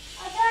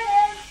 I got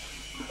him.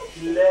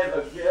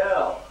 Clever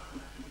girl.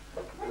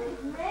 Look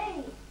at me.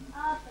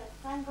 Arthur,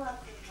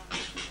 sunglasses on.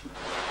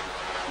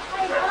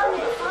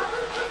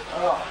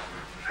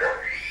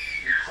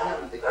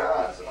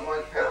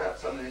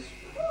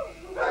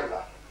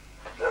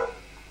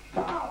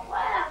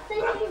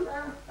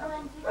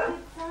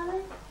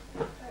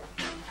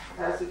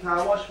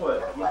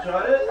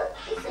 tried it?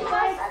 You see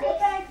my The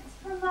bags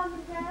from Mum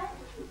and Dad.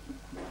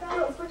 The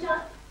bags from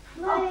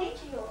Lee.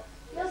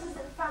 Yours is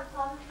at the front,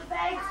 Mum. The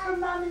bags from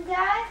Mum and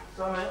Dad.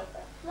 Simon.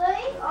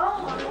 Lee.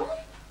 Oh.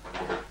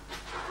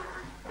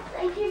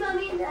 Thank you,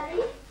 Mummy and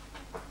Daddy.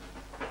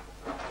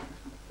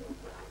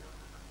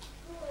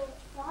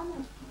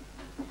 Simon.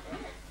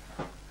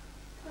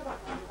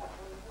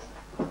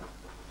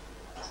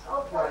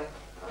 Okay.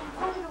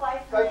 Take it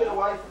away from Take me. it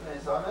away from there,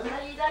 Simon.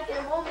 So you don't get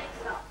them all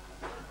mixed up.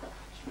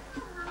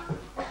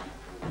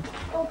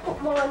 Or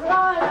put mine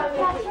right over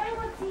here. Catherine,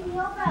 what's in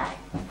your bag?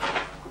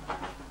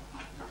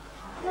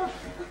 Look.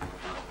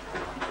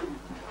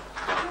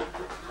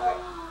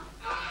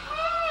 A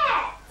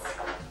hat!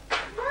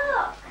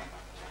 Look!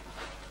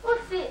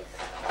 What's this?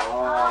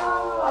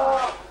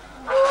 Oh.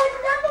 Oh,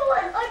 another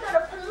one! I got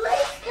a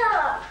police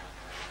car!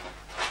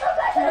 Look,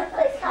 I got a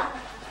police car!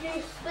 You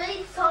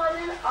speed,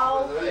 Simon,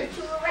 I'll What are get these?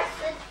 you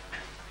arrested.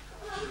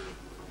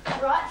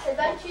 Right, so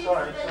don't you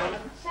Sorry, speed.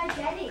 Simon. Say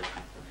Daddy.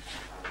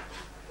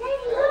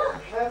 Daddy, look!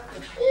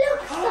 Look,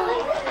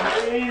 Simon!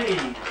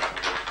 Really?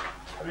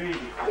 Really?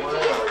 Did you Wow.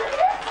 look at it?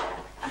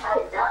 I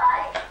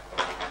died!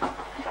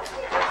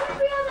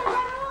 Every other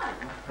hat on.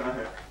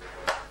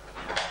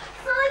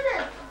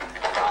 Simon!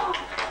 Oh.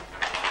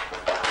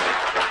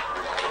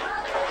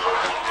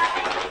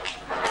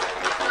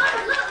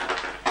 Simon, look!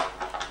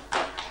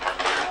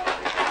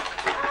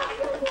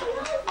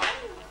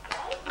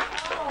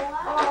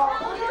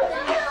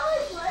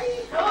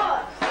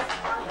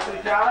 What's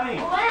it going?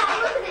 Wow,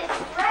 look at this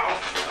dress!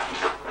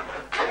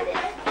 Look at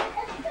this!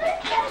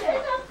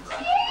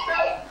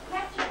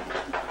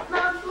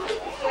 Mum, look at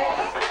this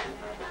dress!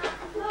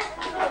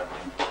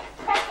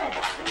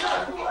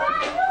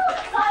 Simon,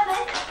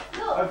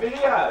 look! A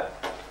video.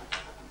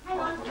 Hang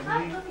on,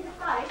 can't look at the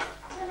face.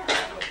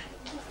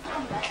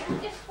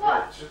 Just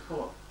watch. Just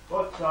cool.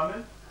 What,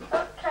 Simon?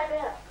 Oh, came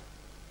out.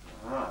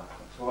 Ah,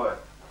 that's why.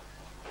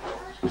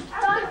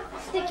 Don't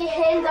stick your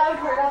hand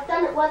over it. I've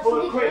done it once Pull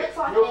and it it quick, hurts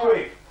like real hell.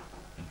 quick.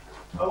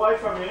 Away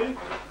from you.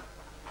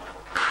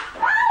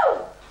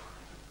 Oh!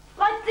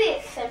 Like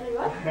this,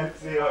 everyone. That's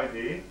the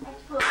idea.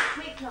 Let's put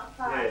quick, not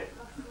fast.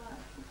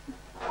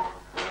 Yeah.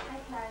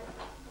 Okay.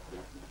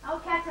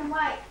 Oh, Catherine,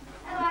 wait.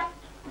 Hello.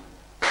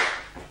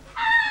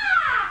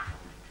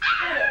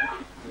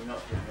 You're not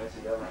too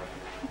messy, are you?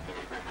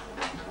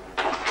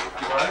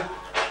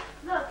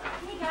 Look,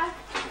 here you go.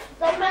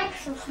 They make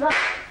some smoke.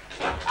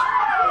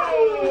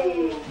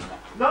 Hey!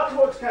 Not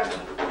towards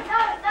Catherine. No,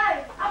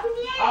 up in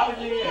the air. Up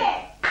in the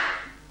air.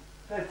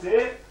 That's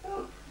it.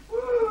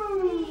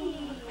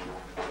 Whee!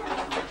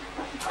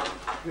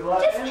 You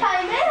like Just that?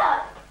 came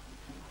out.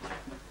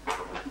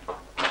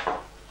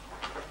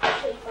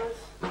 Cheapers.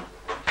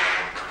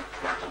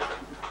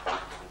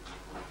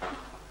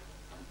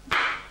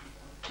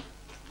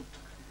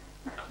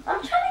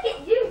 I'm trying to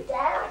get you,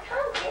 Dad. I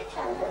can't get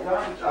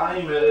you. Don't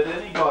aim it at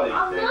anybody,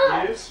 I'm thank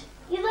not.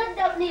 you. You let it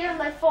up near and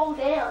they fall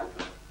down.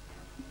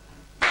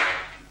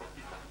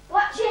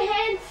 Watch your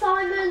hands,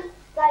 Simon.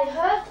 They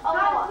hurt a Go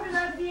lot. put it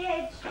over the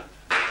edge.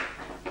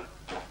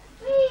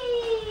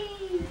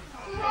 Whee!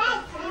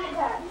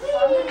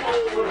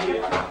 Well,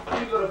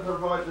 you got to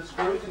provide the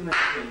screws in that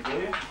thing, do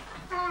you?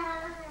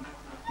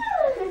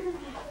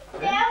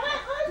 Yeah,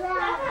 what's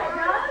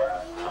that?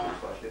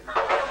 Looks like it.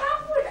 How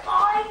would I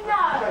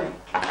know? Hey,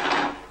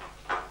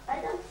 They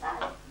don't say.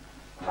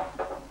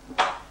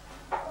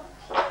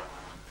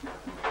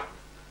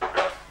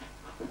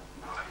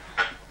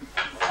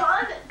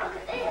 Simon, look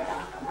at this.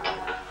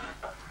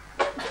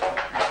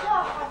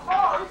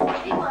 Oh, this is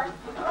a big one.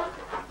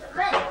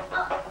 Man,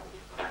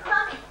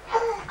 Mummy,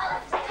 I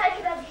like to take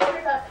it over here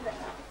and open it.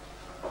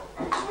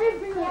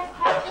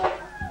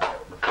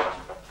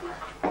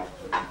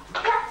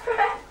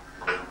 Catherine.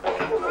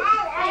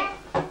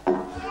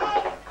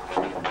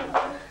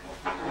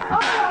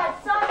 Alright,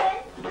 Simon,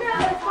 now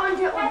I'm going to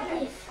find out what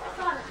it is.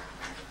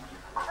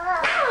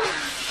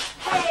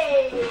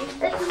 Hey,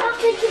 there's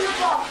something in the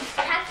box,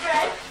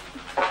 Catherine.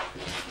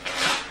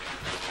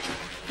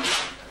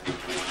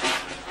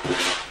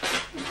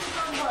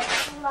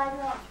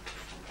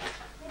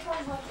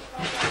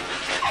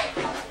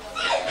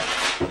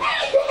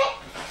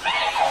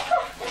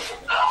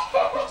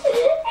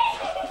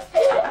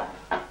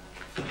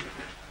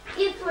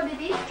 Guess what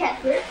it is,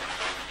 Catherine?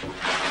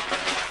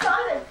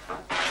 Simon,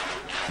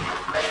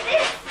 look at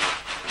this.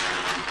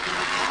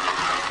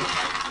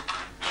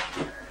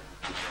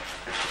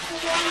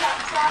 Wind up,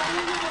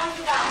 Simon, wind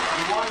it up.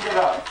 you wind it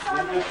up.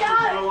 Simon, You just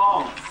push it go.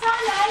 along.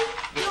 Sunday,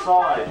 The you're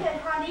side. broken,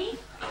 honey.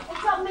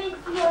 It's not meant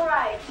for your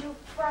age. You'll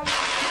break it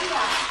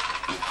here.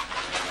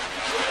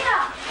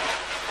 Here.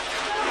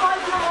 Do you want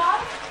to ride my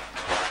bike?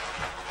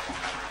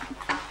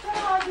 Do you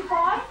want to ride your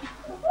bike?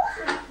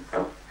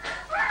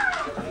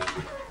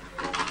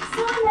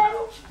 Simon,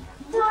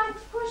 don't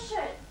push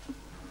it.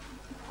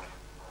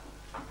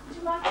 Would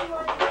you like to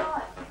ride your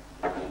bike?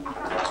 In the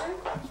front room?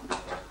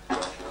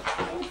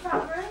 In the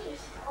front room?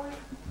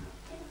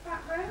 In the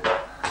front room?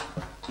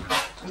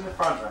 In the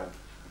front room.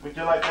 Would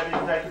you like Daddy to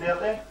take it out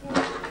there?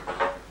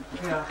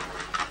 Yeah.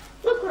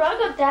 Look what I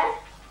got, Dad.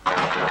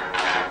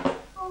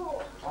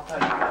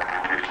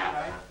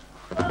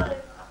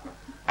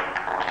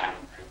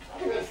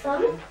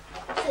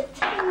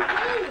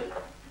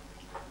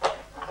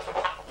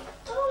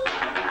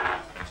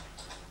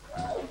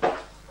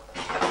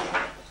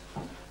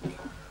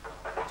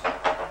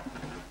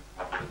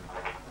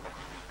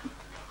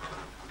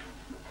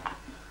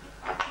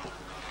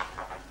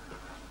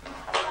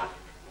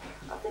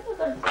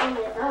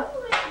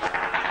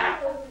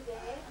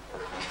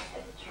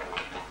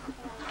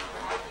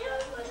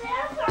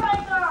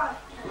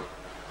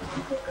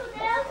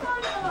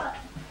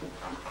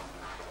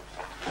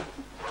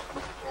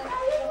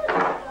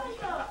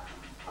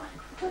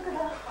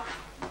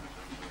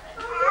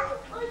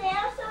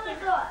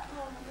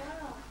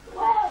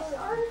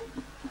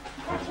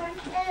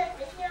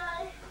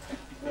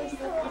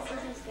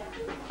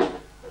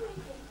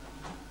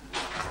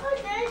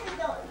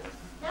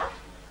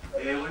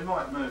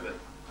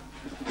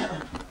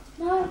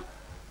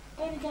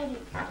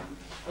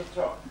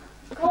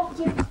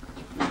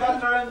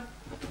 Catherine!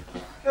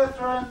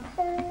 Catherine!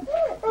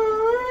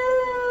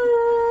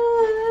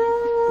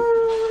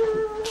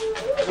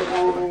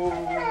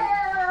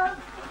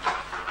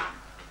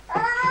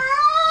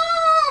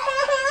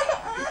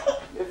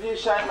 Have you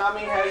shown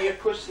Mummy how you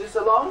push this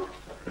along?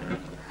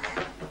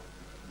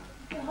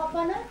 You hop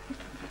on it?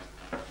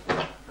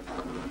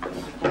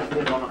 Can't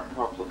get on it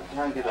properly.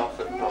 Can't get off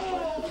it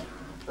properly.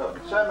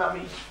 Look, show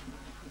Mummy.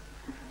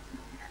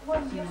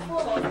 What did you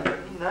fall on?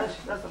 No,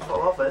 she doesn't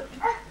fall off it.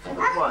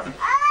 Look one.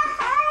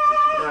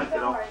 She can't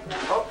get off.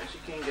 Oh, she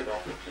can get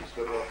off it. She's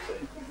got it off there.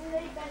 Does it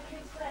need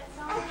batteries for that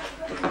side?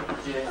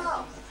 Yes.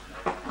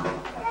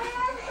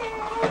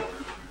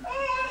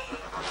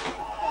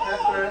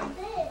 Catherine.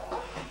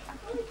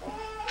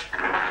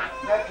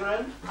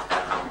 Catherine.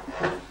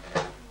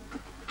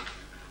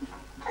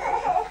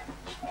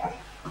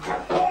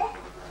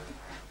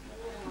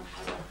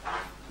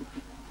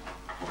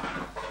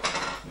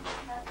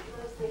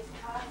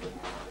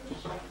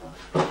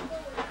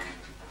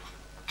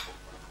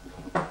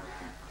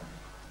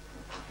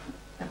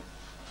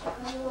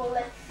 Oh,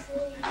 let's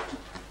see.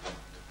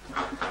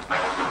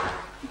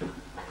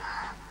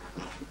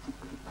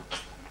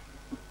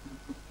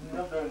 You're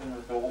not doing it in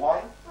the doorway.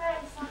 Where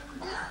is some?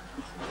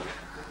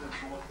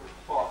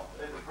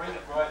 Bring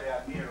it right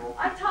out here.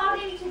 I told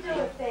him to do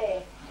it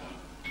there.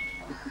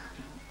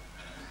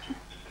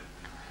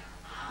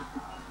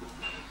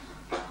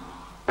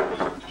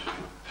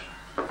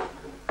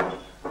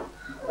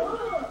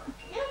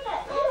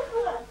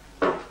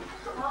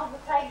 I'll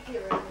take you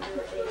and do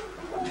it there.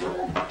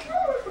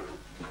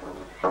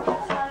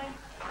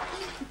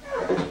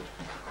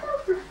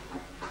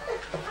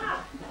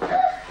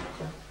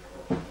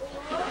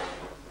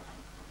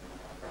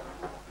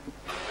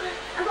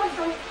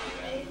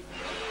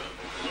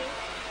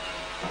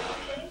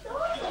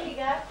 There you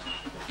go.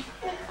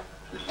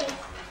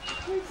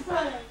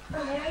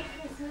 Merry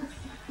Christmas,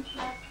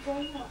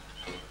 Daniel.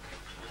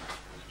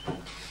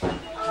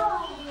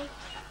 Oh.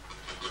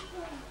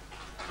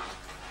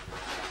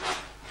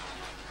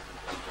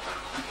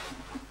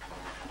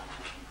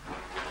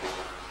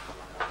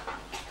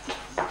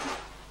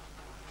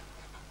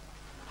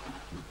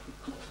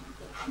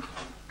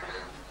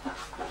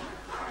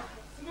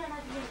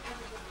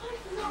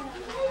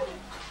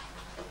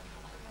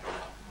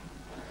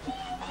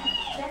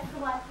 That's the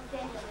one for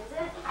Daniel, is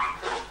it?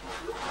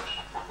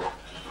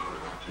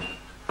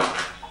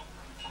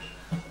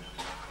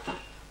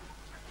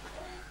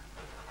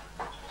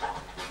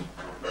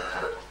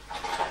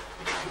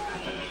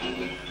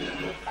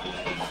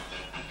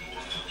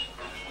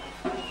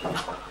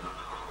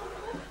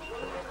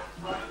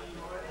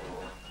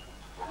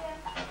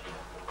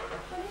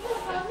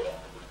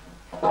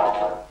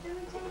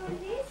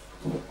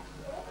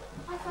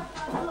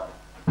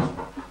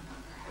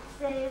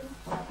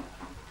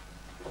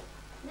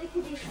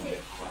 Lickety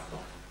six.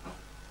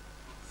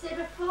 Set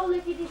of 4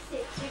 lickety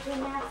six. You can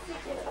now sit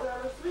as well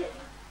as lick.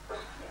 The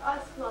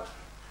ice block.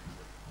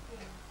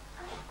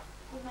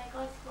 We make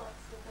ice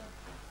blocks with them.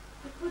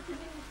 We put them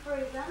in the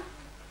freezer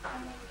and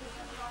then we give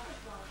them an ice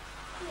block.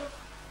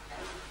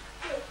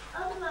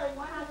 Otherwise,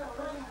 one has a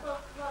ice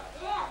block right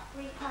there.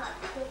 We can't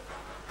because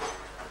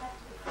they have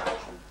to be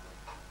frozen.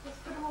 Just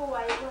put them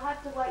away. We'll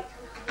have to wait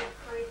till it's in the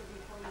freezer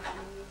before you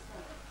can use them.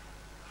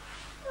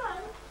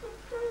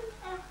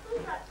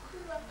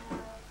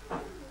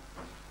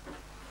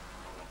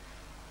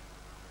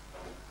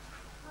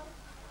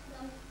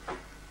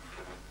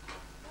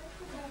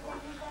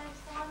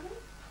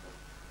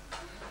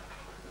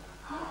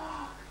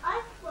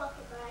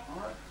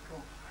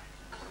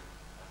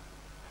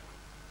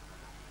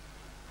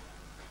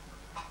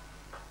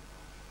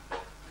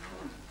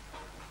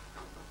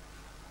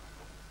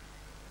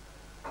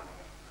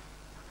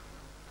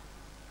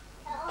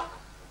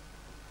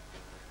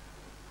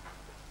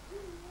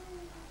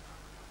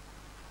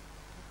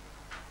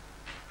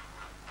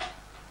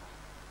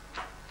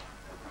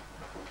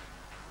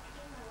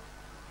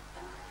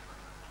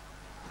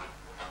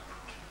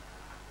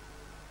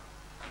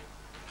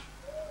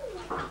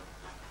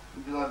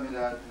 Would you like me to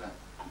open it?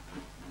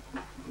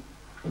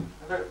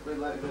 Okay, we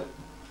let it.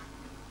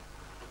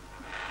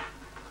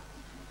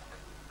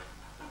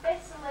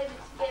 Best to leave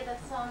it together,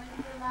 Simon,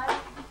 if you know.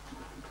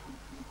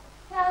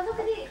 Now look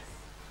at this.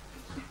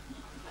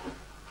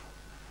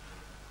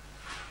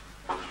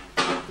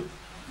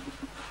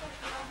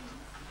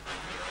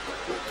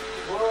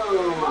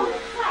 Whoa!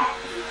 What's that?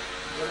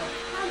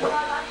 How do I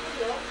like to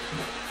do?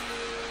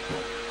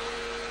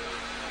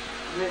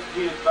 You need to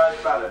use both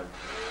buttons.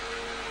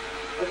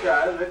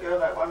 Let go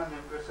that one and then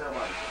press that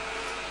one.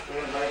 Then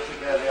it makes it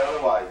go the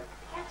other way.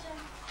 Gotcha.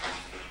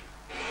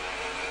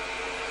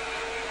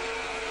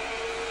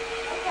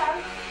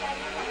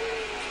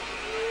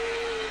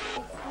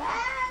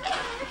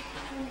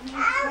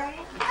 Okay.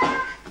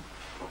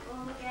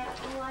 We'll look at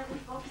all over the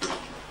boxes.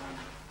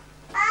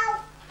 I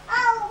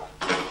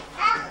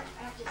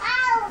have to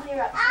clear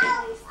up some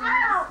of these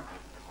things.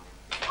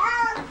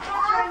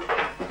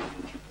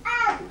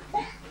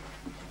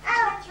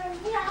 Catherine,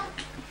 here.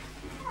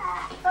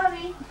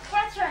 Bobby,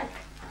 Catherine,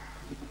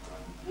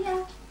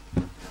 here.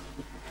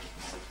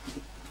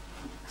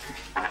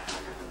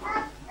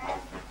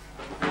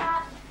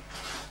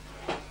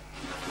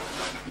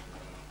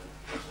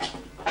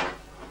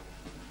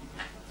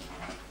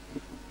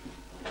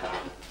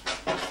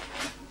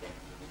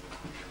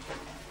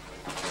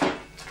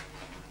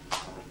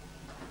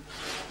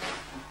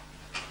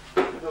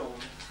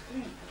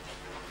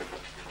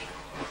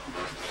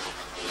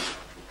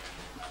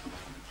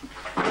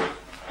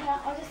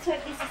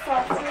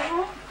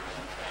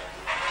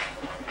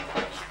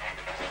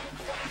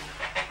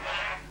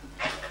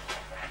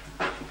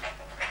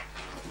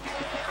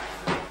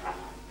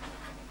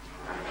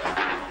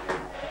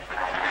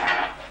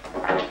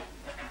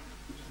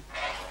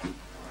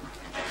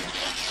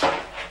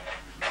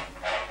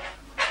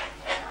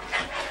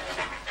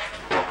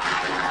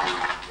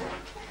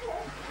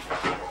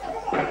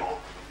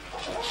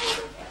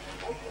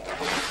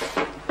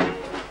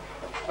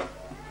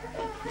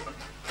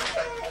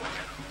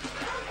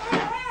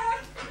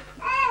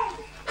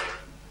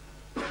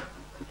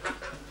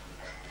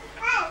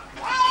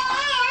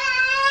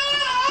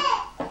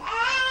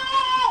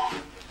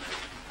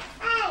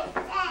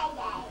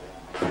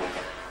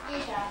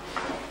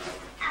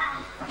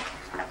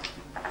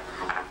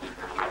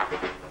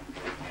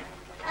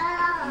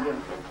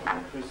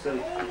 them. We'll see.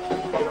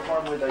 Get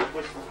one where they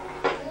twist.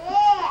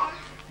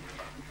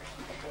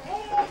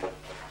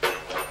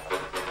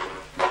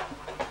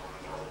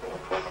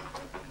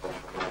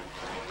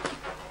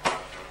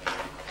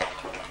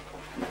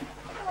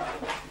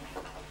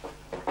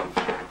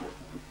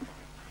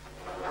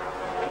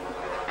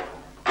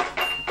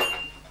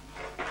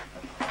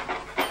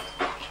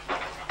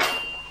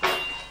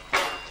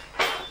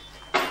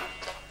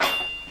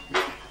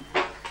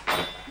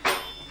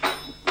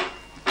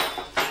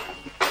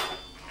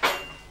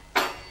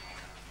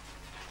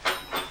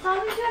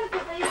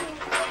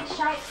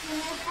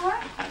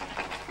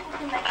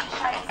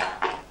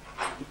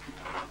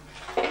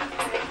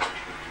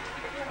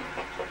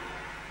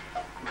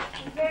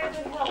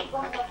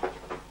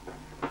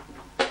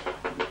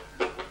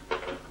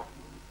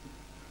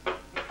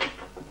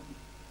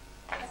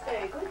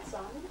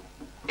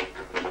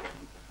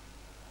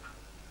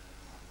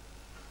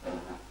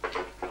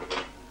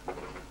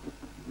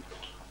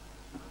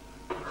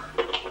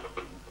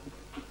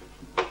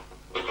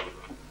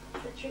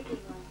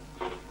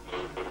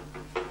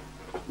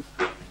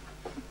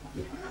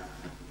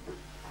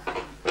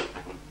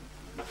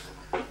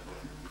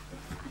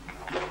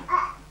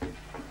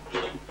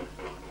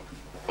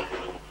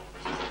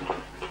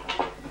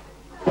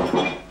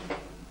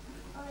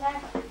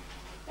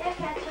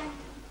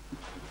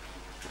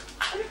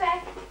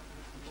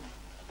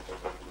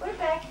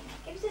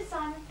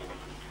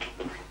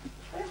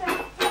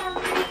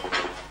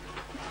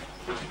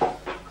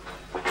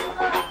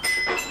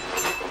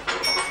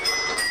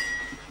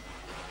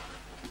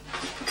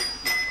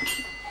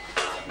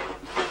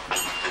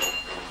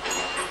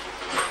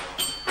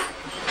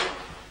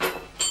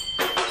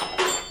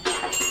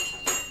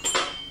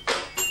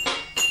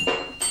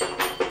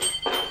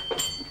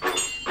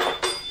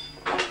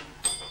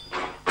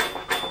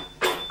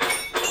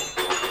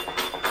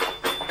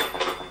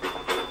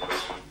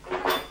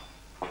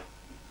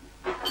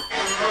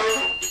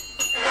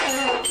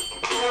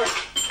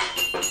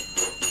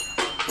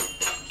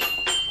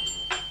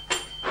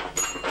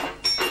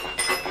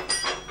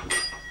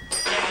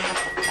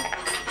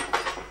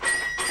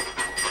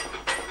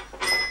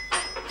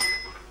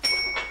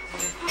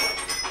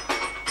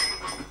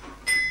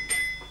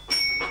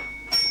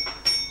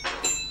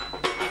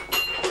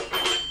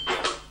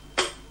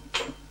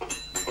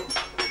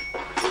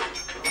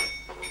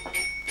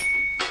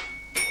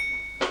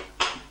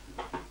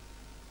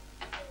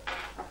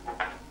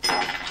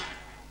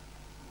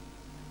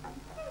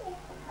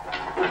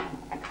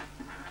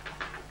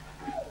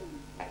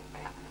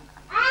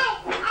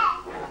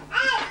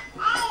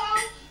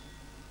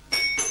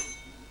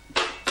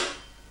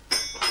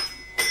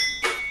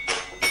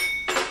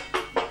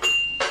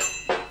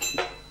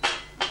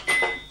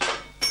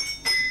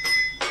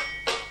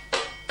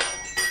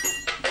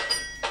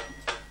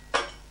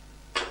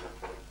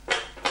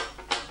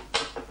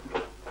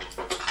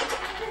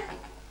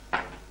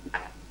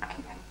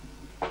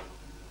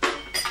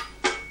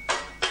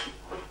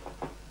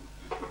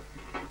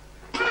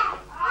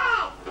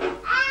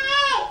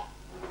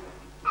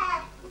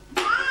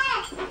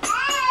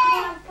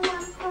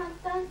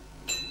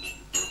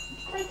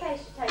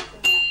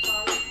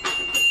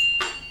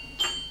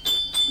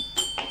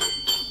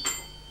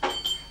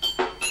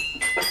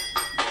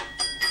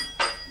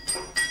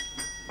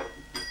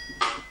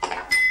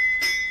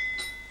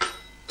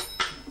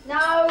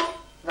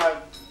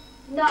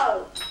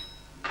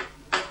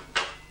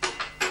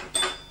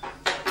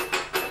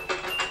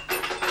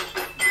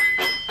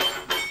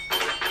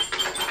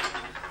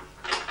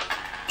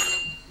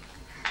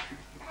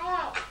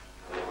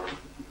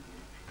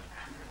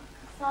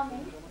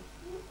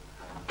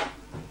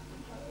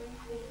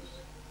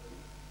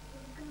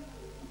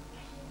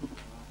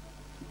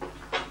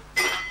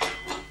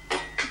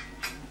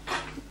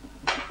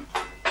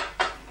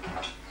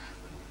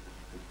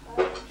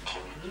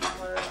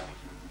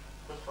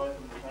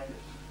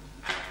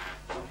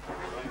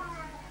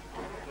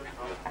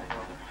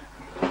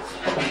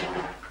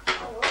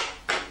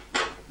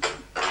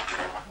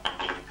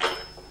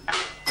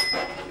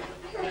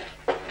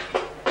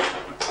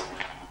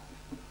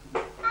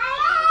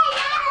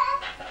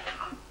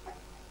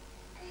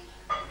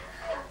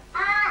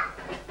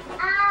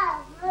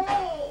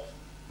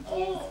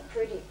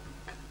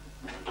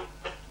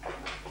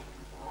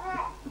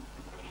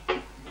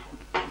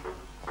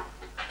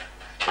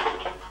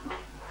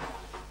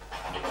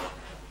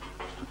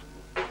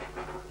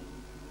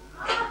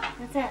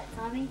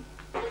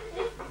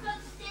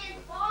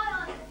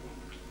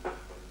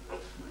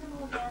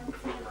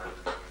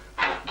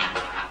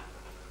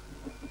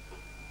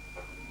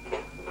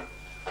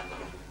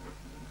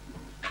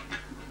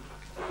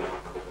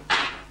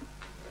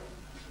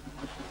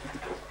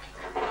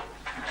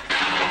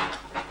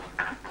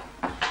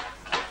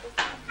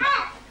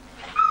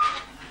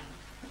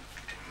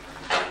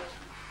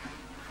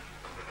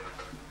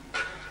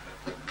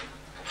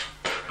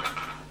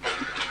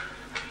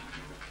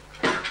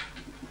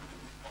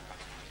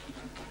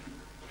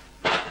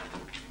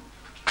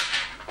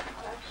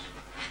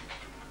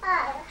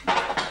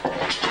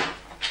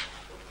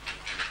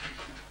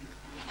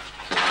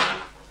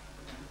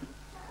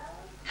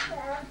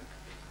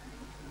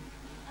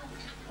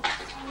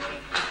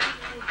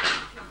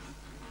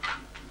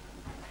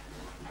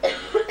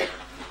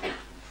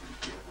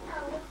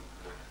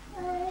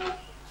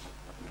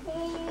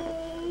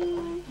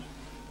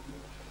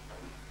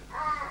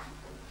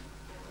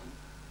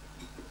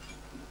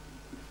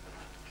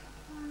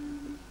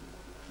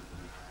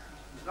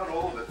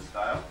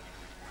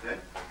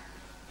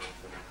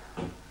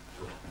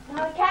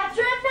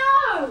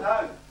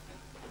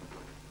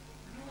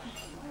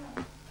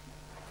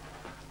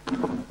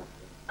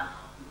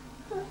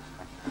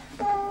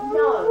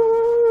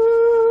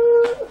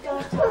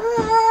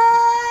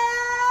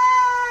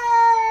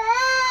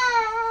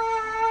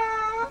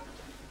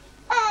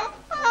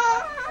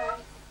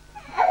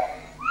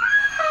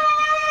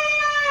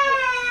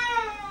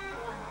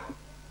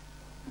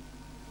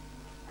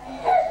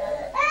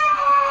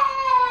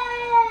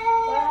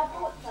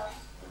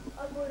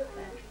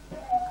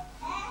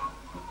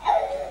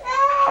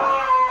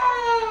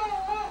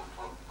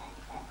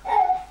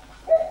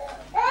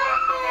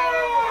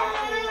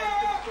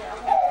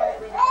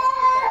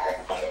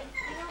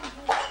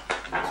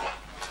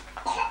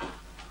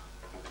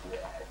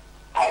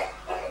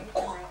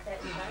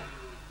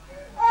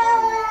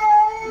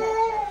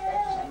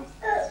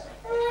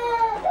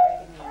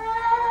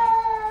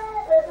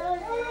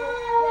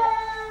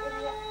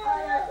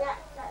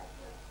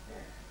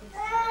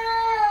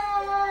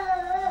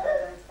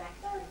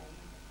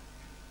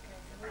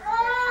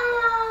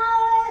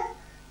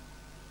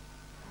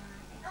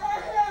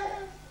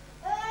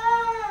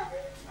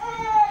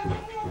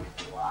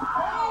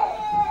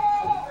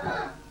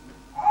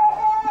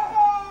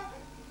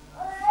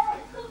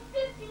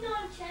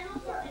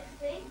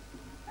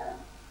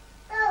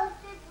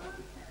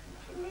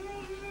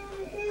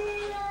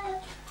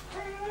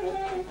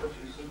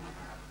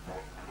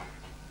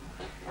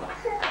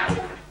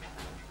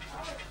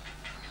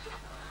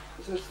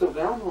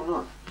 going or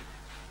not?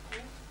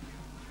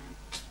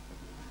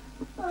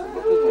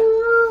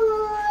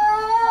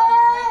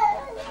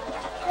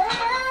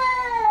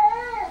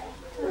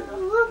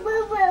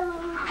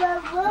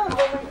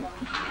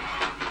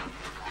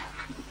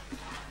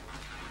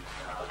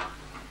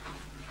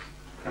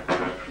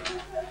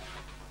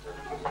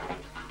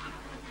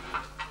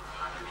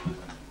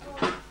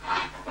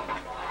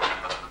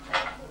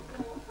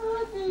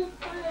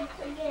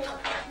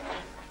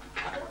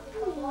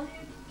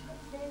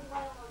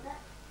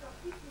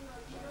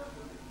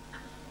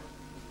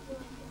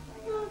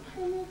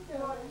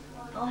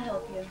 I'll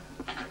help you.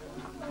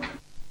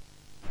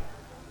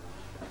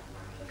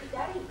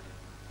 Daddy.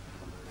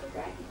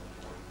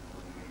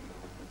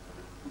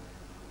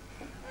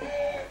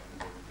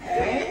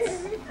 Dance?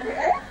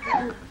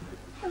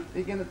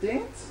 You gonna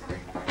dance?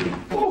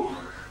 Oh,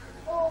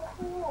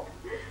 cool.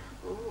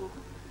 Ooh.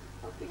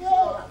 I'll fix it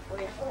all up for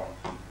you.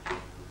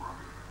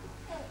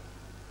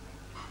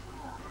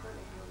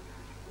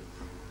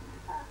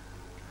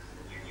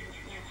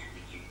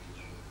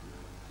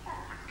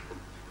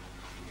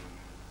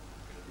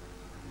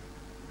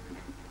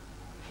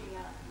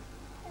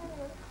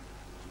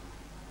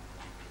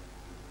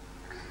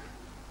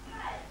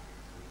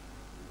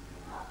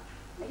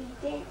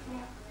 Dance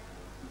now.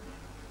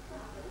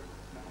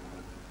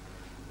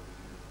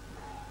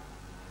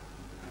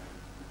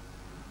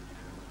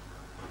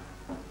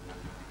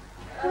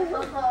 Oh,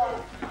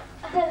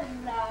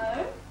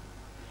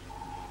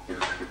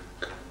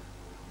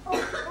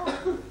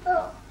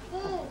 hello.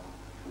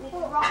 Let's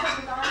rock it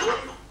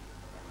tonight.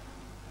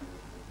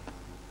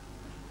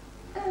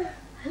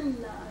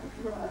 Hello.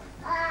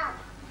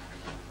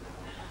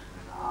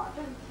 Oh,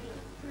 don't be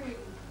pretty.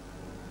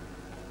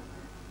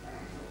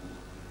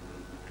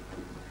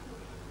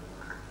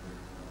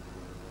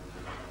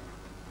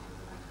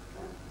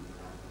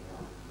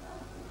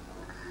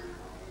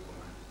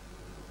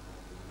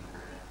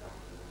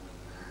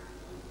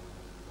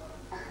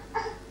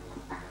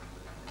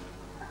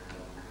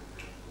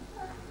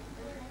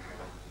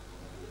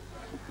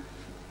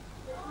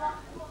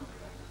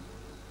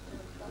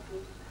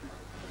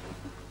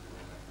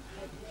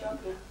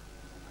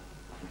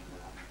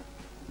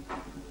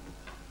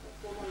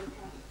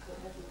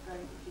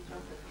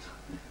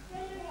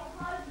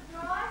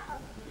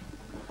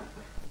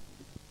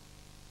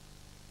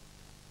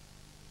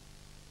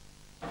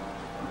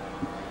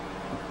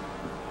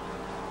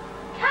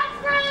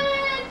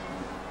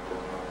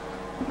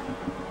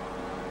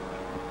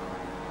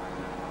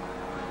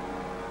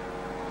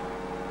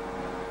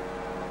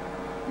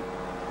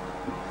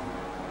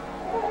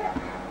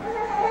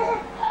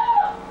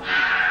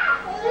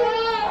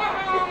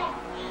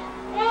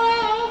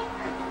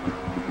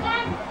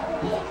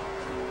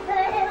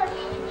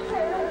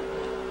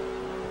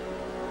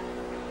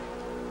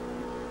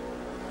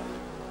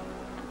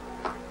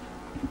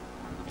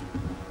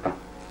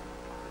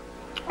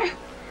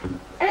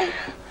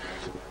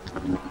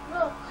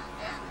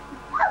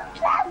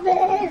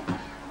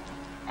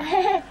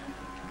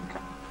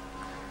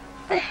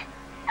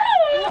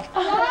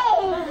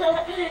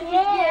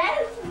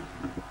 Yes?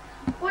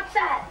 What's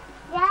that?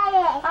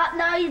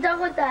 No, you don't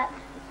want that.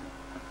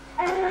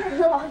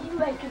 Oh, you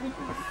make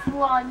everything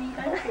slimy,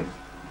 don't you?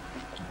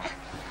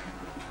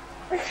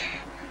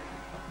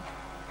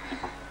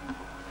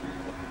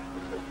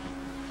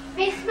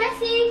 Miss Messy! Oh. Miss Messy. Miss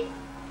Messy.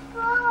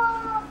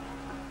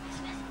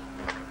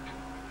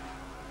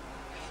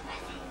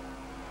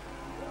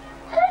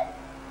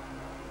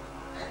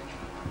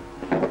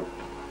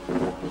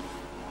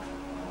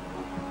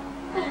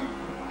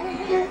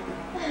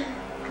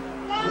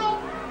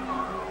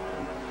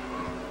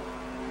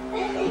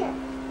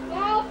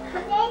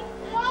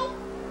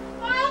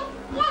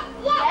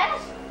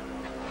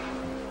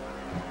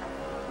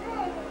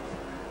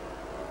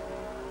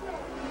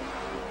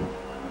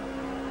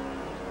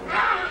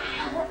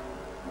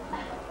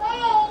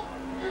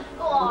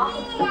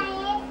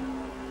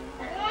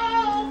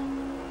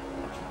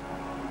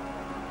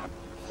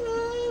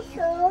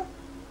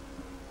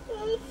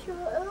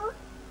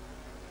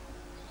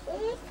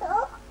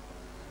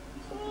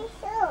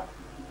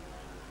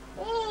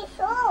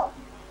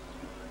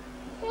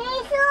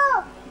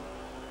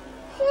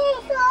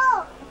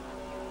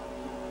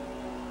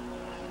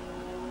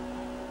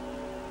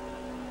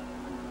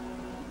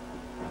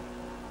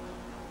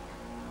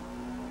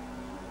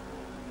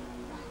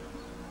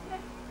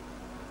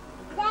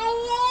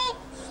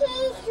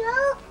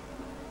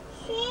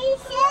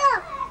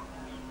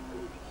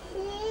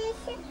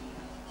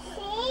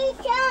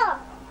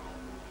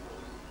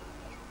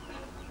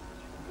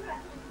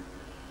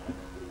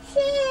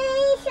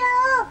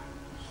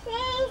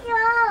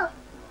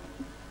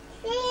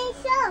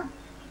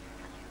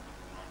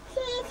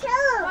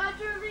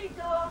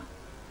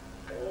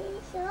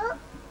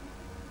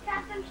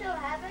 Captain shall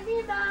have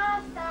any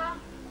Mazda.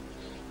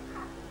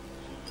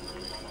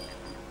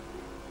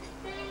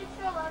 They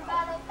shall learn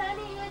about a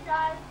penny a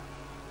day.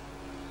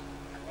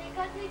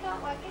 Because we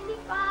don't work any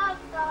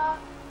faster.